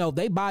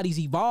 their bodies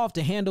evolved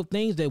to handle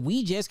things that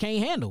we just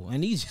can't handle,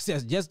 and these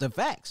just the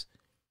facts.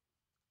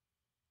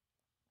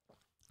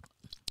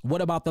 What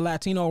about the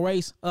Latino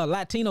race?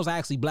 Latinos are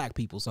actually black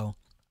people, so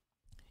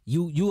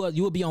you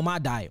will be on my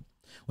diet.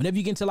 Whenever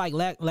you get into like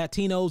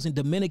Latinos and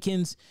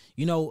Dominicans,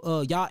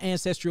 y'all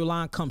ancestral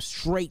line comes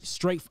straight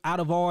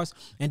out of ours.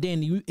 And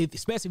then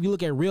especially if you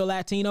look at real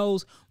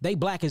Latinos, they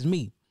black as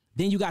me.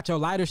 Then you got your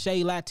lighter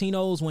shade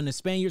Latinos. When the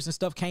Spaniards and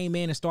stuff came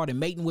in and started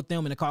mating with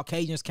them, and the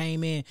Caucasians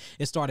came in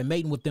and started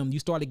mating with them, you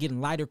started getting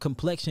lighter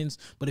complexions.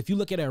 But if you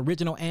look at an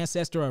original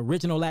ancestor,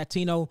 original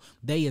Latino,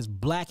 they as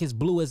black as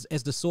blue as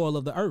the soil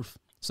of the earth.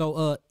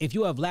 So if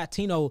you have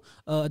Latino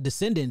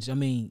descendants, I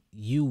mean,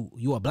 you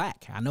are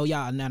black. I know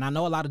y'all, and I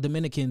know a lot of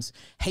Dominicans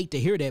hate to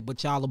hear that,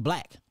 but y'all are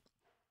black.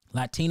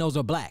 Latinos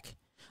are black.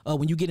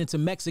 When you get into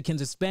Mexicans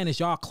and Spanish,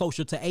 y'all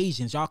closer to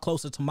Asians. Y'all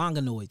closer to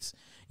Mongoloids.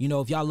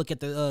 If y'all look at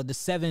the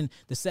seven,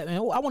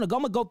 I'm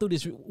gonna go through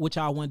this with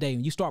y'all one day.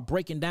 When you start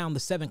breaking down the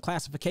 7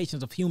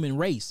 classifications of human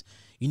race,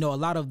 a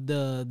lot of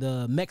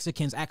the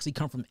Mexicans actually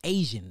come from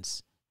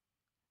Asians.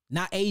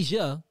 Not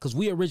Asia, because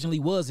we originally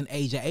was in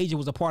Asia. Asia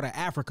was a part of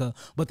Africa,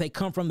 but they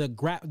come from the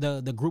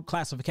group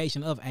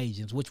classification of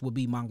Asians, which would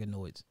be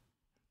Mongoloids.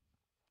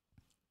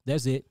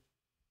 That's it.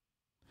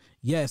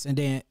 Yes, and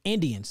then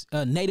Indians,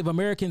 Native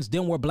Americans,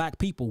 them were black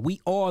people. We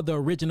are the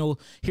original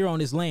here on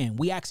this land.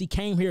 We actually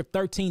came here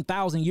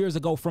 13,000 years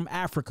ago from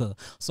Africa.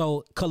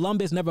 So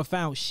Columbus never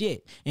found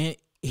shit, and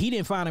he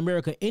didn't find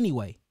America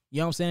anyway. You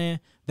know what I'm saying?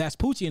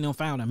 Vespucci and them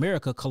found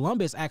America.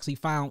 Columbus actually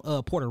found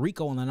Puerto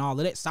Rico and all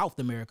of that, South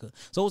America.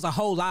 So it was a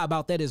whole lot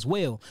about that as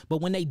well.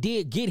 But when they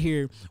did get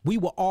here, we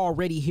were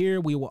already here.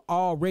 We were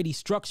already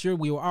structured.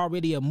 We were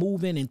already a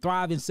moving and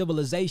thriving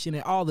civilization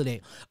and all of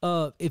that.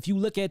 If you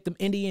look at them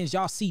Indians,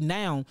 y'all see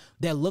now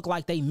that look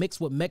like they mix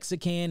with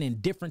Mexican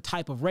and different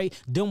type of race.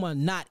 Them are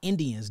not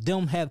Indians.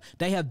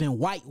 They have been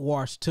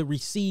whitewashed to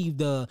receive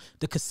the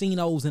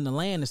casinos and the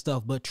land and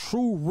stuff. But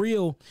true,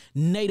 real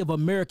Native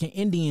American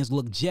Indians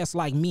look just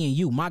like me and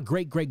you. My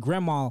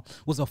great-great-grandma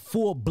was a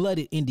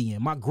full-blooded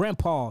Indian. My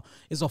grandpa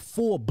is a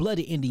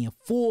full-blooded Indian.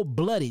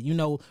 Full-blooded,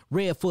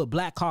 Redfoot,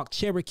 Black Hawk,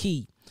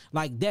 Cherokee.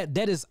 Like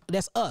that's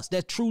us.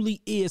 That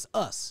truly is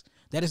us.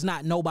 That is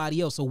not nobody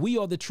else. So we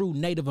are the true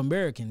Native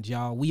Americans,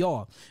 y'all. We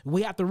are.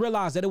 We have to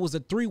realize that it was a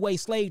 3-way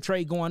slave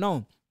trade going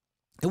on.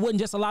 It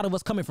wasn't just a lot of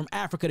us coming from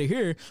Africa to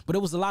here, but it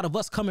was a lot of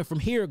us coming from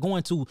here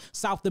going to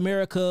South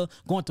America,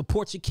 going to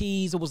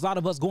Portuguese. It was a lot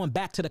of us going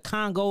back to the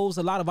Congos.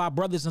 A lot of our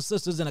brothers and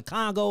sisters in the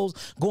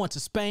Congos going to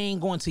Spain,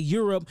 going to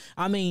Europe.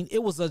 I mean,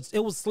 it was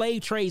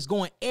slave trades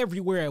going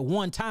everywhere at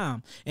one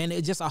time. And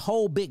it's just a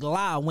whole big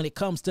lie when it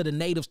comes to the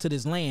natives to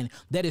this land.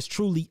 That is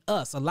truly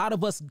us. A lot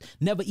of us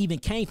never even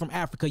came from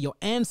Africa. Your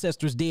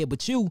ancestors did,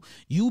 but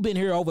you've been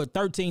here over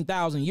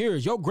 13,000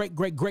 years. Your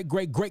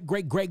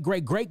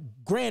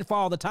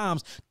great-great-great-great-great-great-great-great-grandfather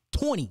times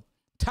 20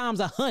 times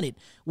 100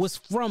 was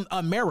from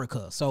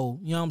America. So,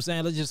 you know what I'm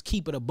saying? Let's just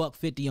keep it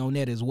 $150 on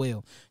that as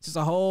well. It's just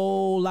a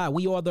whole lot.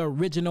 We are the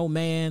original,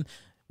 man.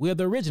 We are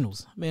the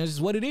originals. Man, it's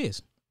just what it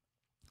is.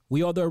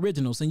 We are the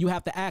originals, and you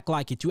have to act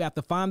like it. You have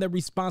to find the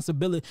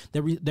responsibility,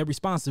 the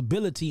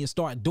responsibility, and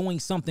start doing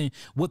something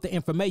with the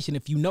information.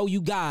 If you know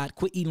you God,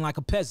 quit eating like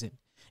a peasant.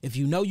 If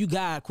you know you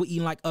God, quit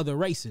eating like other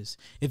races.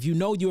 If you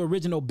know your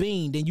original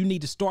being, then you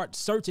need to start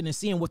searching and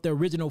seeing what the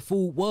original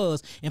food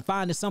was and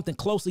finding something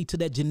closely to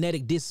that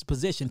genetic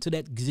disposition, to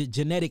that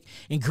genetic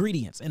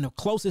ingredients. And the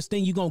closest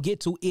thing you're going to get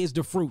to is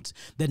the fruits,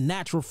 the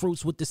natural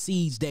fruits with the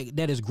seeds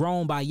that is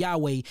grown by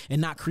Yahweh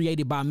and not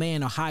created by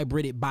man or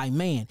hybrided by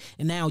man.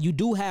 And now you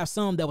do have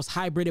some that was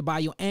hybrided by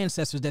your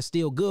ancestors that's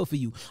still good for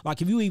you.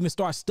 Like if you even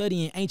start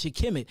studying ancient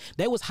Kemet,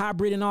 they was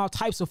hybriding all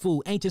types of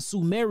food. Ancient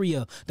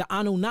Sumeria, the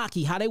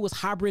Anunnaki, how they was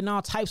hybriding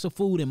all types of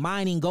food and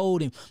mining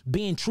gold and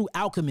being true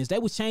alchemists. They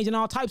was changing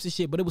all types of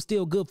shit, but it was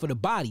still good for the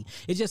body.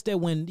 It's just that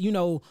when, you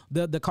know,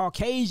 the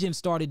Caucasians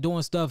started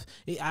doing stuff,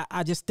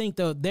 I just think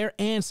their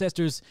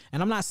ancestors,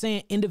 and I'm not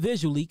saying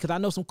individually, because I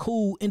know some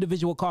cool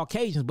individual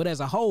Caucasians, but as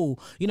a whole,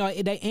 you know,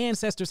 their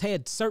ancestors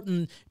had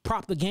certain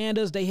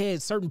propagandas, they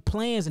had certain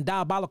plans and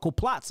diabolical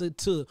plots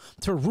to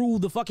rule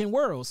the fucking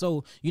world.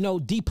 So, you know,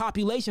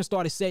 depopulation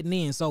started setting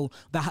in. So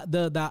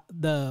the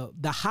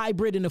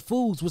hybrid in the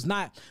foods was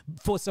not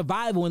for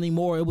survival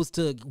anymore. It was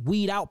to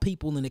weed out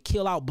people and to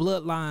kill out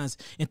bloodlines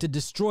and to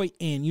destroy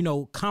and, you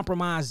know,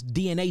 compromise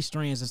DNA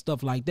strands and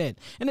stuff like that.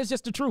 And it's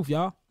just the truth,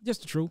 y'all.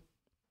 Just the truth.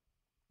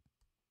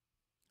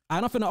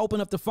 I'm finna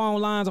open up the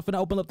phone lines.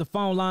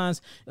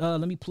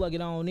 Let me plug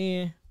it on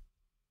in.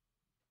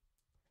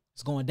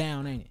 It's going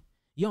down, ain't it?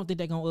 You don't think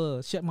they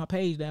gonna shut my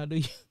page down, do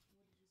you?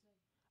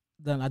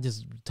 Then I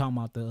just talking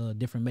about the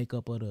different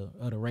makeup of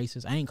the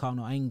races. I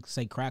ain't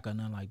say crack or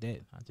nothing like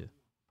that.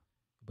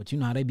 But you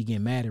know how they be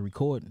getting mad at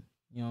recording.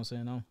 You know what I'm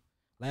saying? No.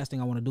 Last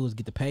thing I want to do is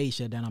get the page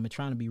shut down. I've been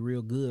trying to be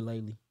real good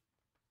lately.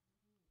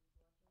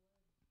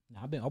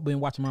 I've been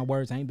watching my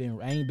words. I ain't been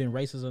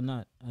racist or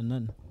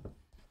nothing.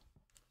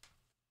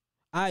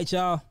 All right,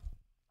 y'all.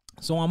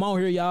 So I'm on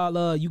here,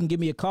 y'all. You can give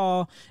me a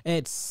call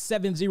at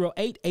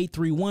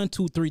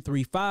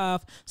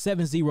 708-831-2335.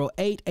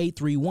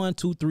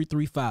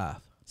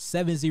 708-831-2335.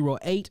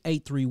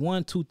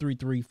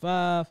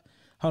 708-831-2335.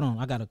 Hold on,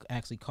 I gotta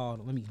actually call.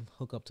 Let me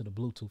hook up to the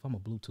Bluetooth. I'm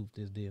gonna Bluetooth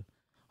this deal.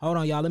 Hold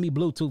on, y'all. Let me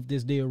Bluetooth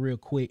this deal real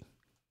quick.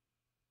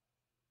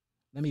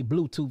 Let me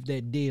Bluetooth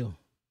that deal.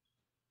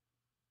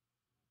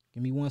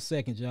 Give me 1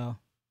 second, y'all.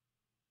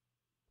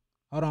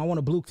 Hold on, I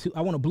want to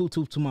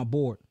Bluetooth to my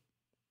board.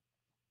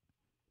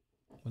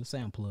 Well, let's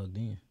say I'm plugged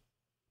in,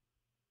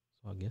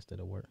 so I guess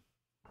that'll work.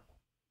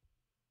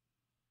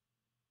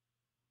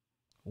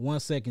 1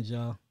 second,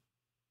 y'all.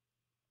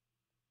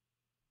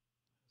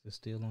 Is it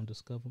still on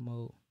Discover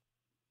mode?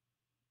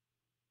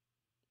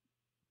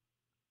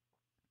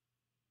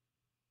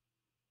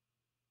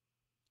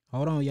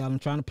 Hold on, y'all. I'm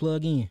trying to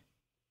plug in.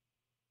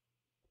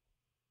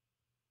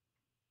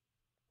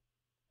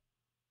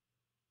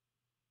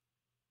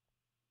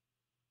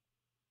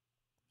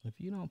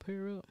 If you don't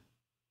pair up,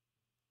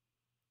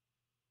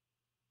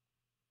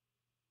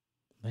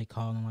 they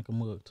calling like a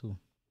mug too.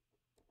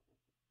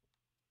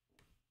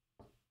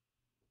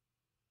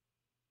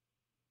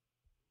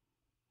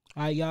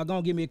 All right, y'all,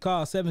 gonna give me a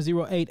call,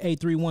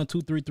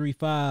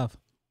 708-831-2335.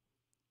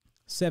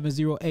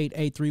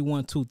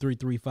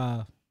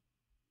 708-831-2335.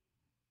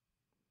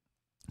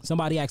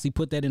 Somebody actually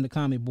put that in the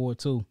comment board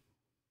too.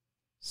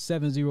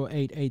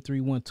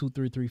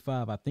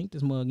 708-831-2335. I think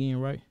this mug in,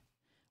 right?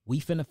 We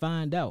finna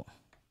find out.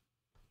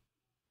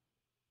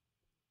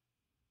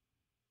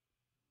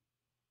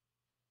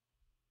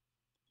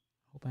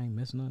 Hope I ain't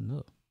messing nothing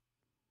up.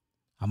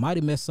 I might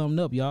have messed something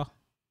up, y'all.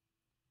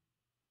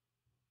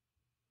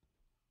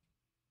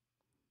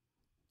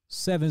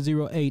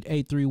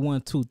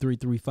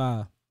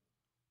 708-831-2335.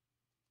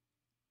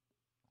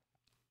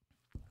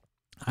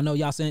 I know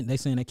y'all saying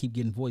they keep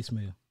getting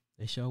voicemail.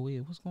 They sure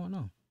is. What's going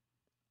on?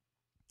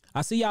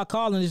 I see y'all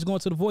calling, just going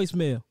to the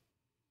voicemail.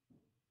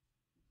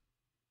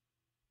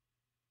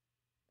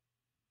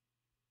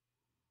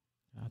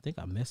 I think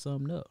I messed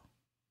something up.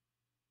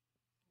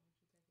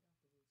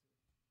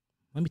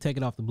 Let me take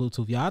it off the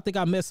Bluetooth, y'all. I think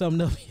I messed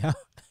something up, y'all.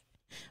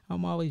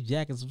 I'm always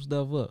jacking some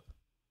stuff up.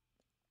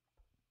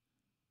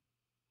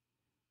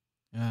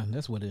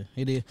 That's what it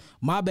is.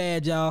 My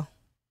bad, y'all.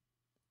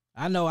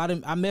 I know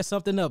I messed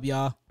something up,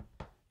 y'all.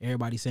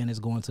 Everybody saying it's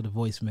going to the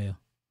voicemail.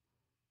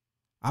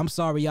 I'm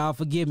sorry, y'all.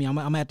 Forgive me. I'm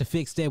gonna have to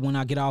fix that when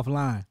I get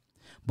offline.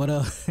 But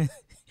all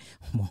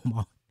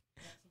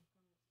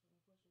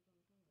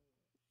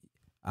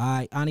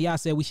right, Anna, y'all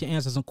said we should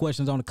answer some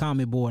questions on the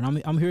comment board.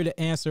 I'm here to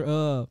answer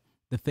the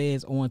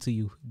feds on to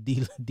you,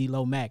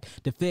 D-Lo Mac.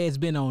 The feds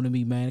been on to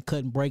me, man.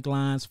 Cutting brake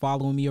lines,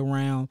 following me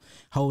around,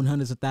 holding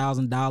hundreds of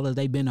 $1,000s.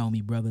 They been on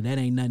me, brother. That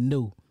ain't nothing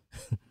new.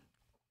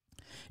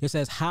 It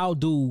says, how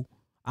do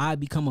I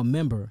become a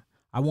member?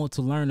 I want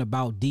to learn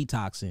about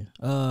detoxing.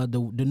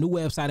 The new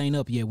website ain't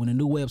up yet. When the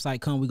new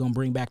website come, we're gonna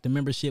bring back the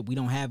membership. We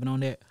don't have it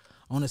on the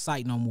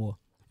site no more.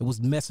 It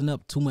was messing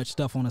up too much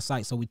stuff on the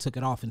site, so we took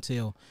it off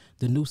until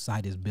the new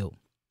site is built.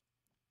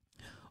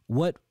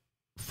 What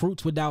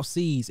fruits without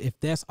seeds, if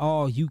that's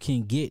all you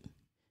can get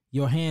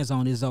your hands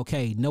on, is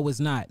okay? No, it's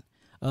not.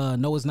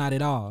 No, it's not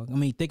at all. I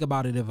mean, think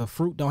about it. If a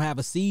fruit don't have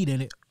a seed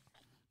in it,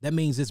 that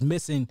means it's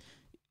missing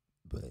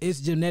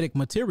its genetic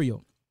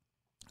material.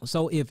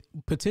 So if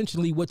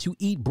potentially what you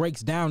eat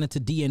breaks down into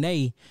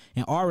DNA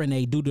and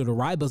RNA due to the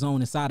ribosome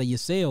inside of your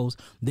cells,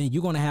 then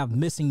you're going to have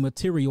missing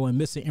material and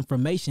missing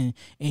information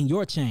in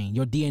your chain,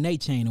 your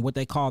DNA chain, and what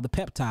they call the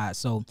peptides.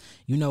 So,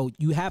 you know,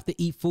 you have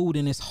to eat food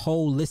in this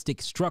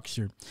holistic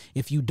structure.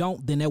 If you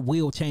don't, then that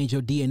will change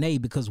your DNA,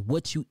 because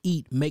what you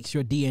eat makes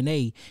your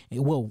DNA,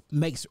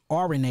 makes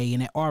RNA,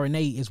 and that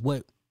RNA is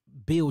what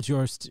builds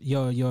your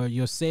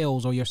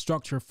cells or your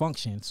structure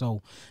function.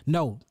 So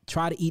no,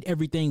 try to eat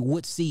everything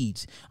with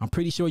seeds. I'm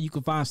pretty sure you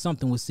can find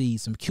something with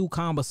seeds, some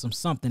cucumber,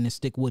 something, and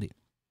stick with it.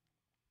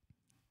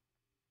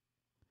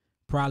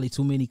 Probably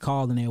too many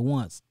calling at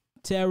once.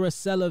 Tara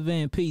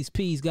Sullivan, peace,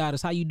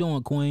 goddess. How you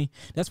doing, queen?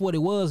 That's what it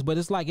was, but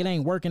it's like it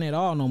ain't working at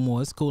all no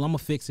more. It's cool. I'm gonna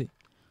fix it.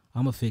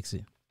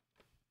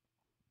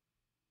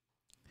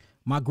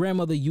 My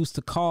grandmother used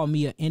to call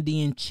me an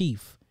Indian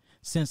chief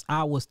since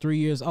I was 3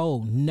 years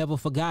old. Never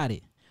forgot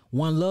it.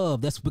 One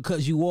love. That's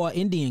because you are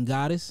Indian,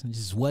 goddess. This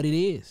is what it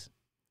is.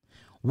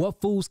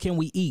 What foods can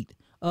we eat?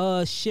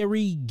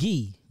 Sherry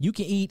Gee, you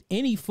can eat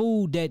any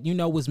food that you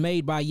know was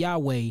made by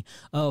Yahweh.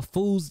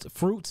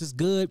 Fruits is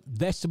good.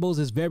 Vegetables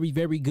is very,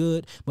 very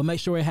good, but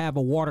make sure it have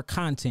a water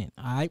content.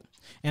 All right.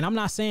 And I'm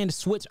not saying to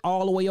switch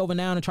all the way over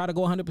now and try to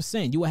go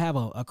 100%. You will have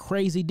a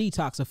crazy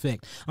detox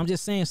effect. I'm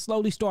just saying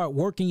slowly start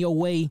working your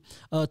way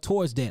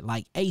towards that,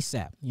 like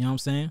ASAP. You know what I'm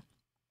saying?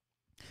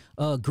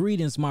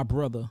 Greetings, my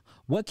brother.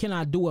 What can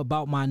I do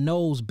about my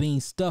nose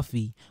being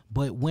stuffy,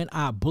 but when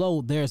I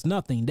blow, there's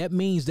nothing? That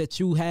means that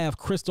you have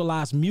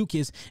crystallized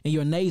mucus in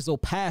your nasal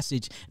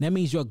passage. That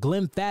means your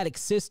glymphatic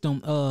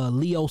system,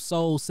 Leo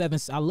Soul 7,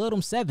 I love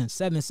them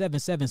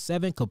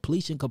 77777,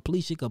 completion.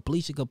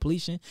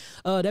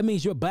 That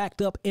means you're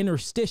backed up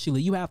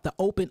interstitially. You have to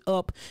open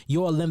up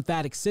your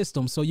lymphatic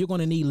system. So you're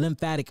going to need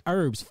lymphatic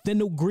herbs.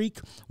 Fenugreek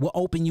will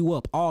open you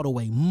up all the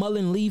way.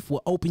 Mullein leaf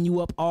will open you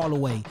up all the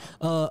way.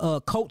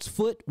 Coat's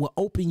foot will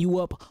open you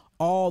up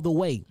all the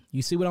way.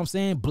 You see what I'm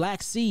saying?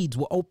 Black seeds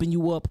will open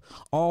you up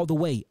all the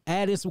way.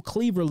 Add in some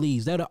cleaver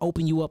leaves. That'll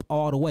open you up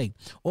all the way.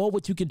 Or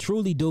what you can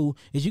truly do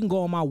is you can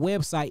go on my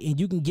website and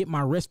you can get my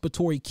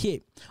respiratory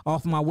kit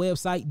off my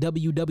website,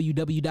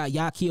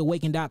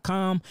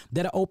 www.YahkiAwaken.com.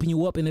 That'll open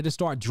you up and it'll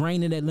start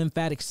draining that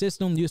lymphatic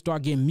system. You'll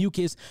start getting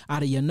mucus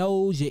out of your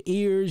nose, your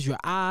ears, your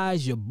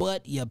eyes, your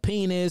butt, your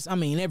penis. I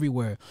mean,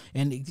 everywhere.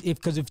 And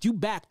because if you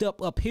backed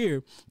up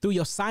here through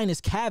your sinus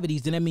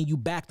cavities, then that means you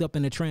backed up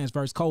in the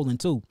transverse colon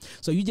too.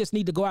 So you just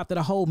need to go after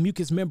the whole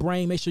mucous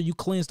membrane. Make sure you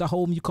cleanse the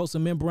whole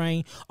mucosal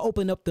membrane.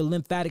 Open up the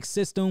lymphatic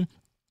system.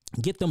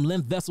 Get them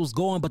lymph vessels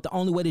going, but the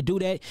only way to do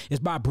that is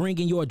by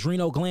bringing your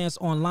adrenal glands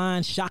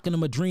online, shocking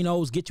them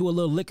adrenals, get you a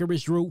little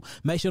licorice root,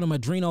 make sure them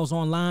adrenals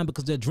online,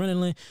 because the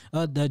adrenaline,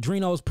 the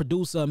adrenals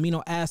produce not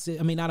amino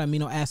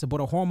acid, but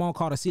a hormone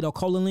called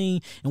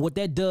acetylcholine, and what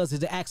that does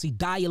is it actually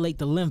dilate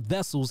the lymph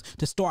vessels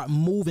to start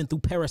moving through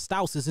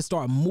peristalsis. It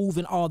start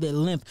moving all that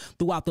lymph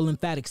throughout the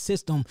lymphatic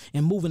system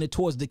and moving it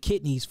towards the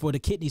kidneys for the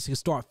kidneys to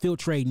start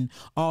filtrating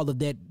all of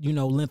that,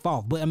 lymph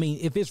off. But I mean,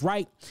 if it's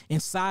right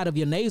inside of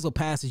your nasal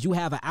passage, you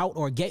have an out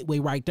or gateway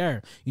right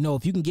there.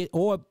 If you can get,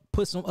 or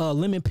put some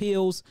lemon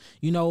pills,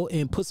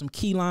 and put some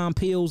key lime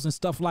pills and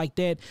stuff like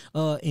that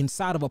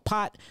inside of a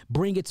pot,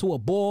 bring it to a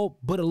boil,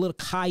 put a little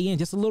cayenne,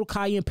 just a little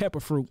cayenne pepper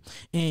fruit.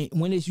 And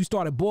when you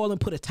started boiling,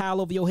 put a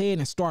towel over your head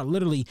and start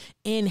literally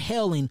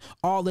inhaling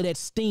all of that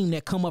steam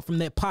that come up from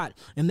that pot.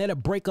 And that'll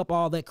break up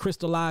all that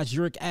crystallized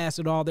uric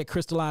acid, all that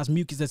crystallized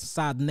mucus that's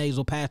inside the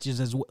nasal passage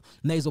as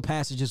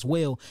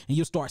well. And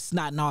you'll start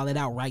snotting all that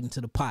out right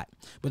into the pot.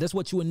 But that's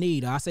what you would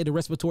need. I say the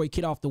respiratory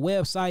kit off the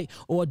website,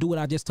 or do what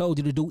I just told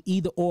you to do,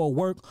 either or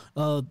work.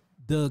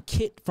 The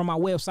kit from my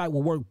website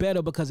will work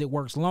better because it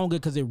works longer,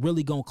 because it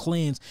really gonna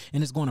cleanse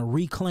and it's gonna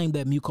reclaim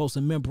that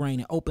mucosal membrane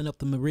and open up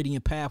the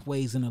meridian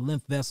pathways and the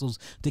lymph vessels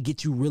to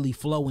get you really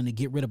flowing, to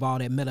get rid of all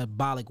that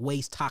metabolic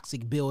waste,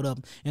 toxic buildup,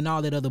 and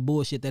all that other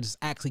bullshit that is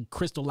actually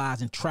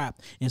crystallized and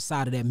trapped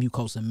inside of that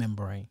mucosal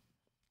membrane.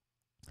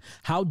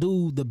 How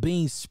do the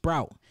beans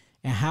sprout?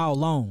 And how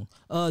long?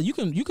 You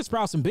can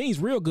sprout some beans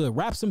real good.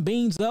 Wrap some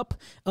beans up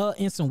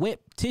in some wet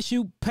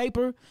tissue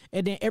paper,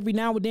 and then every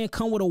now and then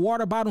come with a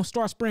water bottle and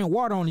start spraying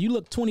water on it. You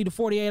look 20 to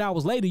 48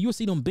 hours later, you'll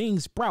see them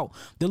beans sprout.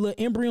 The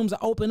little embryos will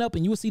open up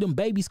and you'll see them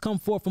babies come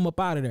forth from up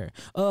out of there.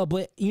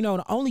 But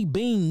the only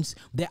beans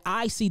that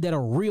I see that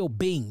are real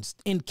beans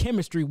in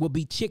chemistry will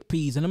be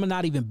chickpeas, and them are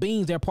not even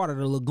beans. They're part of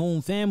the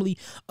legume family.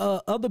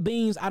 Other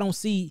beans I don't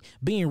see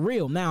being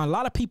real. Now, a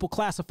lot of people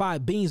classify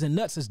beans and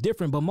nuts as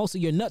different, but most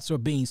of your nuts are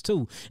beans too.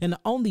 And the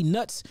only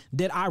nuts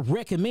that I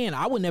recommend,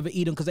 I would never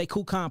eat them because they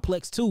cool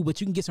complex too, but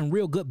you can get some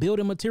real good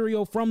building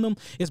material from them.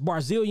 It's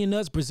Brazilian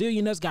nuts.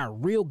 Brazilian nuts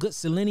got real good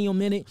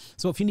selenium in it.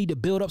 So if you need to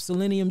build up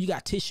selenium, you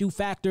got tissue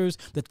factors,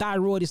 the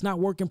thyroid is not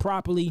working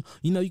properly,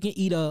 you can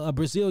eat a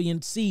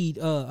Brazilian seed,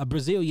 a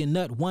Brazilian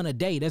nut, one a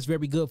day. That's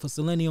very good for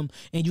selenium.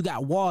 And you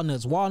got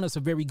walnuts. Walnuts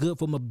are very good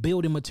for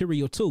building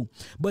material too.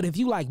 But if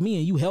you like me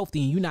and you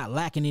healthy and you're not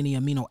lacking any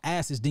amino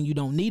acids, then you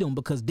don't need them,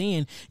 because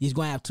then you're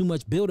going to have too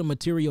much building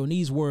material, and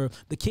these where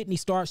the kidney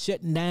starts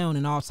shutting down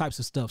and all types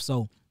of stuff.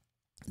 So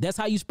That's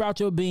how you sprout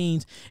your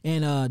beans,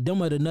 and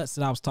them are the nuts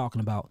that I was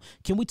talking about.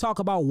 Can we talk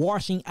about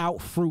washing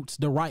out fruits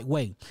the right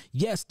way?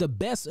 Yes, the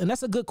best, and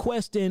that's a good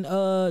question.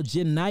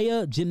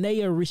 Janaea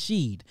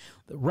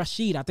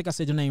Rashid, I think I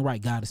said your name right,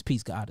 Goddess.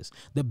 Peace, Goddess.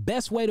 The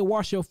best way to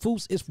wash your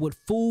fruits is with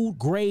food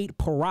grade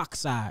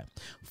peroxide.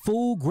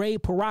 Food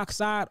grade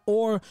peroxide,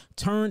 or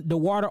turn the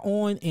water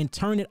on and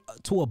turn it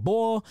to a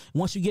boil.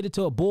 Once you get it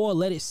to a boil,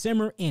 let it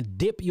simmer and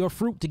dip your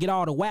fruit to get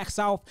all the wax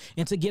off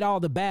and to get all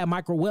the bad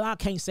well, I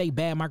can't say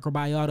bad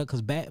microbiota,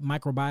 because bad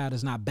microbiota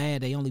is not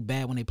bad. They only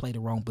bad when they play the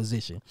wrong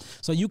position.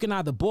 So you can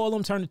either boil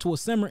them, turn it to a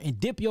simmer and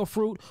dip your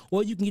fruit,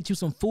 or you can get you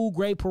some food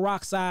grade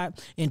peroxide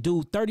and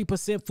do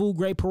 30% food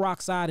grade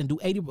peroxide and do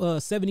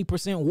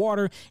 70%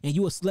 water, and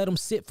you will let them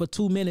sit for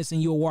 2 minutes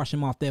and you'll wash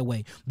them off that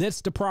way.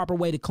 That's the proper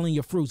way to clean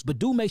your fruits. But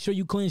do make sure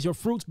you cleanse your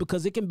fruits,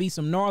 because it can be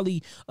some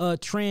gnarly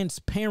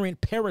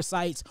transparent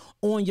parasites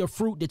on your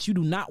fruit that you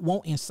do not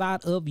want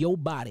inside of your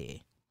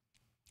body.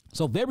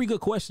 So very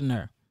good question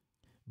there.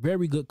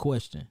 Very good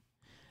question.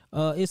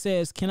 It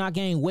says, can I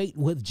gain weight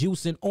with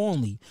juicing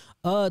only?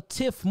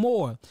 Tiff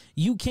Moore,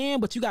 you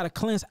can, but you got to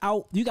cleanse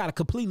out. You got to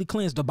completely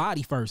cleanse the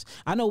body first.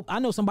 I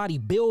know somebody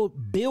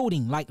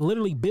building, like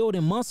literally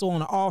building muscle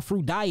on an all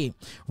fruit diet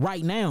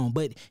right now,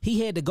 but he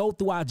had to go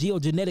through our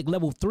geogenetic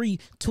level 3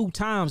 2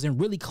 times and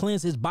really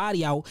cleanse his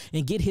body out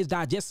and get his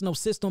digestive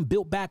system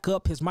built back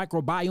up, his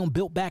microbiome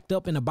built back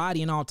up in the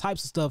body and all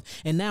types of stuff.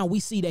 And now we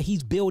see that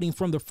he's building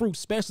from the fruit,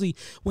 especially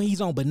when he's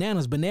on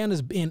bananas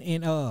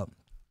and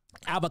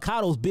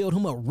avocados build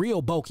him up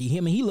real bulky.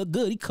 He look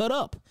good. He cut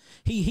up.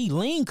 He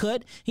lean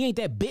cut. He ain't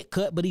that big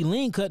cut, but he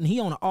lean cut, and he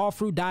on an all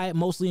fruit diet,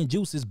 mostly in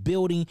juices,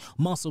 building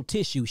muscle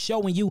tissue,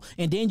 showing you.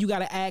 And then you got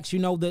to ask,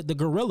 the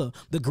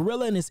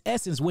gorilla in his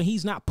essence, when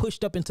he's not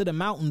pushed up into the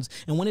mountains,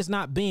 and when it's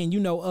not being,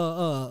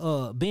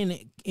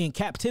 being in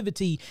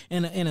captivity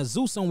in a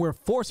zoo somewhere,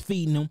 force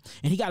feeding him,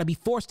 and he got to be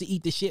forced to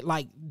eat the shit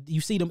like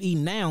you see them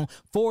eating now,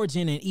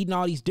 foraging and eating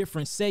all these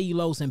different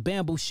cellulose and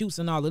bamboo shoots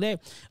and all of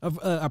that.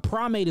 A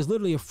primate is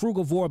literally a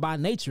frugivore by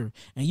nature,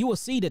 and you will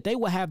see that they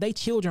will have their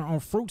children on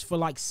fruits for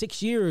like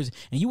 6 years,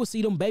 and you will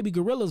see them baby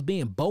gorillas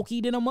being bulky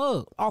in a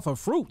mug off of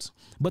fruits,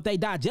 but their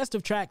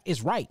digestive tract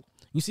is right.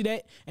 You see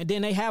that? And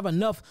then they have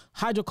enough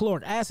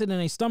hydrochloric acid in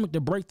their stomach to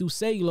break through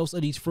cellulose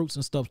of these fruits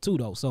and stuff too,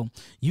 though. So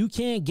you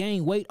can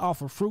gain weight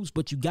off of fruits,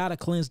 but you got to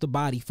cleanse the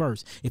body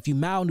first. If you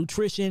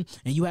malnutrition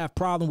and you have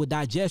problem with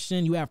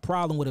digestion, you have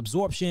problem with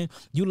absorption,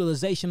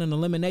 utilization, and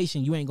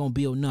elimination, you ain't going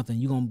to build nothing.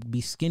 You're going to be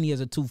skinny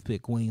as a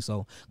toothpick, queen.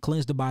 So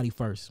cleanse the body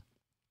first.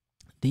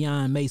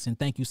 Dion Mason,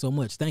 thank you so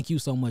much. Thank you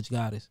so much,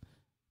 Goddess.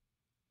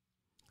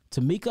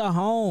 Tamika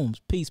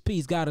Holmes, peace,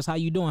 Goddess. How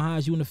you doing?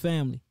 How's you and the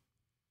family?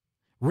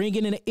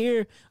 Ringing in the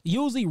ear,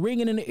 usually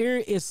ringing in the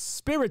ear is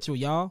spiritual,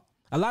 y'all.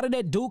 A lot of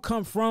that do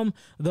come from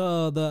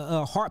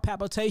the heart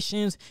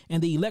palpitations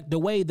and the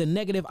way the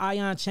negative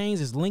ion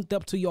chains is linked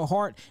up to your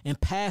heart and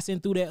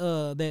passing through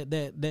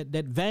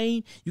that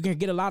vein. You can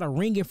get a lot of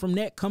ringing from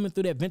that coming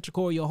through that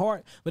ventricle of your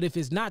heart. But if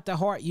it's not the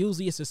heart,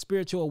 usually it's a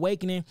spiritual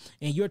awakening,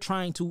 and you're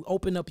trying to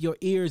open up your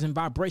ears and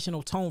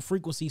vibrational tone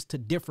frequencies to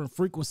different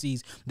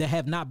frequencies that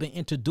have not been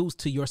introduced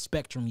to your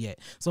spectrum yet.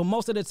 So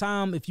most of the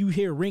time, if you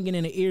hear ringing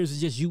in the ears,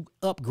 it's just you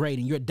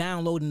upgrading. You're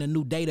downloading a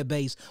new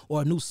database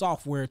or a new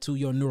software to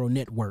your neural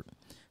network.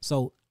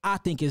 So I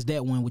think it's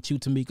that one with you,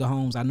 Tamika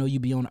Holmes. I know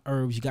you be on the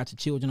herbs. You got your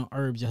children on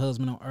herbs, your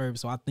husband on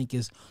herbs. So I think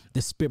it's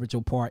the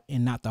spiritual part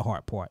and not the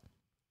heart part.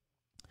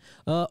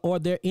 Are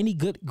there any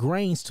good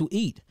grains to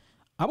eat?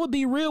 I would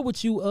be real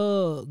with you.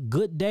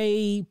 Good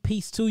day.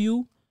 Peace to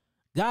you.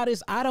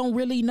 Goddess, I don't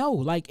really know.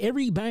 Like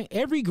every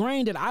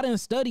grain that I didn't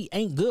study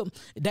ain't good.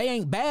 They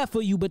ain't bad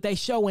for you, but they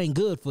sure ain't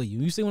good for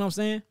you. You see what I'm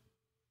saying?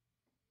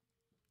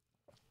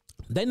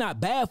 They not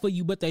bad for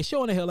you, but they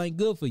sure in the hell ain't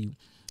good for you.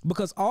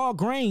 Because all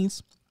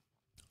grains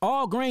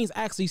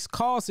actually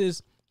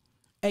causes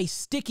a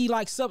sticky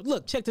like sub.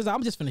 Look, check this out.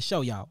 I'm just finna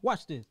show y'all.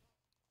 Watch this.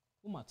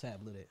 Where my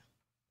tablet at?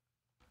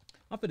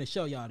 I'm finna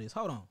show y'all this.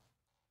 Hold on.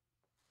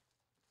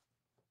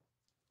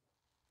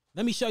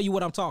 Let me show you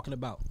what I'm talking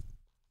about.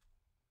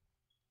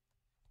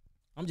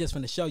 I'm just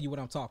finna show you what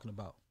I'm talking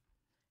about.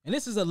 And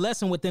this is a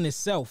lesson within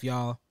itself,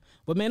 y'all.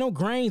 But man, those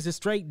grains is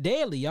straight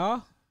deadly,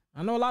 y'all.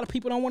 I know a lot of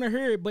people don't want to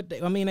hear it, but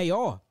they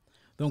are.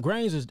 Them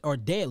grains are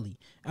deadly.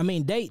 I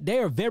mean, they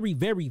are very,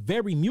 very,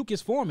 very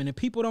mucus forming, and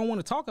people don't want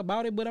to talk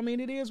about it, but I mean,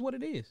 it is what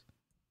it is.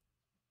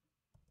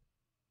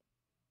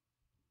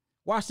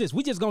 Watch this.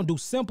 We just going to do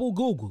simple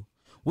Google.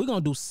 We're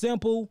going to do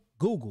simple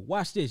Google.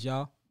 Watch this,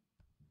 y'all.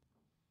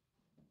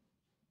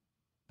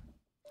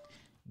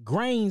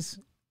 Grains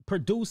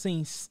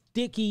producing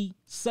sticky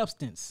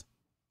substance.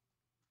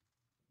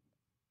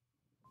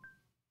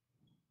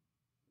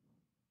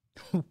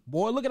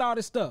 Boy, look at all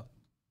this stuff.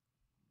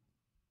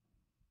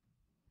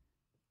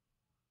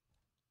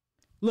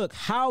 Look,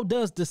 how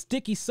does the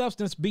sticky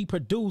substance be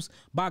produced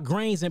by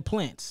grains and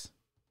plants?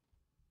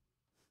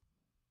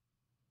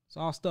 It's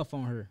all stuff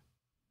on here.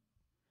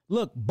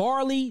 Look,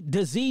 barley,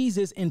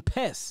 diseases, and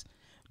pests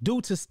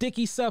due to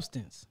sticky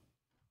substance.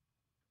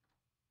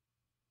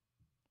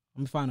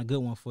 Let me find a good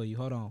one for you.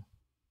 Hold on.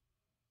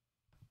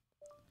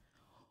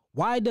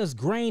 Why does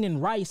grain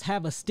in rice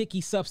have a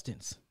sticky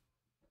substance?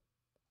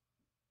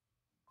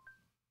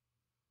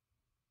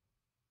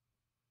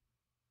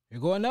 Here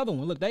go another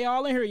one. Look, they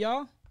all in here,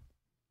 y'all.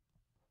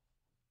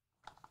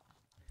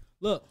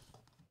 Look,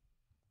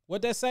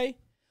 what that say?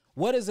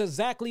 What is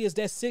exactly is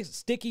that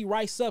sticky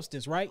rice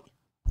substance, right?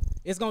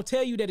 It's going to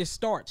tell you that it's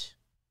starch.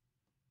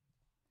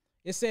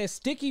 It says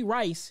sticky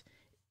rice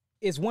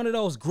is one of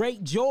those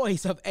great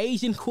joys of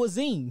Asian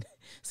cuisine.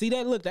 See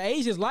that? Look, the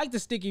Asians like the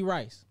sticky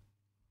rice.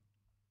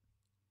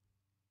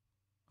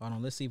 Hold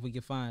on, let's see if we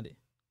can find it.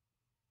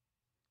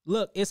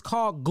 Look, it's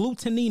called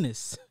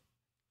gluteninous.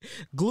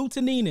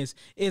 Gluteninous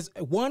is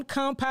one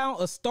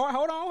compound of starch.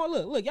 Hold on,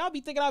 look, y'all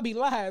be thinking I'll be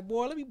lying,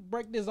 boy. Let me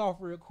break this off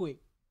real quick.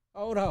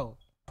 Hold on.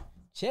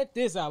 Check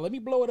this out. Let me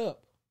blow it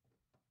up.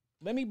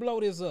 Let me blow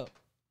this up.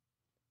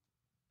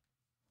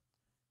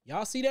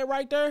 Y'all see that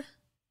right there?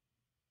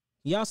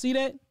 Y'all see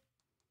that? Let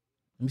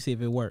me see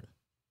if it worked.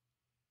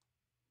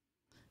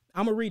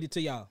 I'm going to read it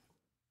to y'all.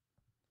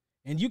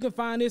 And you can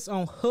find this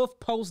on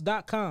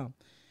huffpost.com.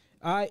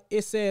 All right,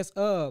 it says,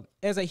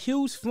 as a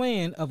huge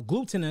fan of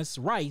glutinous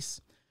rice,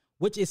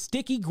 which is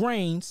sticky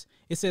grains,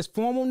 it says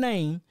formal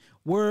name,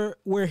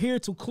 we're here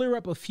to clear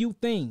up a few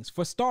things.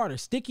 For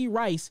starters, sticky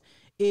rice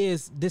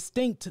is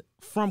distinct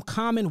from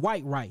common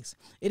white rice.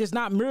 It is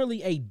not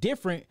merely a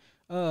different,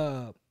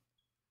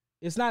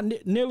 it's not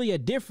nearly a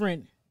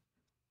different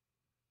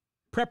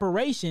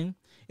preparation.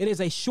 It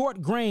is a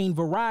short grain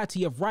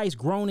variety of rice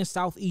grown in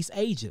Southeast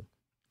Asia.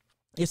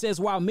 It says,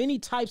 while many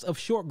types of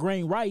short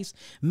grain rice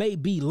may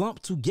be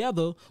lumped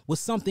together with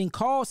something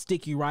called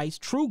sticky rice,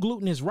 true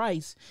glutinous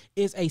rice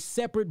is a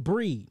separate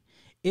breed.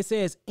 It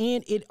says,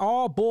 and it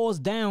all boils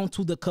down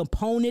to the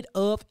component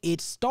of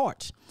its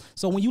starch.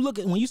 So when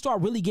you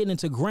start really getting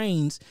into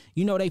grains,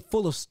 you know, they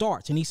full of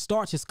starch, and these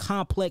starch is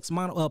complex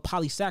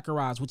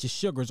polysaccharides, which is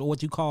sugars, or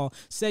what you call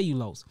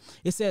cellulose.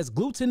 It says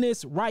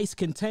glutinous rice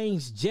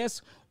contains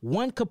just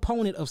one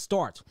component of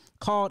starch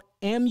called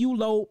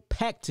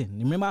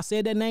amylopectin. Remember I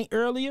said that name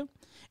earlier?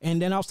 And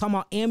then I was talking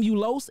about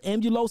amylose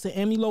and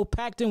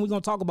amylopectin. We're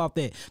going to talk about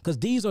that because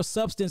these are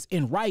substances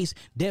in rice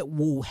that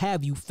will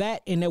have you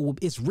fat, and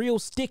it's real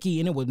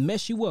sticky, and it will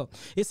mess you up.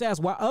 It says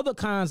while other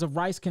kinds of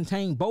rice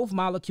contain both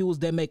molecules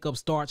that make up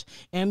starch,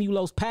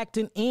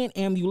 amylopectin and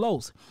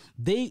amylose.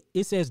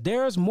 It says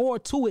there's more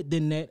to it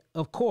than that,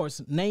 of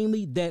course,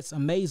 namely that's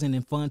amazing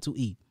and fun to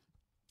eat.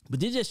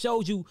 But this just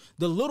shows you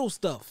the little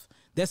stuff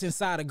that's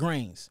inside of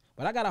grains.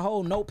 But I got a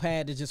whole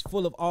notepad that's just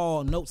full of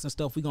all notes and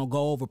stuff we're going to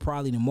go over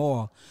probably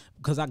tomorrow,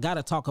 because I got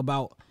to talk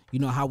about, you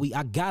know, how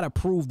I got to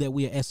prove that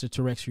we are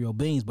extraterrestrial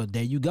beings. But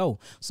there you go.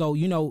 So,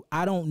 you know,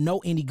 I don't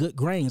know any good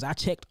grains. I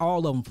checked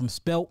all of them from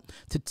spelt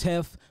to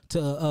teff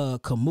to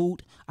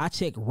kamut. I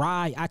checked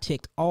rye. I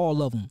checked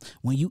all of them.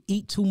 When you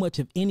eat too much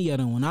of any of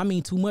them, when I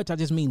mean too much, I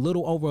just mean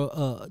little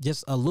over,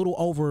 just a little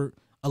over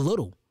a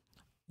little.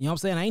 You know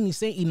what I'm saying? I ain't even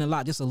saying eating a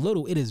lot, just a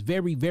little. It is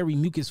very, very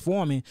mucus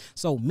forming.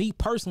 So me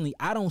personally,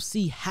 I don't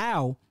see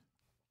how,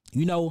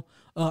 you know,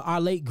 our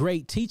late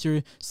great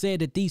teacher said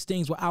that these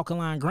things were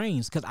alkaline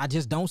grains, because I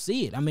just don't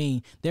see it. I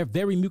mean, they're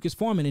very mucus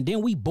forming. And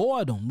then we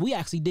boiled them. We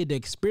actually did the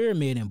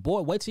experiment, and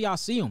boy, wait till y'all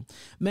see them.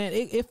 Man,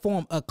 it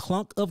formed a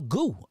clunk of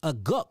goo, a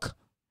guck.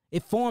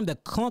 It formed a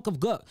clunk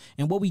of guck.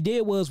 And what we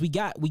did was we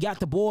got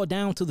the boil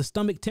down to the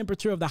stomach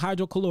temperature of the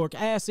hydrochloric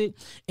acid,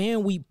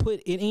 and we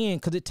put it in,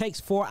 because it takes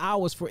 4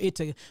 hours for it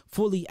to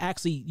fully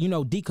actually, you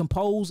know,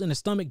 decompose in the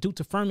stomach due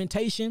to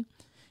fermentation.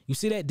 You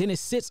see that? Then it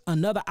sits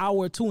another hour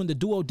or two in the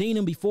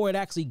duodenum before it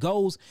actually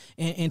goes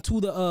into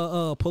the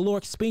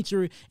pyloric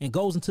sphincter and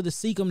goes into the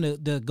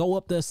cecum to go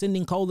up the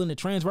ascending colon, the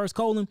transverse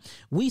colon.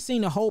 We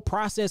seen the whole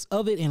process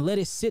of it and let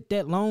it sit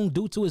that long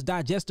due to its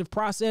digestive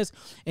process,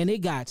 and it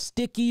got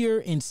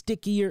stickier and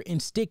stickier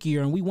and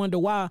stickier. And we wonder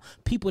why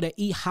people that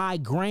eat high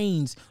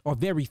grains are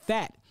very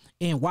fat,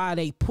 and why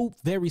they poop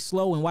very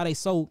slow, and why they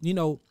so, you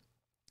know,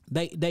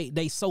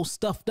 they so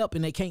stuffed up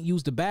and they can't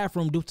use the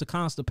bathroom due to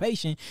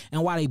constipation,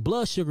 and why their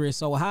blood sugar is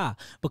so high,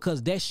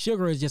 because that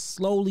sugar is just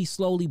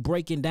slowly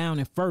breaking down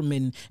and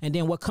fermenting. And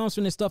then what comes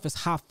from this stuff is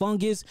high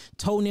fungus,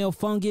 toenail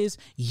fungus,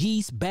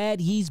 yeast,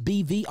 bad yeast,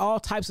 BV, all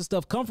types of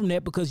stuff come from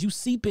that, because you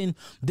seeping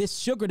this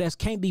sugar that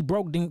can't be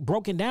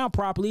broken down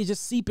properly. It's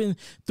just seeping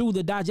through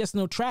the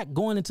digestive tract,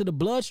 going into the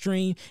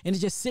bloodstream, and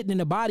it's just sitting in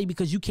the body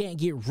because you can't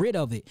get rid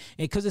of it.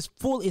 And because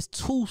it's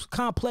too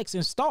complex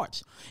in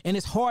starch, and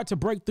it's hard to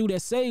break through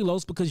that cellulose,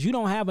 because you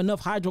don't have enough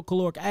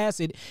hydrochloric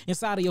acid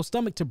inside of your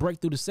stomach to break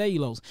through the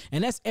cellulose.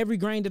 And that's every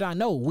grain that I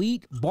know.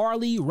 Wheat,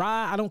 barley,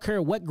 rye, I don't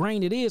care what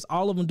grain it is,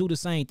 all of them do the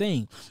same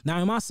thing. Now,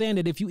 am I saying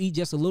that if you eat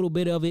just a little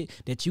bit of it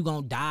that you're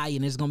going to die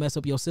and it's going to mess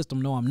up your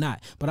system? No, I'm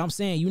not. But I'm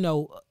saying, you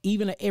know,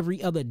 even an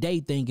every other day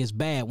thing is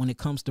bad when it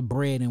comes to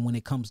bread and when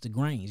it comes to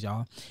grains,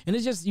 y'all. And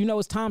it's just, you know,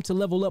 it's time to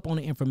level up on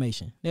the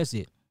information. That's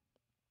it.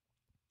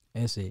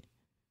 That's it.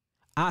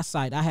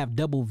 eyesight. I have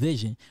double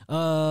vision.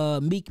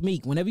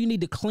 Meek. Whenever you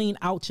need to clean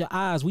out your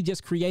eyes, we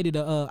just created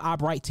a eye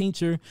bright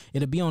tincture.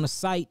 It'll be on the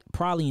site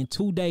probably in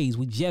 2 days.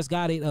 We just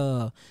got it.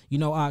 You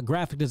know, our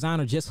graphic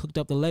designer just hooked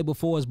up the label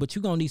for us. But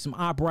you're gonna need some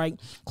eye bright.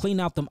 Clean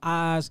out them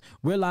eyes.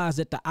 Realize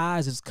that the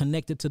eyes is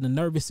connected to the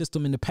nervous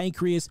system in the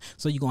pancreas.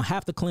 So you're gonna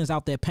have to cleanse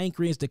out that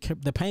pancreas.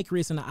 The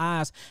pancreas and the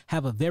eyes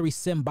have a very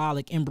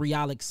symbiotic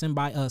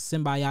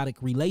symbiotic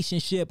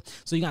relationship.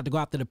 So you got to go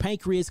after the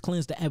pancreas,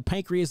 cleanse the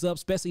pancreas up,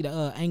 especially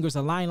the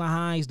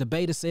Langerhans, the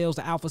beta cells,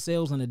 the alpha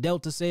cells, and the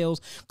delta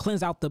cells.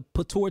 Cleanse out the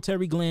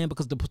pituitary gland,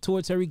 because the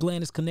pituitary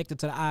gland is connected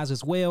to the eyes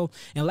as well.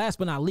 And last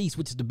but not least,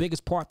 which is the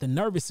biggest part, the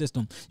nervous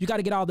system. You got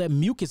to get all that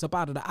mucus up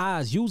out of the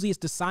eyes. Usually it's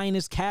the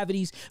sinus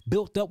cavities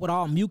built up with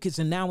all mucus,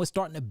 and now it's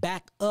starting to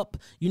back up,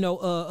 you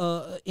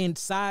know,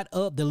 inside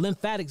of the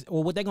lymphatics,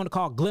 or what they're going to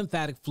call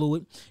glymphatic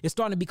fluid. It's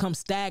starting to become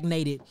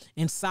stagnated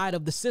inside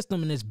of the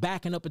system, and it's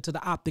backing up into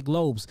the optic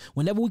lobes.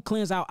 Whenever we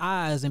cleanse our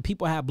eyes and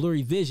people have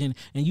blurry vision,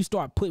 and you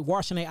start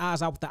washing their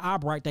eyes out with the eye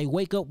bright, they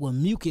wake up with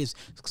mucus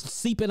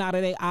seeping out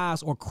of their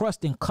eyes or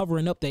crusting,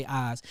 covering up their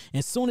eyes.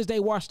 As soon as they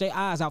wash their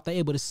eyes out, they're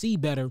able to see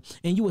better,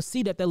 and you will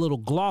see that little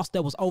gloss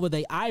that was over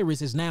their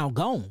iris is now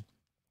gone,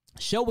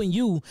 showing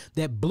you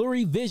that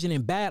blurry vision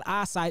and bad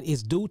eyesight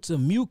is due to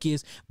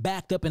mucus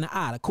backed up in the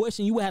eye. The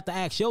question you would have to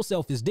ask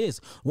yourself is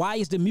this: why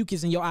is the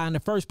mucus in your eye in the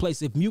first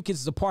place? If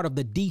mucus is a part of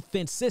the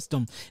defense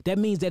system, that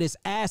means that it's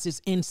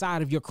acids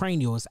inside of your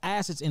cranial, it's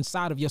acids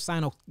inside of your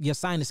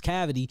sinus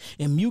cavity,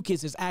 and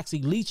mucus is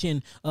actually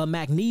leaching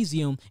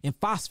magnesium and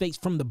phosphates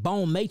from the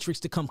bone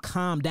matrix to come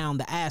calm down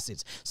the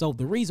acids. So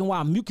the reason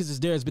why mucus is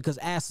there is because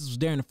acids was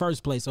there in the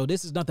first place. So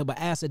this is nothing but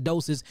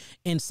acidosis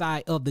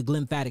inside of the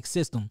glymphatic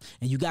system,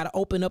 and you got to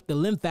open up the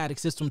lymphatic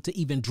system to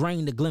even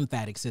drain the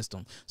glymphatic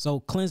system. So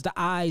cleanse the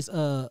eyes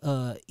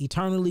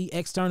eternally,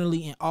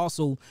 externally, and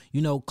also,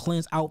 you know,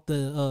 cleanse out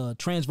the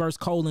transverse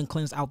colon,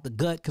 cleanse out the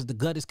gut, because the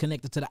gut is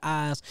connected to the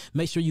eyes.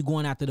 Make sure you're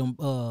going after them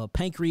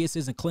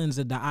pancreases and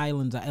cleansing the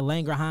islands, the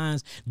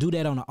Langerhans. Do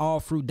that on an all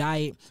fruit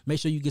diet. Make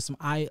sure you get some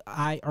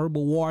eye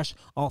herbal wash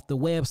off the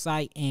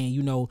website. And,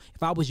 you know,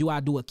 if I was you,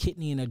 I'd do a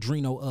kidney and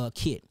adrenal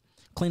kit.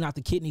 Clean out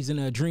the kidneys and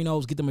the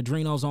adrenals, get them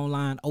adrenals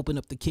online, open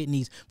up the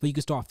kidneys, so you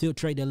can start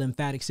filtrating the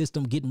lymphatic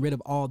system, getting rid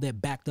of all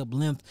that backed up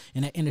lymph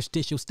and that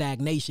interstitial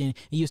stagnation, and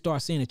you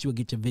start seeing that you'll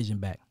get your vision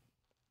back.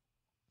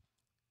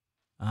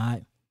 All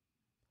right.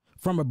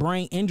 From a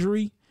brain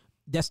injury,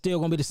 that's still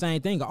going to be the same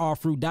thing, an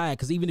all-fruit diet,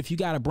 because even if you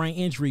got a brain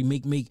injury,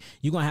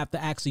 you're going to have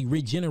to actually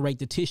regenerate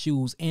the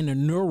tissues and the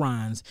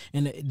neurons,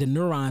 and the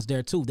neurons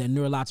there too, that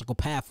neurological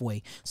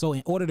pathway. So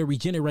in order to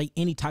regenerate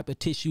any type of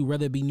tissue,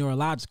 whether it be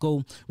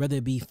neurological, whether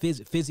it be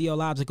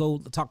physiological,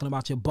 talking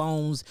about your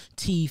bones,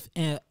 teeth,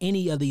 and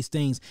any of these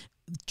things,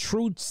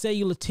 true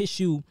cellular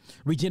tissue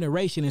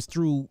regeneration is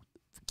through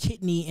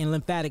kidney and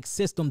lymphatic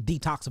system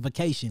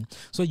detoxification.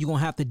 So you're going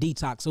to have to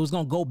detox. So it's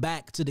going to go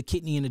back to the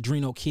kidney and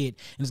adrenal kit,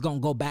 and it's going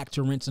to go back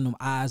to rinsing them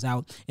eyes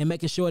out and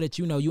making sure that,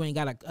 you know, you ain't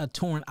got a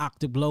torn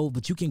octave lobe,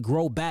 but you can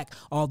grow back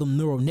all them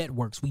neural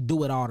networks. We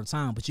do it all the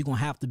time, but you're going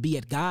to have to be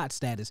at God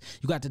status.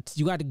 You got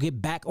to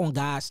get back on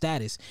God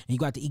status, and you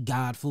got to eat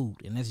God food.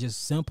 And that's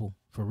just simple.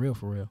 For real,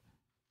 for real.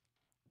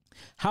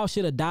 How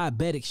should a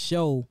diabetic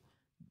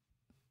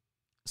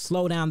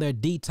slow down their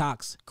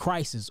detox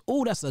crisis?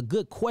 Oh, that's a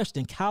good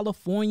question.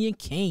 California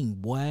King,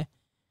 boy.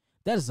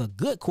 That is a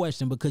good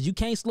question, because you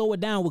can't slow it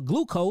down with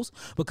glucose,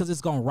 because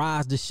it's going to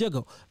rise the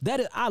sugar.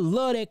 I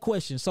love that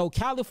question. So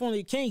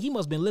California King, he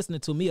must have been listening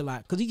to me a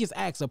lot, because he just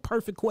asked a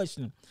perfect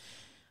question.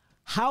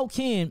 How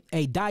can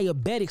a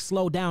diabetic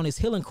slow down his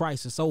healing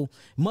crisis? So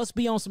must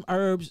be on some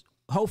herbs.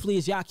 Hopefully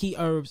it's Yahki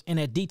herbs, and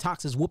that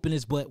detox is whooping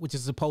his butt, which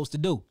is supposed to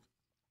do.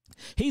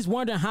 He's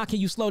wondering, how can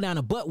you slow down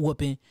a butt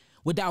whooping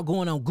without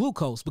going on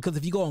glucose? Because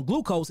if you go on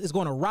glucose, it's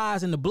going to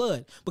rise in the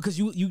blood, because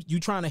you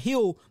trying to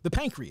heal the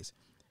pancreas.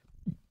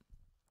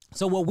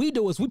 So what we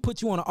do is we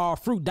put you on an all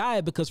fruit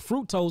diet, because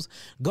fructose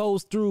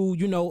goes through,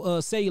 you know,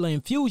 cellular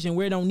infusion,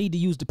 where it don't need to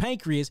use the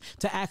pancreas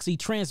to actually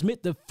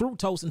transmit the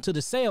fructose into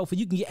the cell for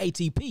you can get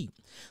ATP.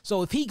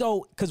 So if he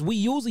because we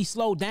usually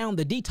slow down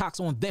the detox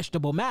on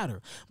vegetable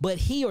matter, but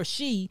he or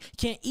she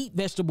can't eat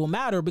vegetable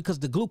matter, because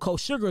the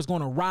glucose sugar is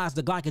going to rise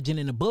the glycogen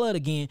in the blood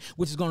again,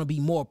 which is going to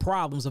be more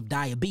problems of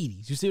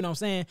diabetes. You see what I'm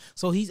saying?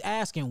 So he's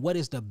asking, what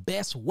is the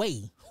best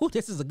way? Ooh,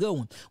 this is a good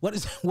one. What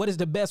is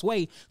the best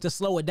way to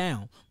slow it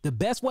down? The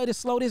best way to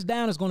slow this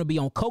down is going to be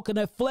on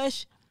coconut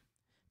flesh.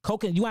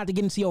 You have to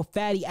get into your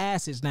fatty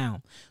acids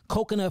now.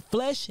 Coconut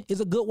flesh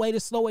is a good way to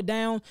slow it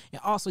down. And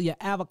also your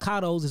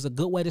avocados is a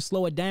good way to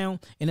slow it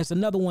down. And it's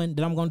another one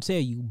that I'm going to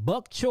tell you.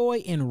 Bok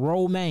choy and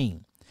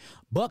romaine.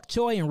 Bok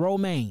choy and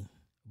romaine.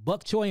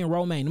 Bok choy and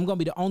romaine. I'm going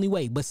to be the only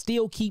way, but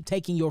still keep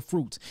taking your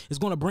fruits. It's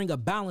going to bring a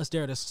balance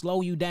there to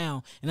slow you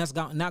down, and that's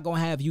not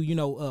going to have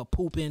you,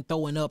 pooping,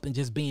 throwing up, and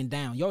just being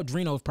down. Your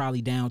adrenals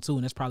probably down too,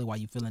 and that's probably why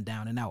you're feeling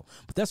down and out.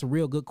 But that's a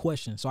real good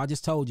question. So I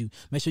just told you,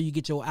 make sure you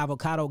get your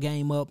avocado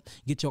game up,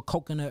 get your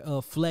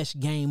coconut flesh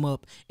game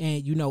up,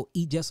 and,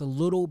 eat just a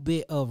little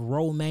bit of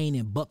romaine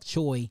and bok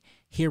choy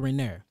here and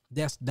there.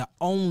 That's the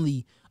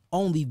only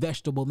only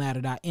vegetable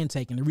matter that I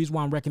intake. And the reason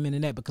why I'm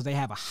recommending that, because they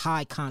have a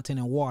high content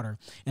in water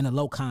and a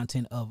low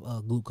content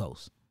of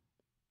glucose.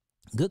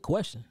 Good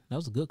question. That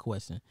was a good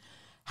question.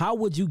 How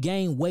would you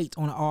gain weight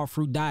on an all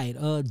fruit diet?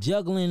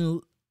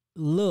 Juggling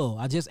Lil,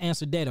 I just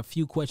answered that a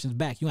few questions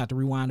back. You have to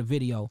rewind the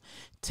video.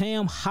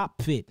 Tam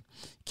Hopfit,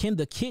 can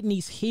the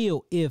kidneys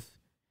heal if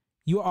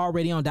you're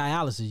already on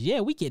dialysis?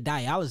 Yeah, we get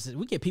dialysis.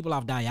 We get people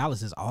off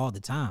dialysis all the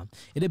time.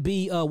 It'll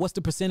be what's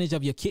the percentage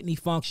of your kidney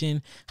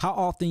function? How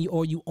often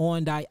are you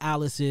on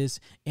dialysis,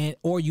 and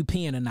or you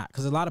peeing or not?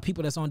 Because a lot of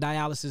people that's on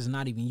dialysis is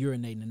not even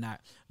urinating or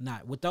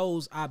not. With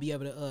those, I'll be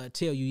able to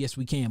tell you, yes,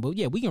 we can. But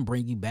yeah, we can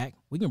bring you back.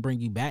 We can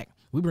bring you back.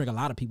 We bring a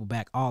lot of people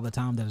back all the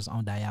time that is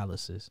on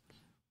dialysis.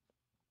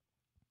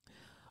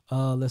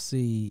 Let's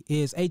see.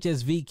 Is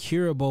HSV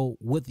curable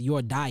with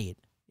your diet?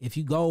 If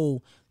you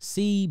go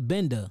see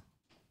Bender,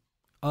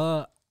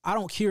 I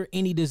don't cure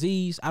any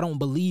disease. I don't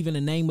believe in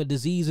the name of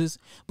diseases.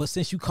 But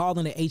since you call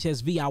in the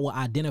HSV, I will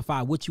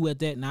identify what you at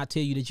that, and I'll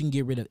tell you that you can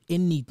get rid of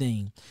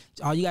anything.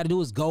 All you got to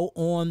do is go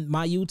on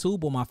my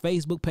YouTube or my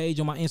Facebook page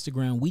or my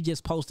Instagram. We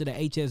just posted a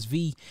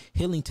HSV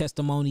healing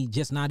testimony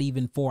just not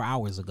even 4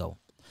 hours ago.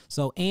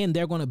 So, and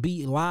they're going to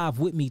be live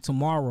with me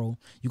tomorrow.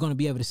 You're going to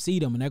be able to see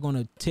them, and they're going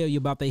to tell you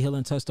about their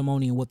healing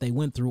testimony and what they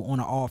went through on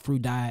an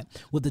all-fruit diet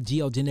with the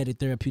geogenetic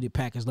therapeutic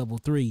package level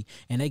 3,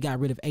 and they got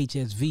rid of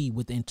HSV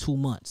within 2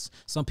 months.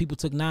 Some people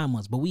took 9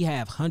 months, but we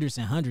have hundreds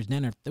and hundreds.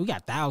 Then we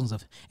got thousands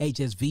of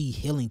HSV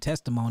healing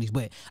testimonies,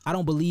 but I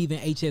don't believe in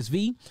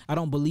HSV. I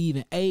don't believe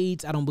in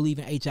AIDS. I don't believe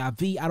in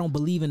HIV. I don't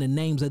believe in the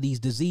names of these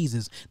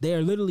diseases. They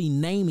are literally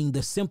naming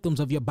the symptoms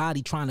of your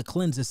body trying to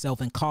cleanse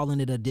itself and calling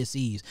it a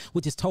disease,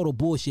 which is total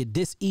bullshit.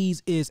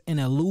 Disease is an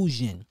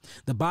illusion.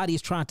 The body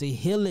is trying to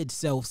heal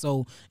itself.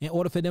 So in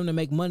order for them to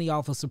make money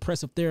off of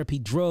suppressive therapy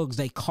drugs,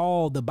 they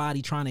call the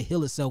body trying to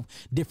heal itself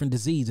different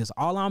diseases.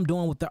 All I'm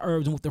doing with the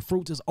herbs and with the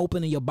fruits is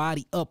opening your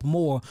body up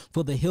more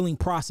for the healing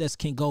process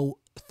can go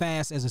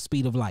fast as the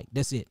speed of light.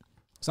 That's it.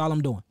 That's all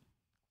I'm doing.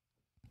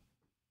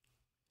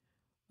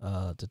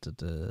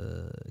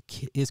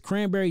 Is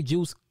cranberry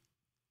juice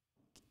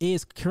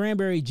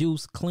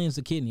cleanse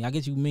the kidney? I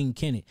guess you mean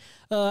Kenneth.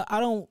 I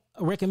don't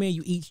recommend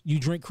you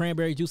drink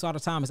cranberry juice all the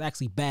time. It's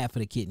actually bad for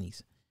the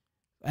kidneys.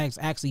 It's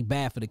actually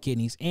bad for the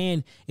kidneys.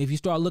 And if you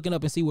start looking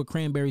up and see where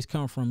cranberries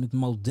come from, it's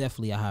most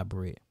definitely a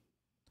hybrid.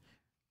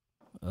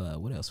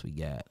 What else we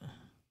got?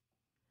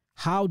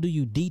 How do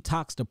you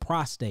detox the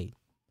prostate?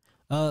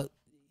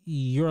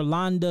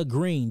 Yolanda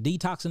Green,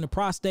 detoxing the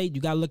prostate.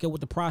 You got to look at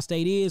what the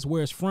prostate is,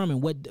 where it's from,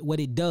 and what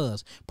it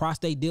does.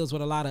 Prostate deals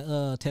with a lot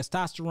of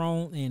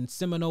testosterone and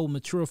seminal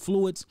mature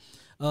fluids.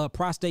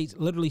 Prostate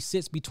literally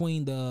sits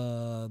between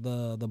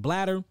the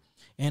bladder,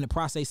 and the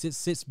prostate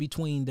sits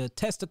between the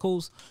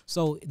testicles.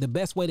 So the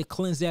best way to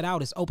cleanse that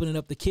out is opening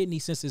up the kidney,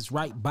 since it's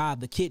right by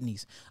the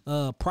kidneys.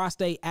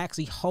 Prostate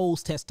actually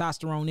holds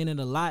testosterone in it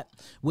a lot.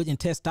 Within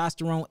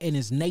testosterone in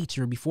its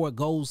nature, before it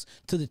goes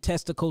to the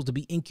testicles to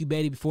be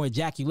incubated before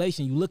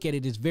ejaculation, you look at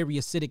it, it's very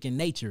acidic in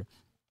nature.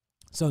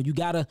 So you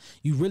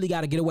really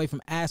gotta get away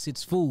from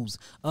acids foods.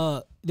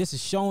 This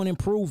is shown and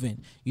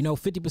proven.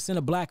 50%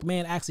 of black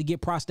men actually get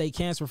prostate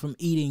cancer from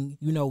eating,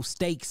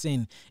 steaks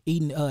and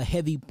eating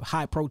heavy,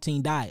 high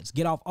protein diets.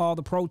 Get off all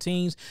the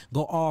proteins,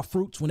 go all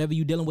fruits. Whenever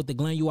you're dealing with the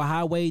glandular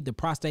highway, the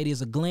prostate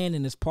is a gland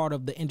and it's part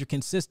of the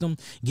endocrine system.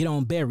 Get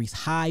on berries,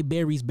 high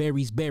berries.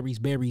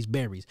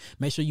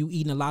 Make sure you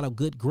eating a lot of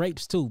good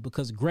grapes too,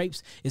 because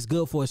grapes is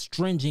good for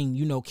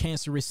astringing,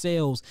 cancerous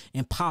cells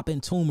and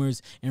popping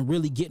tumors and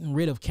really getting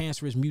rid of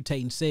cancerous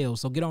mutating cells.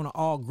 So get on an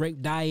all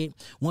grape diet.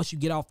 Once you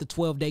get off the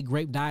 12-day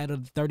grape diet or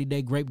the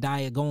 30-day grape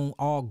diet, go on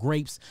all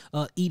grapes,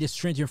 eat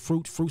astringent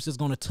fruits. Fruits is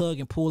going to tug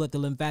and pull at the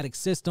lymphatic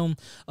system,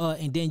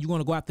 and then you're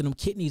going to go after them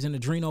kidneys and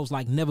adrenals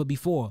like never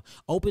before.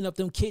 Open up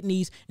them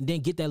kidneys and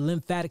then get that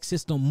lymphatic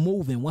system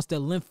moving. Once that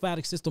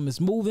lymphatic system is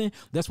moving,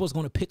 that's what's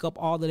going to pick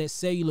up all of that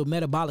cellular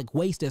metabolic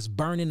waste that's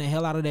burning the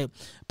hell out of that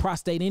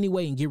prostate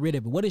anyway and get rid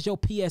of it. What is your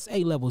PSA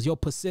levels, your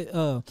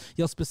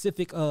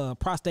specific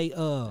prostate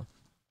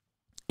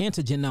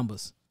antigen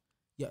numbers?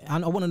 I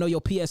want to know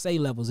your PSA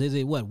levels. Is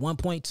it what,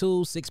 1.2,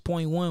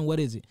 6.1? What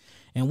is it?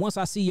 And once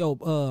I see your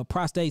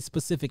prostate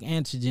specific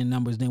antigen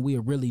numbers, then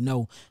we'll really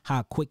know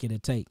how quick it'll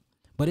take.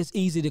 But it's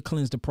easy to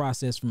cleanse the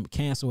process from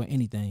cancer or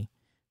anything.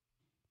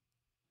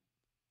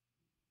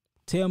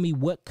 Tell me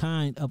what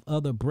kind of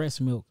other breast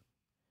milk.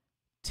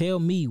 Tell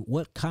me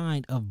what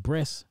kind of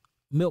breast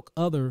milk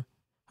other.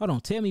 Hold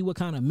on. Tell me what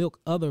kind of milk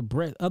other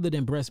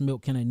than breast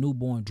milk can a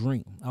newborn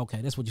drink?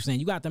 Okay, that's what you're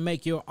saying. You got to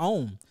make your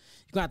own.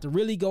 You got to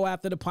really go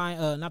after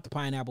the not the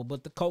pineapple,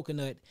 but the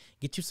coconut.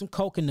 Get you some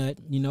coconut,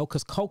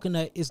 because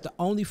coconut is the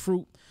only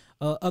fruit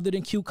other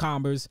than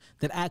cucumbers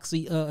that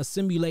actually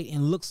assimilate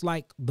and looks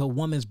like the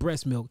woman's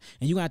breast milk.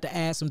 And you got to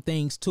add some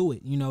things to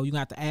it. You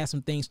got to add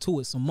some things to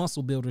it, some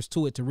muscle builders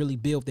to it to really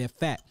build that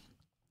fat.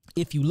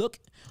 If you look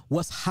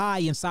what's high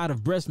inside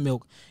of breast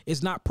milk,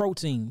 it's not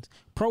proteins.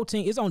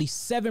 Protein is only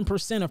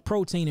 7% of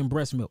protein in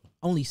breast milk.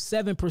 Only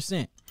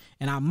 7%.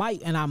 And it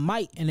might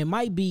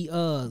be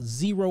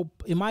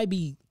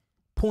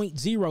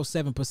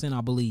 0.07%,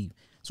 I believe.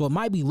 So it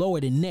might be lower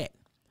than that,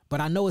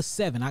 but I know it's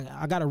 7.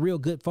 I got a real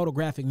good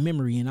photographic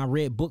memory, and I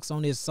read books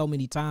on this so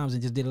many times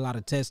and just did a lot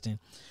of testing.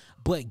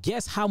 But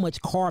guess how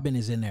much carbon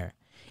is in there?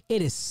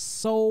 It is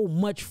so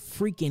much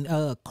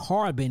freaking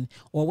carbon,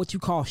 or what you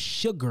call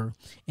sugar,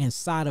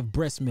 inside of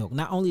breast milk.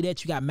 Not only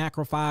that, you got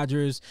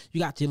macrophages, you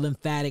got your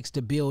lymphatics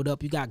to build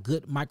up, you got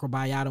good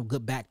microbiota,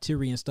 good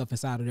bacteria and stuff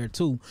inside of there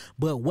too.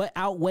 But what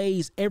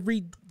outweighs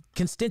every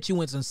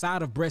constituents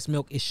inside of breast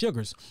milk is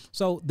sugars.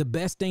 So the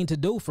best thing to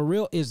do for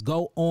real is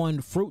go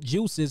on fruit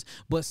juices,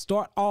 but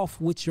start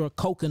off with your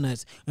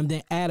coconuts and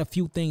then add a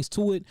few things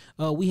to it.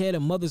 We had a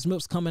mother's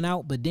milks coming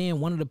out, but then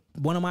one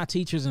of my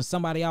teachers and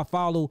somebody I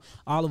follow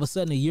all of a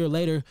sudden a year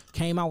later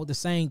came out with the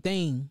same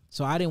thing.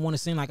 So I didn't want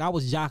to seem like I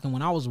was jocking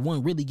when I was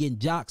one really getting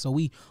jocked. So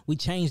we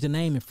changed the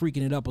name and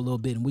freaking it up a little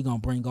bit, and we're gonna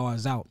bring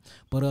ours out.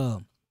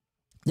 But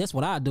that's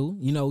what I do.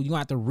 You know, you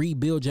have to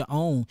rebuild your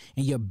own,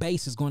 and your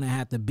base is going to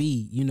have to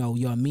be, you know,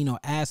 your amino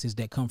acids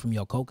that come from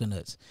your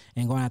coconuts,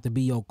 and going to have to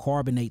be your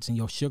carbonates and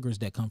your sugars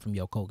that come from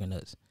your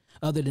coconuts.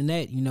 Other than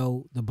that, you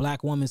know, the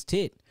black woman's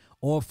tit,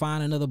 or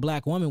find another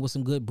black woman with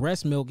some good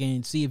breast milk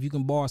and see if you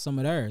can borrow some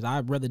of theirs.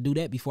 I'd rather do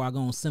that before I go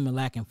on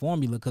Similac and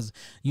formula, because,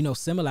 you know,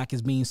 Similac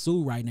is being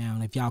sued right now.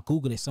 And if y'all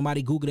Google it,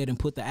 somebody Google it and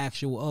put the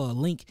actual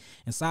link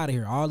inside of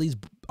here.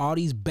 All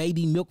these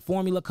baby milk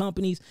formula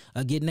companies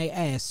are getting their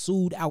ass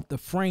sued out the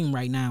frame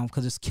right now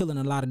because it's killing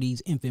a lot of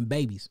these infant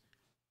babies.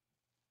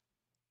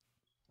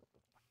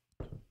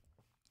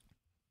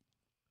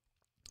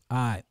 All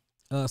right.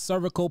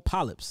 Cervical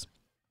polyps.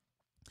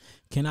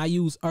 Can I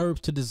use herbs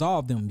to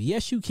dissolve them?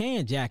 Yes, you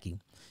can, Jackie.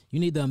 You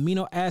need the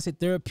amino acid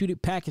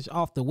therapeutic package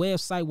off the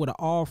website with an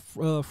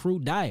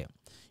all-fruit diet.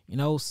 You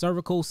know,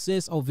 cervical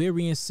cysts,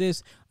 ovarian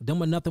cysts,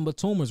 them are nothing but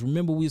tumors.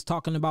 Remember, we was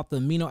talking about the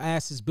amino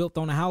acids built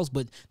on the house,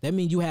 but that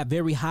means you have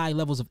very high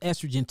levels of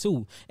estrogen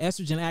too.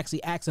 Estrogen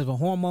actually acts as a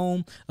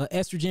hormone.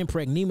 Estrogen,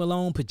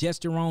 pregnenolone,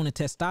 progesterone, and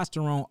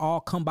testosterone all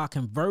come by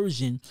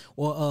conversion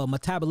or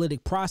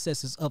metabolitic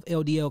processes of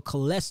LDL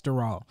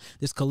cholesterol.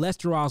 This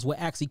cholesterol is what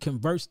actually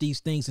converts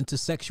these things into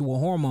sexual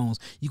hormones.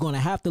 You're going to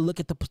have to look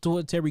at the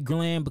pituitary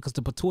gland, because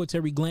the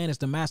pituitary gland is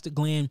the master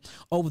gland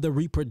over the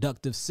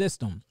reproductive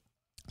system.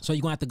 So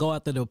you're going to have to go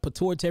after the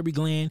pituitary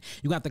gland.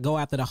 You're going to have to go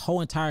after the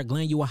whole entire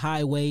glandular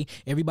highway.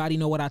 Everybody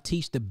know what I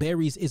teach. The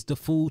berries is the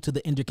food to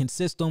the endocrine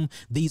system.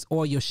 These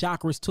are your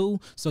chakras too.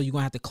 So you're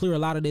going to have to clear a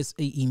lot of this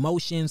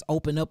emotions,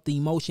 open up the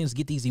emotions,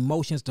 get these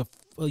emotions to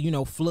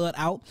flood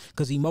out,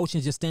 because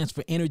emotions just stands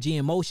for energy.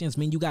 Emotions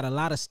mean you got a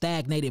lot of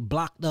stagnated,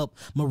 blocked up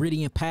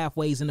meridian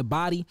pathways in the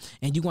body,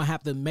 and you're gonna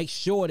have to make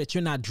sure that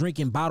you're not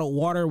drinking bottled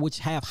water, which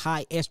have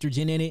high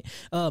estrogen in it.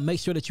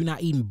 Make sure that you're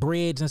not eating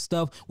breads and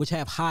stuff which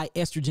have high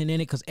estrogen in it,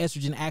 because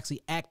estrogen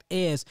actually act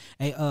as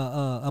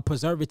a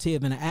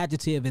preservative and an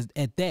additive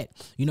at that.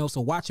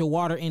 So watch your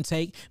water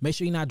intake. Make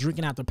sure you're not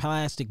drinking out the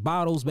plastic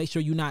bottles. Make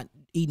sure you're not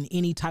eating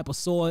any type of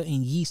soy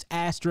and yeast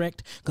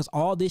extract, because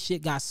all this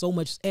shit got so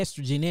much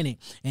estrogen in it,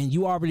 and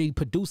you already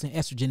producing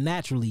estrogen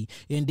naturally.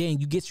 And then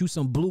you get you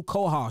some blue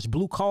cohosh.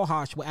 Blue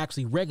cohosh will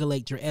actually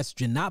regulate your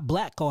estrogen, not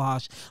black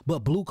cohosh, but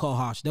blue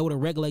cohosh. That would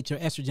regulate your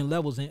estrogen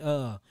levels.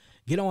 And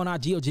get on our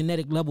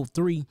geogenetic level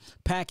 3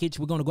 package.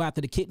 We're going to go after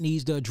the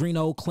kidneys, the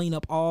adrenal, clean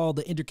up all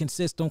the endocrine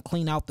system,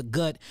 clean out the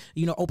gut,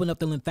 open up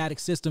the lymphatic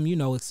system,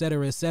 et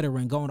cetera,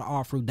 and go on the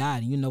all fruit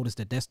diet. And you notice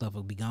that stuff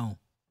will be gone.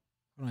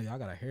 Hold on, y'all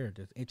got a hair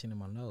that's itching in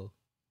my nose.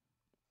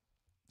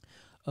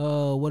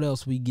 What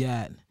else we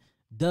got?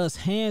 Does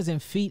hands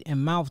and feet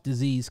and mouth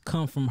disease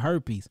come from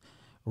herpes?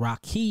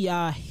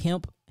 Rakia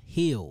Hemp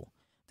Hill.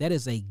 That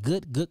is a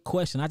good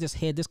question. I just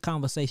had this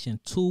conversation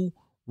 2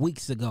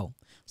 weeks ago.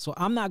 So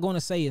I'm not going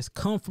to say it's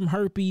come from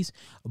herpes,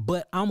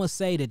 but I'm going to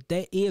say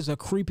that is a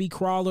creepy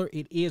crawler.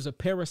 It is a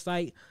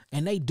parasite,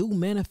 and they do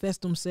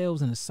manifest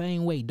themselves in the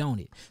same way, don't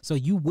it? So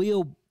you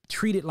will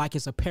treat it like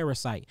it's a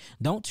parasite.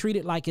 Don't treat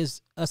it like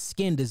it's a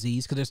skin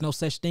disease, because there's no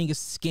such thing as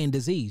skin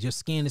disease. Your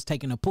skin is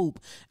taking a poop.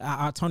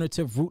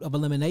 Alternative route of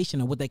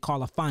elimination, or what they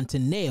call a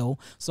fontanelle.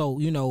 So,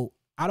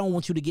 I don't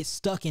want you to get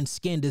stuck in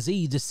skin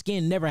disease. The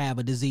skin never have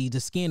a disease. The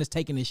skin is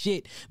taking a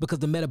shit because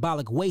the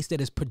metabolic waste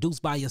that is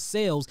produced by your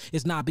cells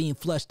is not being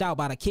flushed out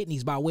by the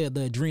kidneys by way of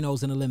the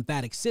adrenals and the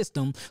lymphatic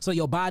system. So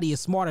your body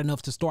is smart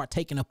enough to start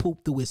taking a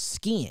poop through its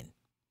skin.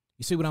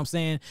 You see what I'm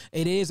saying?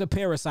 It is a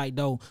parasite,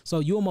 though. So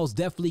you'll most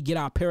definitely get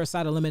our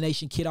parasite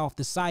elimination kit off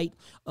the site.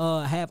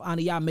 Have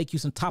Aniya make you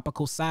some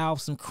topical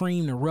salve, some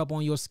cream to rub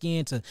on your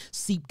skin to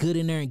seep good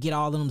in there and get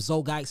all of them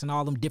zogites and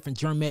all them different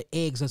germ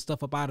eggs and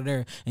stuff up out of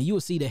there. And you will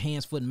see the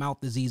hands, foot, and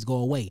mouth disease go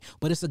away.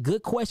 But it's a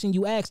good question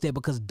you asked that,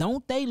 because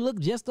don't they look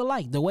just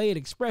alike? The way it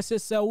expresses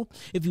itself,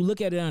 if you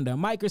look at it under a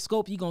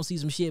microscope, you're going to see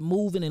some shit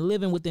moving and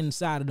living within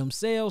inside of them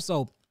cells.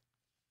 So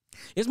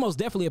it's most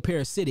definitely a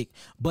parasitic,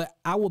 but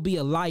I will be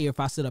a liar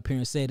if I sit up here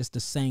and said it's the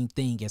same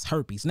thing as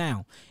herpes.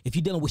 Now, if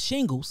you're dealing with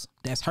shingles,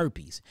 that's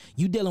herpes.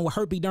 You dealing with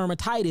herpes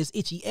dermatitis,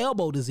 itchy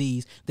elbow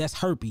disease, that's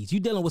herpes. You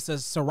dealing with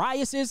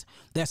psoriasis,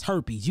 that's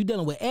herpes. You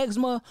dealing with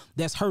eczema,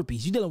 that's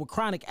herpes. You dealing with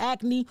chronic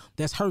acne,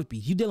 that's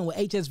herpes. You dealing with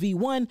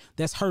HSV1,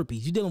 that's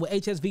herpes. You dealing with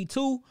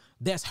HSV2,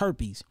 that's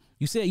herpes.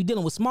 You said you're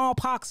dealing with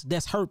smallpox,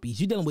 that's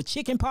herpes. You're dealing with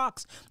chicken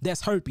pox,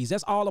 that's herpes.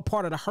 That's all a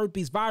part of the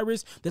herpes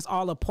virus. That's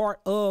all a part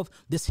of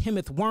this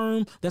hemith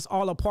worm. That's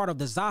all a part of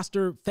the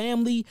zoster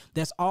family.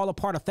 That's all a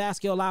part of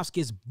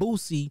Fasciolopsis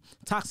bucci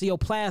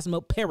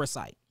toxoplasma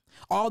parasite.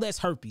 All that's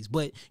herpes.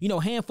 But, you know,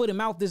 hand, foot, and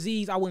mouth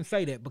disease, I wouldn't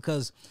say that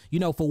because, you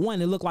know, for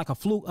one, it looked like a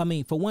fluke. I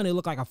mean, for one, it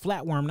looked like a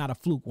flatworm, not a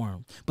fluke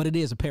worm. But it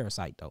is a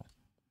parasite, though.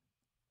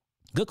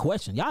 Good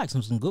question. Y'all asked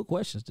some good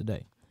questions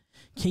today.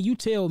 Can you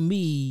tell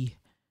me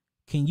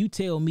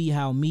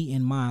how me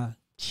and my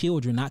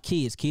children, not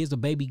kids are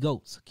baby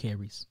goats,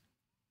 carries.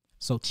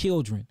 So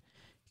children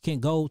can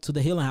go to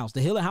the healing house.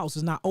 The healing house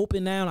is not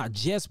open now. I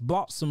just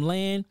bought some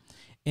land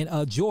in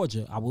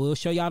Georgia. I will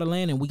show y'all the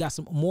land, and we got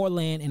some more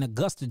land in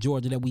Augusta,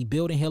 Georgia that we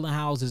building healing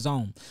houses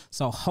on.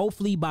 So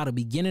hopefully by the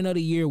beginning of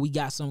the year, we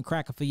got some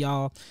cracker for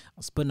y'all.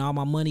 I'm putting all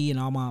my money and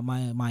all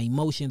my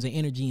emotions and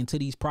energy into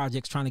these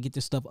projects, trying to get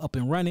this stuff up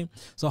and running.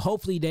 So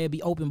hopefully they'll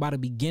be open by the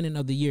beginning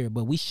of the year.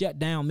 But we shut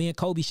down, me and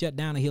Kobe shut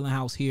down a healing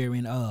house here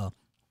in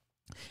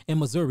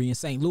Missouri, in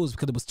St. Louis,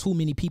 because there was too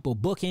many people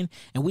booking,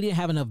 and we didn't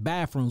have enough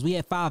bathrooms. We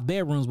had 5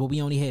 bedrooms, but we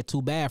only had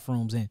 2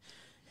 bathrooms, and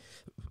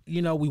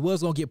you know, we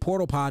was gonna get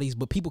portal potties,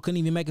 but people couldn't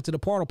even make it to the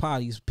portal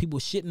potties. People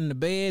shitting in the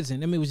beds,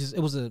 and I mean, it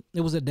was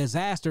a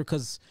disaster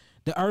because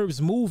the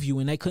herbs move you,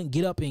 and they couldn't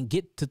get up and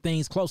get to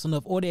things close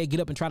enough, or they'd get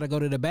up and try to go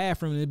to the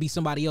bathroom, and there'd be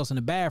somebody else in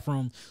the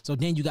bathroom. So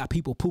then you got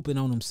people pooping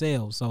on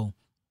themselves. So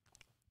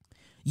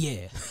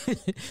yeah,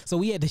 so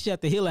we had to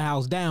shut the healing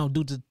house down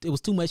due to it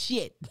was too much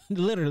shit,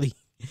 literally.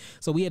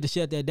 So we had to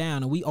shut that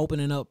down, and we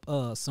opening up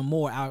some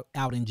more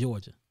out in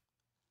Georgia.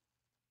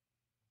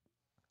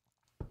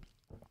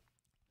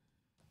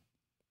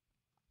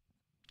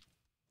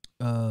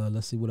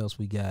 Let's see what else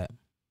we got.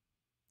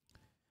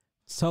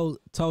 So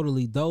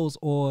totally, those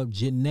are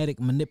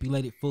genetic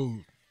manipulated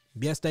food.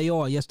 Yes, they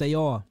are. Yes, they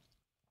are.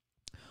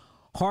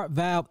 Heart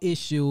valve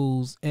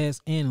issues,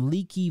 as in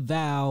leaky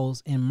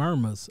valves and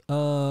murmurs.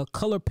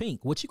 Color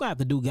pink. What you're going to have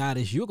to do, guys,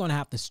 is you're going to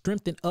have to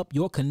strengthen up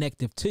your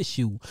connective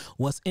tissue.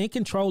 What's in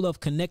control of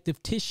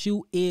connective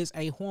tissue is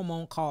a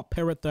hormone called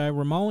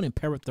parathyroid and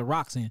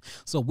parathyroxine.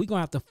 So we're going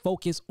to have to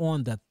focus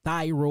on the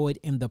thyroid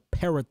and the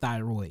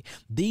parathyroid.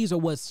 These are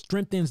what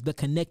strengthens the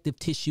connective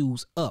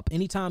tissues up.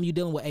 Anytime you're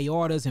dealing with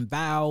aortas and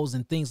valves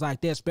and things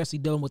like that, especially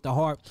dealing with the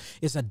heart,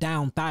 it's a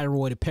down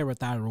thyroid and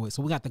parathyroid.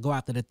 So we got to go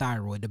after the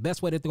thyroid. The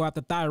best way to go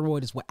after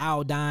thyroid is with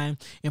iodine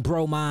and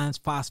bromines,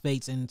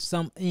 phosphates, and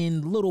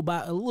a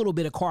little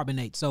bit of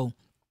carbonate. So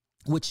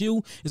with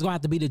you, it's gonna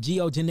have to be the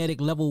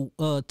geogenetic level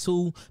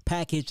 2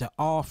 package, an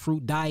all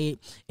fruit diet,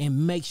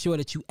 and make sure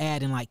that you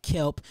add in like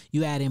kelp,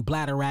 you add in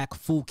bladderwrack,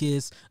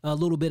 fucus, a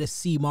little bit of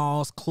sea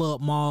moss,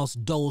 club moss,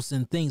 dose,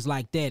 and things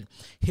like that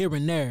here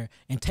and there,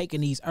 and taking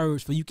these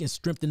herbs for you can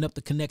strengthen up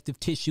the connective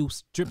tissue,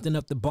 strengthen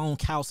up the bone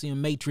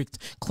calcium matrix,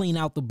 clean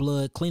out the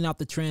blood, clean out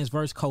the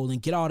transverse colon,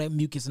 get all that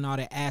mucus and all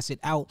that acid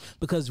out,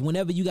 because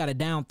whenever you got a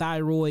down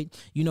thyroid,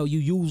 you know, you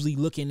usually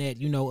looking at,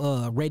 you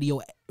know,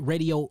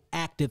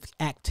 radioactive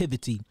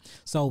activity.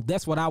 So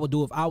that's what I would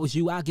do if I was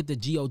you. I'll get the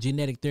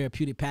geogenetic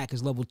therapeutic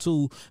package level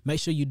 2.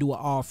 Make sure you do an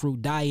all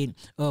fruit diet.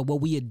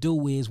 What we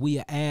do is we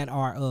add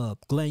our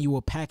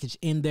glandular package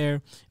in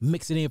there,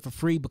 mix it in for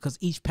free, because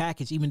each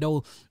package, even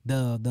though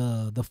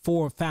the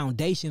 4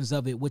 foundations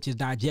of it, which is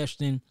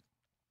digestion,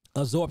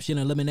 absorption,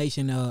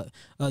 elimination,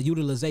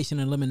 utilization,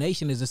 and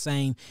elimination, is the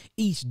same.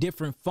 Each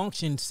different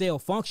cell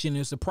function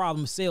is the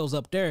problem. Cells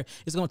up there,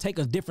 it's going to take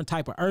a different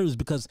type of herbs,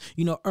 because,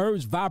 you know,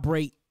 herbs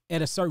vibrate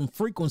at a certain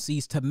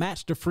frequencies to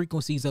match the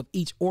frequencies of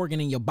each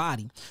organ in your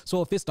body.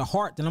 So if it's the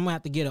heart, then I'm gonna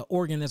have to get an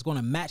organ that's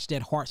gonna match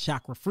that heart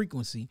chakra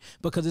frequency,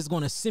 because it's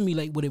gonna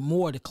simulate with it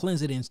more to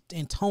cleanse it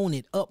and tone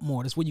it up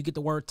more. That's where you get the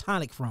word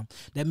tonic from.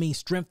 That means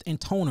strength and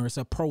toner. It's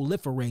a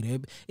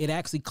proliferator. It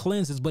actually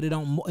cleanses, but it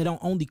don't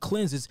only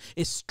cleanses,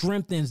 it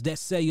strengthens that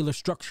cellular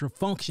structure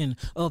function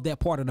of that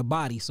part of the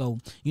body. So,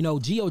 you know,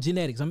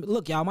 geogenetics. I mean,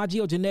 look, y'all, my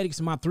geogenetics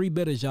and my 3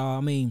 bitters, y'all,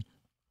 I mean,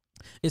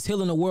 it's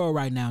healing the world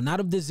right now.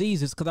 Not of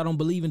diseases, because I don't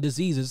believe in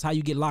diseases. It's how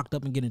you get locked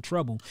up and get in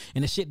trouble.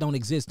 And the shit don't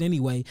exist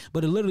anyway.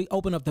 But it literally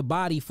open up the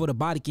body for the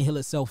body can heal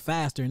itself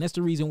faster. And that's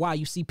the reason why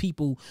you see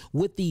people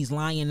with these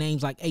lying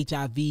names like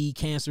HIV,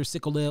 cancer,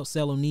 sickle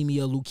cell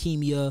anemia,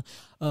 leukemia,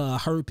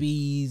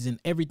 herpes, and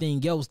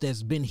everything else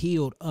that's been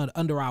healed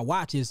under our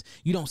watches.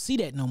 You don't see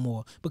that no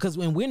more, because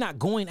when we're not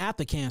going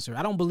after cancer,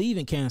 I don't believe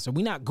in cancer.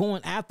 We're not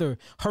going after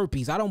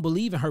herpes. I don't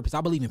believe in herpes. I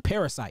believe in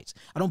parasites.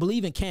 I don't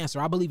believe in cancer.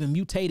 I believe in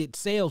mutated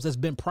cells that's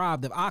been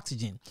deprived of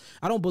oxygen.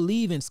 I don't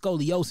believe in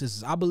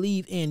scoliosis. I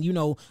believe in, you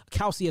know,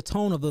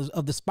 calciatone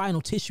of the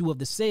spinal tissue of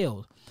the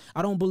cells.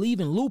 I don't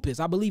believe in lupus.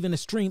 I believe in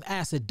extreme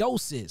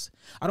acidosis.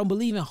 I don't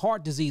believe in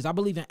heart disease. I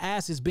believe in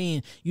acids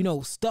being, you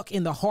know, stuck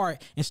in the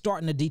heart and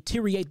starting to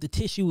deteriorate the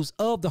tissues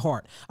of the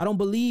heart. I don't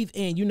believe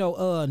in, you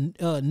know,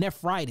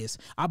 nephritis.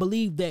 I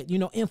believe that, you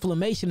know,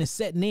 inflammation is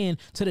setting in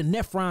to the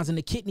nephrons and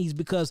the kidneys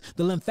because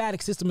the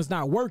lymphatic system is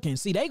not working.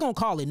 See, they gonna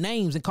call it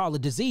names and call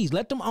it disease.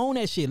 Let them own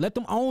that shit. Let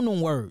them own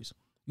them words.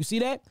 You see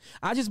that?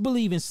 I just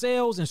believe in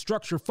cells and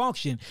structure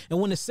function.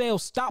 And when the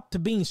cells stop to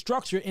being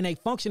structured and they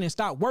function and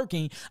stop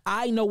working,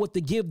 I know what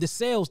to give the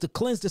cells to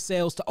cleanse the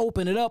cells, to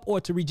open it up, or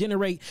to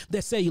regenerate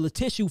that cellular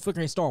tissue for it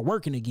to start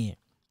working again.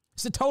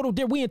 It's a total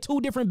different. We in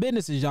two different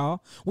businesses,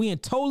 y'all. We in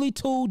totally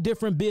two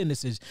different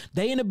businesses.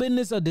 They in the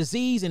business of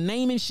disease and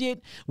naming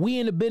shit. We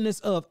in the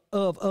business of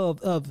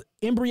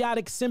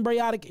embryonic,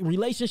 symbiotic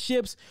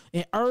relationships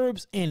and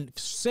herbs and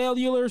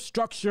cellular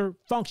structure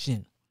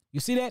function. You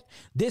see that?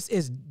 This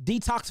is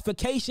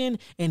detoxification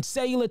and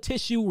cellular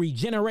tissue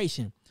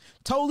regeneration.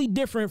 Totally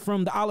different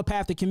from the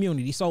allopathic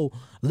community. So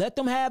let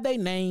them have their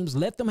names,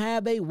 let them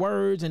have their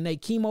words and their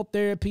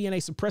chemotherapy and their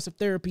suppressive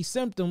therapy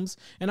symptoms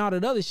and all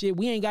that other shit.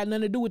 We ain't got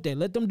nothing to do with that.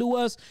 Let them do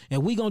us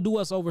and we gonna do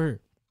us over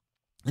here.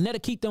 And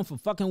that'll keep them from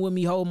fucking with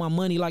me, hold my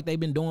money like they've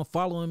been doing,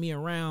 following me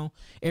around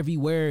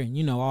everywhere and,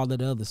 you know, all of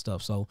the other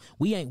stuff. So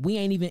we ain't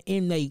even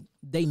in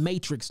they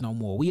matrix no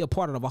more. We are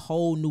part of a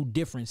whole new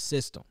different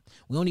system.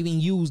 We don't even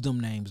use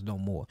them names no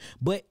more.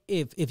 But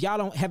if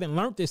y'all haven't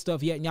learned this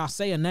stuff yet and y'all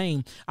say a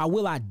name, I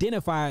will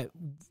identify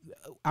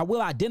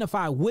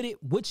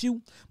with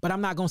you, but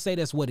I'm not gonna say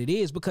that's what it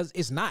is because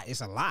it's not.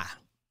 It's a lie.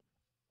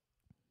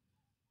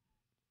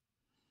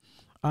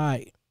 All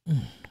right.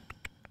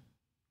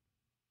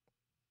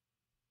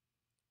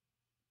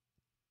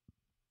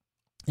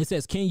 It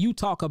says, can you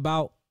talk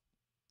about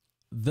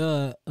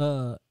the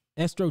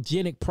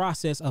estrogenic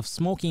process of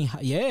smoking?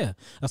 Yeah,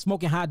 of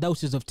smoking high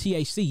doses of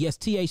THC. Yes,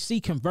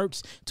 THC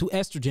converts to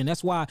estrogen.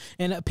 That's why.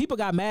 And people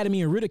got mad at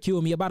me and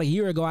ridiculed me about a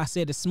year ago. I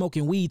said that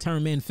smoking weed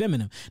turned men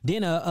feminine.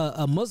 Then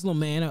a Muslim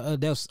man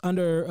that's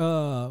under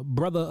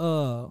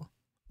the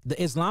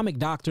Islamic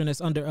doctrine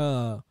that's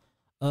under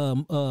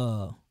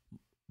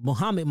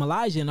Muhammad,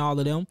 Malaysia, and all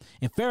of them,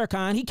 and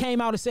Farrakhan, he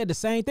came out and said the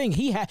same thing.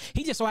 He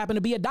just so happened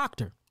to be a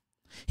doctor.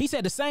 He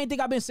said the same thing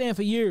I've been saying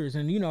for years,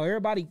 and, you know,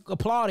 everybody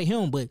applauded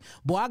him, but,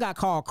 boy, I got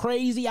called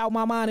crazy out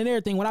my mind and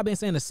everything when I've been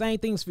saying the same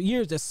things for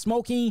years, that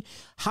smoking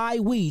high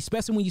weed,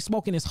 especially when you're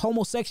smoking this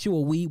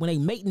homosexual weed, when they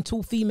mating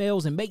two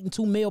females and mating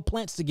two male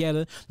plants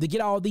together to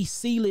get all these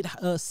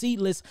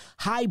seedless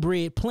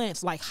hybrid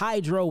plants like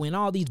hydro and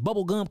all these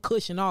bubblegum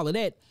kush and all of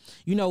that,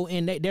 you know,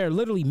 and they're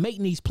literally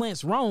making these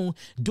plants wrong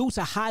due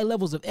to high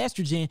levels of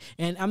estrogen.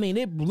 And, I mean,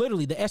 it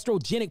literally, the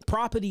estrogenic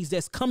properties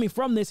that's coming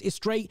from this is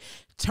straight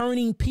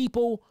turning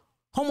people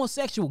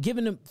homosexual,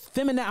 giving them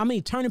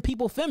feminine, turning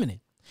people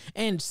feminine.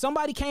 And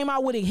somebody came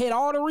out with it, had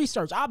all the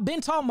research. I've been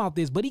talking about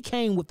this, but he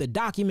came with the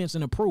documents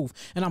and the proof.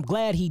 And I'm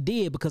glad he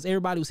did, because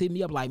everybody was hitting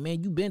me up like,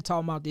 man, you been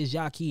talking about this,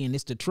 Yahki, and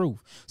it's the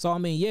truth. So, I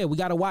mean, yeah, we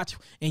got to watch.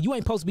 And you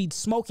ain't supposed to be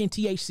smoking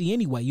THC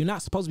anyway. You're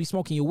not supposed to be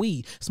smoking your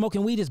weed.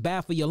 Smoking weed is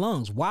bad for your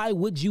lungs. Why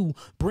would you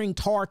bring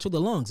tar to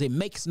the lungs? It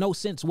makes no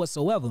sense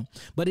whatsoever.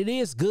 But it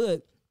is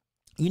good.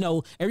 You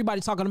know,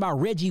 everybody talking about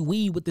Reggie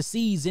weed with the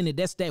seeds in it.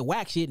 That's that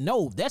whack shit.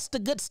 No, that's the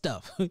good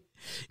stuff.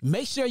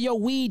 Make sure your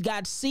weed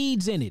got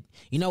seeds in it.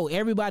 You know,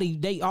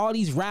 everybody, all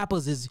these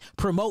rappers is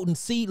promoting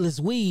seedless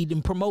weed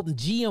and promoting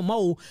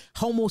GMO,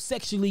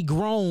 homosexually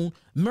grown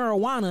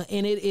marijuana,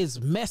 and it is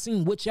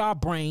messing with y'all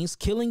brains,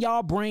 killing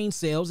y'all brain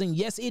cells. And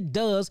yes, it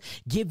does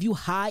give you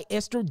high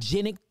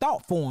estrogenic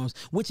thought forms,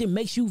 which it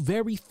makes you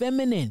very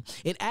feminine.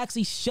 It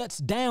actually shuts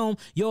down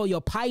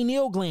your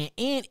pineal gland,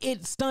 and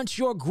it stunts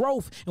your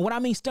growth. And what I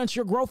mean stunts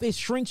your growth, it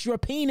shrinks your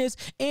penis,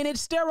 and it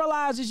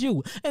sterilizes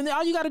you. And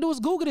all you got to do is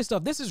Google this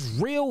stuff. This is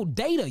real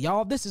data,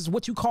 y'all. This is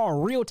what you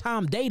call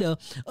real-time data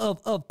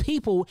of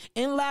people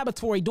in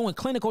laboratory doing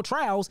clinical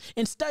trials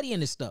and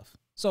studying this stuff.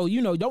 So,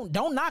 you know,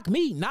 don't knock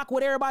me, knock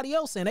what everybody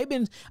else saying. I've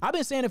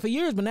been saying it for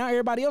years, but now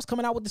everybody else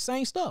coming out with the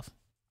same stuff.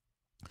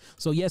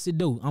 So yes, it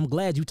do. I'm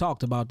glad you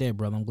talked about that,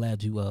 brother. I'm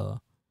glad you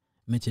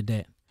mentioned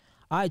that.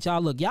 All right,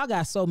 y'all, look, y'all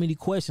got so many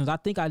questions. I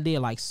think I did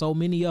like so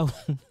many of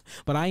them,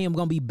 but I am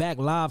going to be back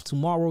live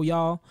tomorrow,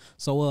 y'all.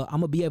 So I'm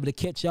going to be able to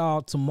catch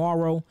y'all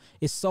tomorrow.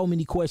 It's so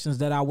many questions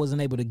that I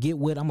wasn't able to get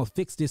with. I'm going to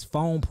fix this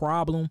phone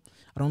problem.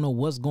 I don't know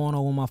what's going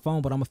on with my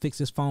phone, but I'm going to fix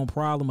this phone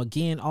problem.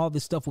 Again, all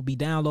this stuff will be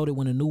downloaded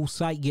when the new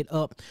site get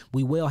up.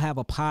 We will have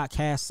a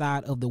podcast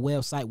side of the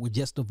website with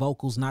just the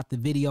vocals, not the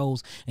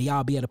videos. And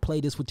y'all be able to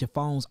play this with your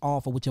phones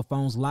off or with your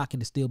phones locked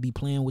and to still be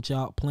playing with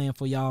y'all, playing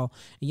for y'all.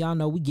 And y'all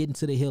know we getting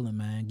to the healing,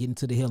 man. Getting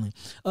to the healing.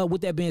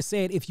 With that being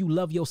said, if you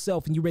love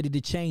yourself and you're ready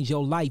to change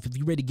your life, if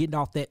you're ready to get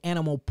off that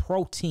animal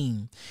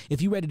protein,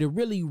 if you're ready to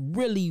really,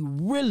 really,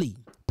 really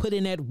put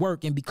in that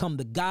work and become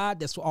the God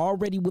that's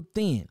already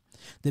within,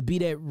 to be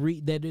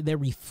that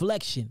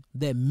reflection,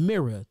 that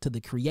mirror to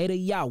the Creator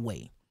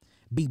Yahweh,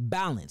 be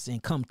balanced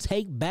and come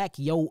take back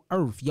your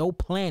earth, your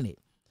planet.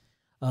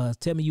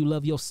 Tell me you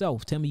love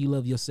yourself. Tell me you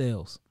love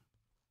yourselves.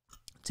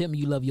 Tell me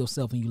you love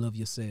yourself and you love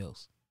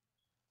yourselves.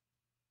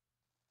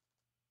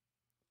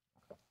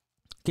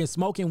 Can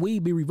smoking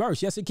weed be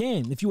reversed? Yes, it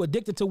can. If you're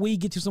addicted to weed,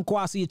 get you some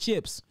quassia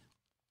chips.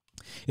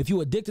 If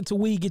you're addicted to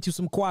weed, get you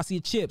some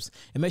quassia chips.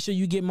 And make sure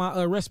you get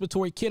my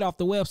respiratory kit off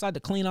the website to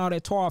clean all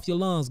that tar off your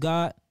lungs,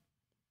 God.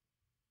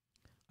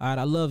 All right,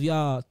 I love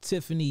y'all.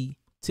 Tiffany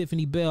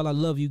Bell, I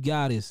love you,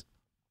 goddess.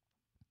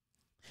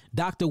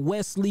 Dr.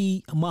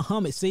 Wesley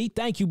Muhammad. See,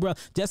 thank you, bro.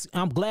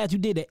 I'm glad you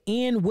did it.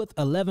 End with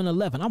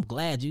 1111. I'm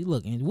glad you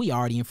look, and we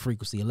already in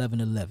frequency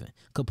 1111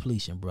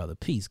 completion, brother.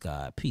 Peace,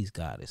 God. Peace,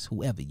 Goddess.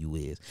 Whoever you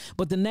is,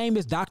 but the name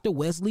is Dr.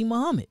 Wesley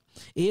Muhammad.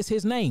 Is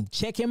his name.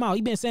 Check him out.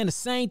 He been saying the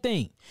same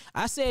thing.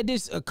 I said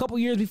this a couple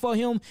years before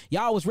him.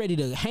 Y'all was ready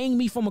to hang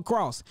me from a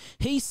cross.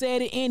 He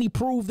said it and he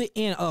proved it,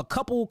 and a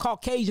couple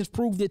Caucasians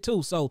proved it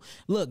too. So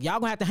look, y'all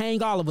gonna have to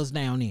hang all of us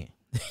down there.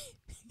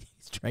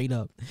 Straight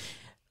up.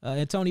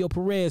 Antonio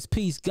Perez,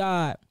 peace,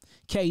 God.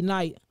 K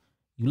Knight,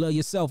 you love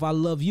yourself. I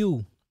love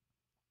you.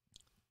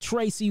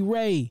 Tracy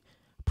Ray,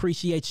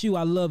 appreciate you.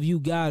 I love you,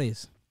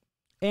 Goddess.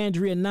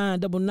 Andrea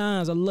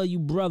 999s, I love you,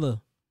 brother.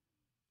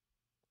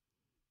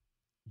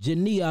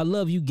 Jania, I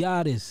love you,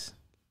 Goddess.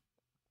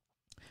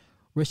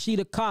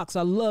 Rashida Cox,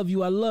 I love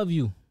you. I love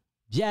you.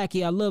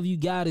 Jackie, I love you,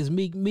 Goddess.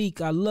 Meek,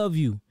 I love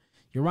you.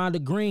 Yolanda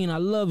Green, I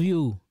love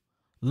you.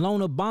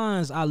 Lona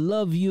Bonds, I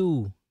love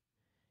you.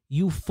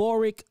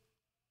 Euphoric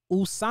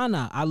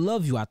Usana, I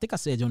love you. I think I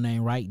said your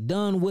name right.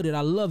 Done with it.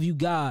 I love you,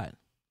 God.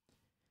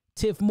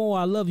 Tiff Moore,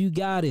 I love you,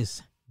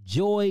 Goddess.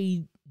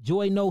 Joy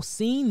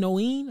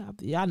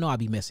Noeen. I know I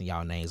be messing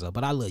y'all names up,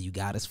 but I love you,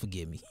 Goddess.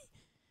 Forgive me.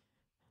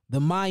 The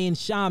Mayan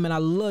Shaman, I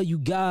love you,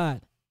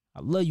 God. I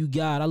love you,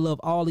 God. I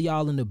love all of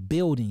y'all in the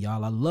building,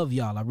 y'all. I love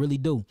y'all. I really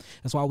do.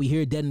 That's why we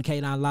here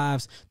dedicating our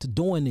lives to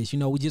doing this. You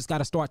know, we just got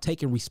to start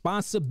taking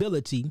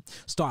responsibility,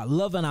 start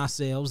loving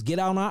ourselves, get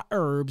on our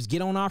herbs,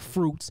 get on our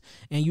fruits,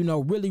 and, you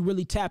know, really,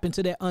 really tap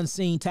into that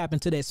unseen, tap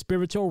into that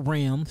spiritual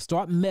realm,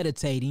 start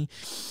meditating,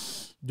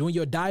 doing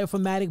your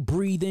diaphragmatic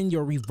breathing,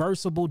 your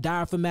reversible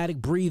diaphragmatic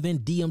breathing,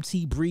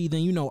 DMT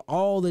breathing, you know,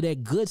 all of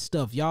that good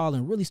stuff, y'all,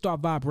 and really start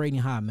vibrating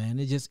high, man.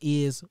 It just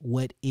is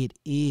what it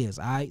is,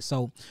 all right?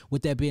 So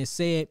with that being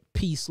said,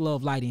 peace,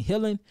 love, light, and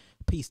healing.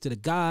 Peace to the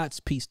gods,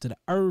 peace to the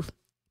earth,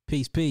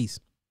 peace, peace.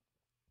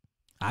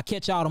 I'll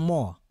catch y'all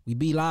tomorrow. We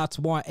be live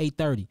tomorrow at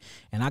 8:30,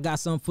 and I got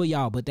something for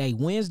y'all. But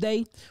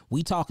Wednesday,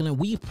 we talking, and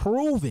we are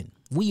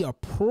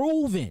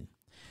proving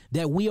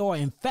that we are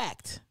in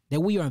fact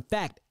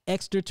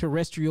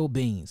extraterrestrial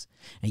beings.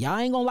 And y'all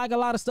ain't gonna like a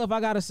lot of stuff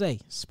I gotta say,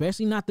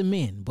 especially not the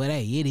men, but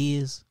hey, it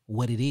is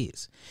what it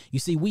is. You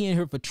see, we in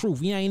here for truth.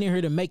 We ain't in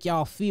here to make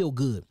y'all feel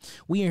good.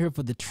 We in here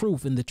for the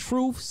truth, and the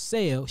truth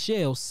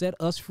shall set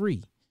us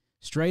free.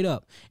 Straight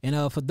up.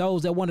 And for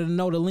those that wanted to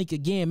know the link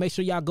again, make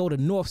sure y'all go to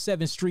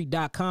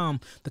north7street.com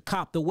to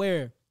cop the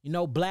wear, you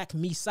know, Black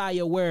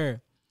Messiah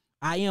wear.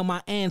 I am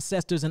my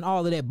ancestors and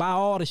all of that. Buy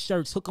all the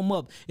shirts, hook them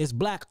up. It's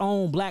black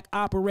owned, black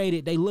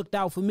operated. They looked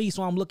out for me,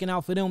 so I'm looking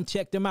out for them.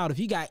 Check them out. If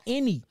you got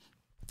anything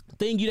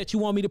that you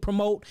want me to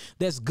promote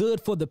that's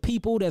good for the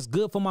people, that's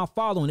good for my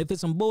following. If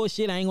it's some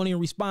bullshit, I ain't gonna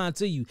even respond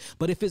to you.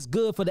 But if it's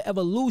good for the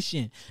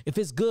evolution, if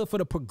it's good for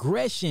the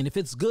progression, if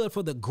it's good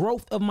for the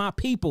growth of my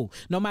people,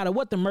 no matter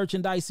what the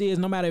merchandise is,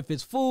 no matter if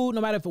it's food,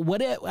 no matter if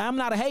whatever, I'm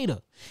not a hater.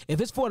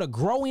 If it's for the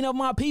growing of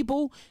my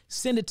people,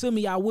 send it to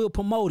me. I will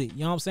promote it.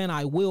 You know what I'm saying?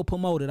 I will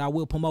promote it. I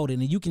will promote it.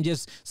 And you can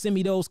just send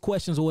me those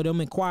questions or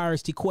them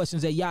inquiries to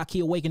questions at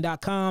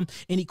YahkiAwaken.com.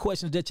 Any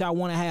questions that y'all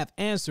want to have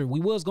answered. We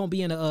was going to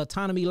be in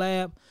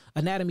the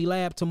anatomy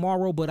lab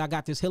tomorrow, but I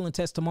got this healing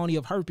testimony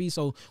of herpes,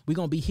 so we're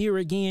going to be here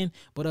again.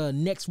 But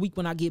next week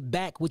when I get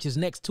back, which is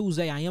next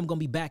Tuesday, I am going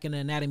to be back in the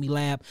anatomy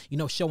lab, you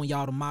know, showing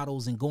y'all the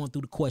models and going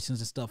through the questions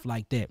and stuff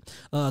like that.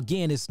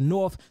 Again, it's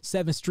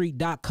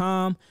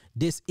north7street.com.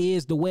 This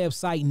is the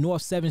website,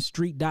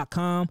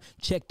 north7street.com.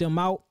 Check them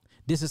out.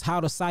 This is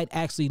how the site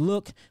actually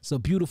look. It's a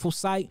beautiful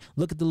site.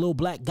 Look at the little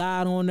black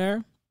god on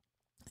there.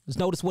 Just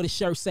notice what his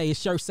shirt say. His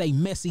shirt say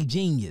messy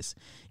genius.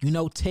 You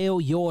know, tell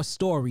your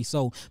story.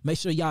 So make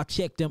sure y'all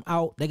check them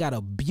out. They got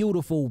a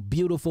beautiful,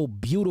 beautiful,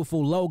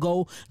 beautiful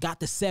logo. Got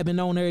the 7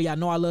 on there. Y'all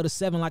know I love the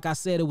 7. Like I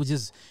said, it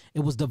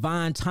was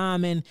divine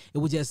timing. It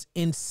was just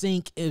in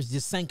sync. It was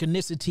just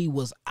synchronicity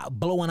was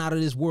blowing out of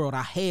this world.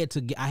 I had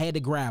to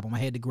grab them.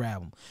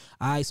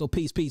 All right, so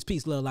peace, peace,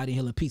 peace, love, light, and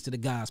healing. Peace to the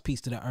gods.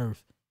 Peace to the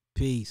earth.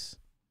 Peace.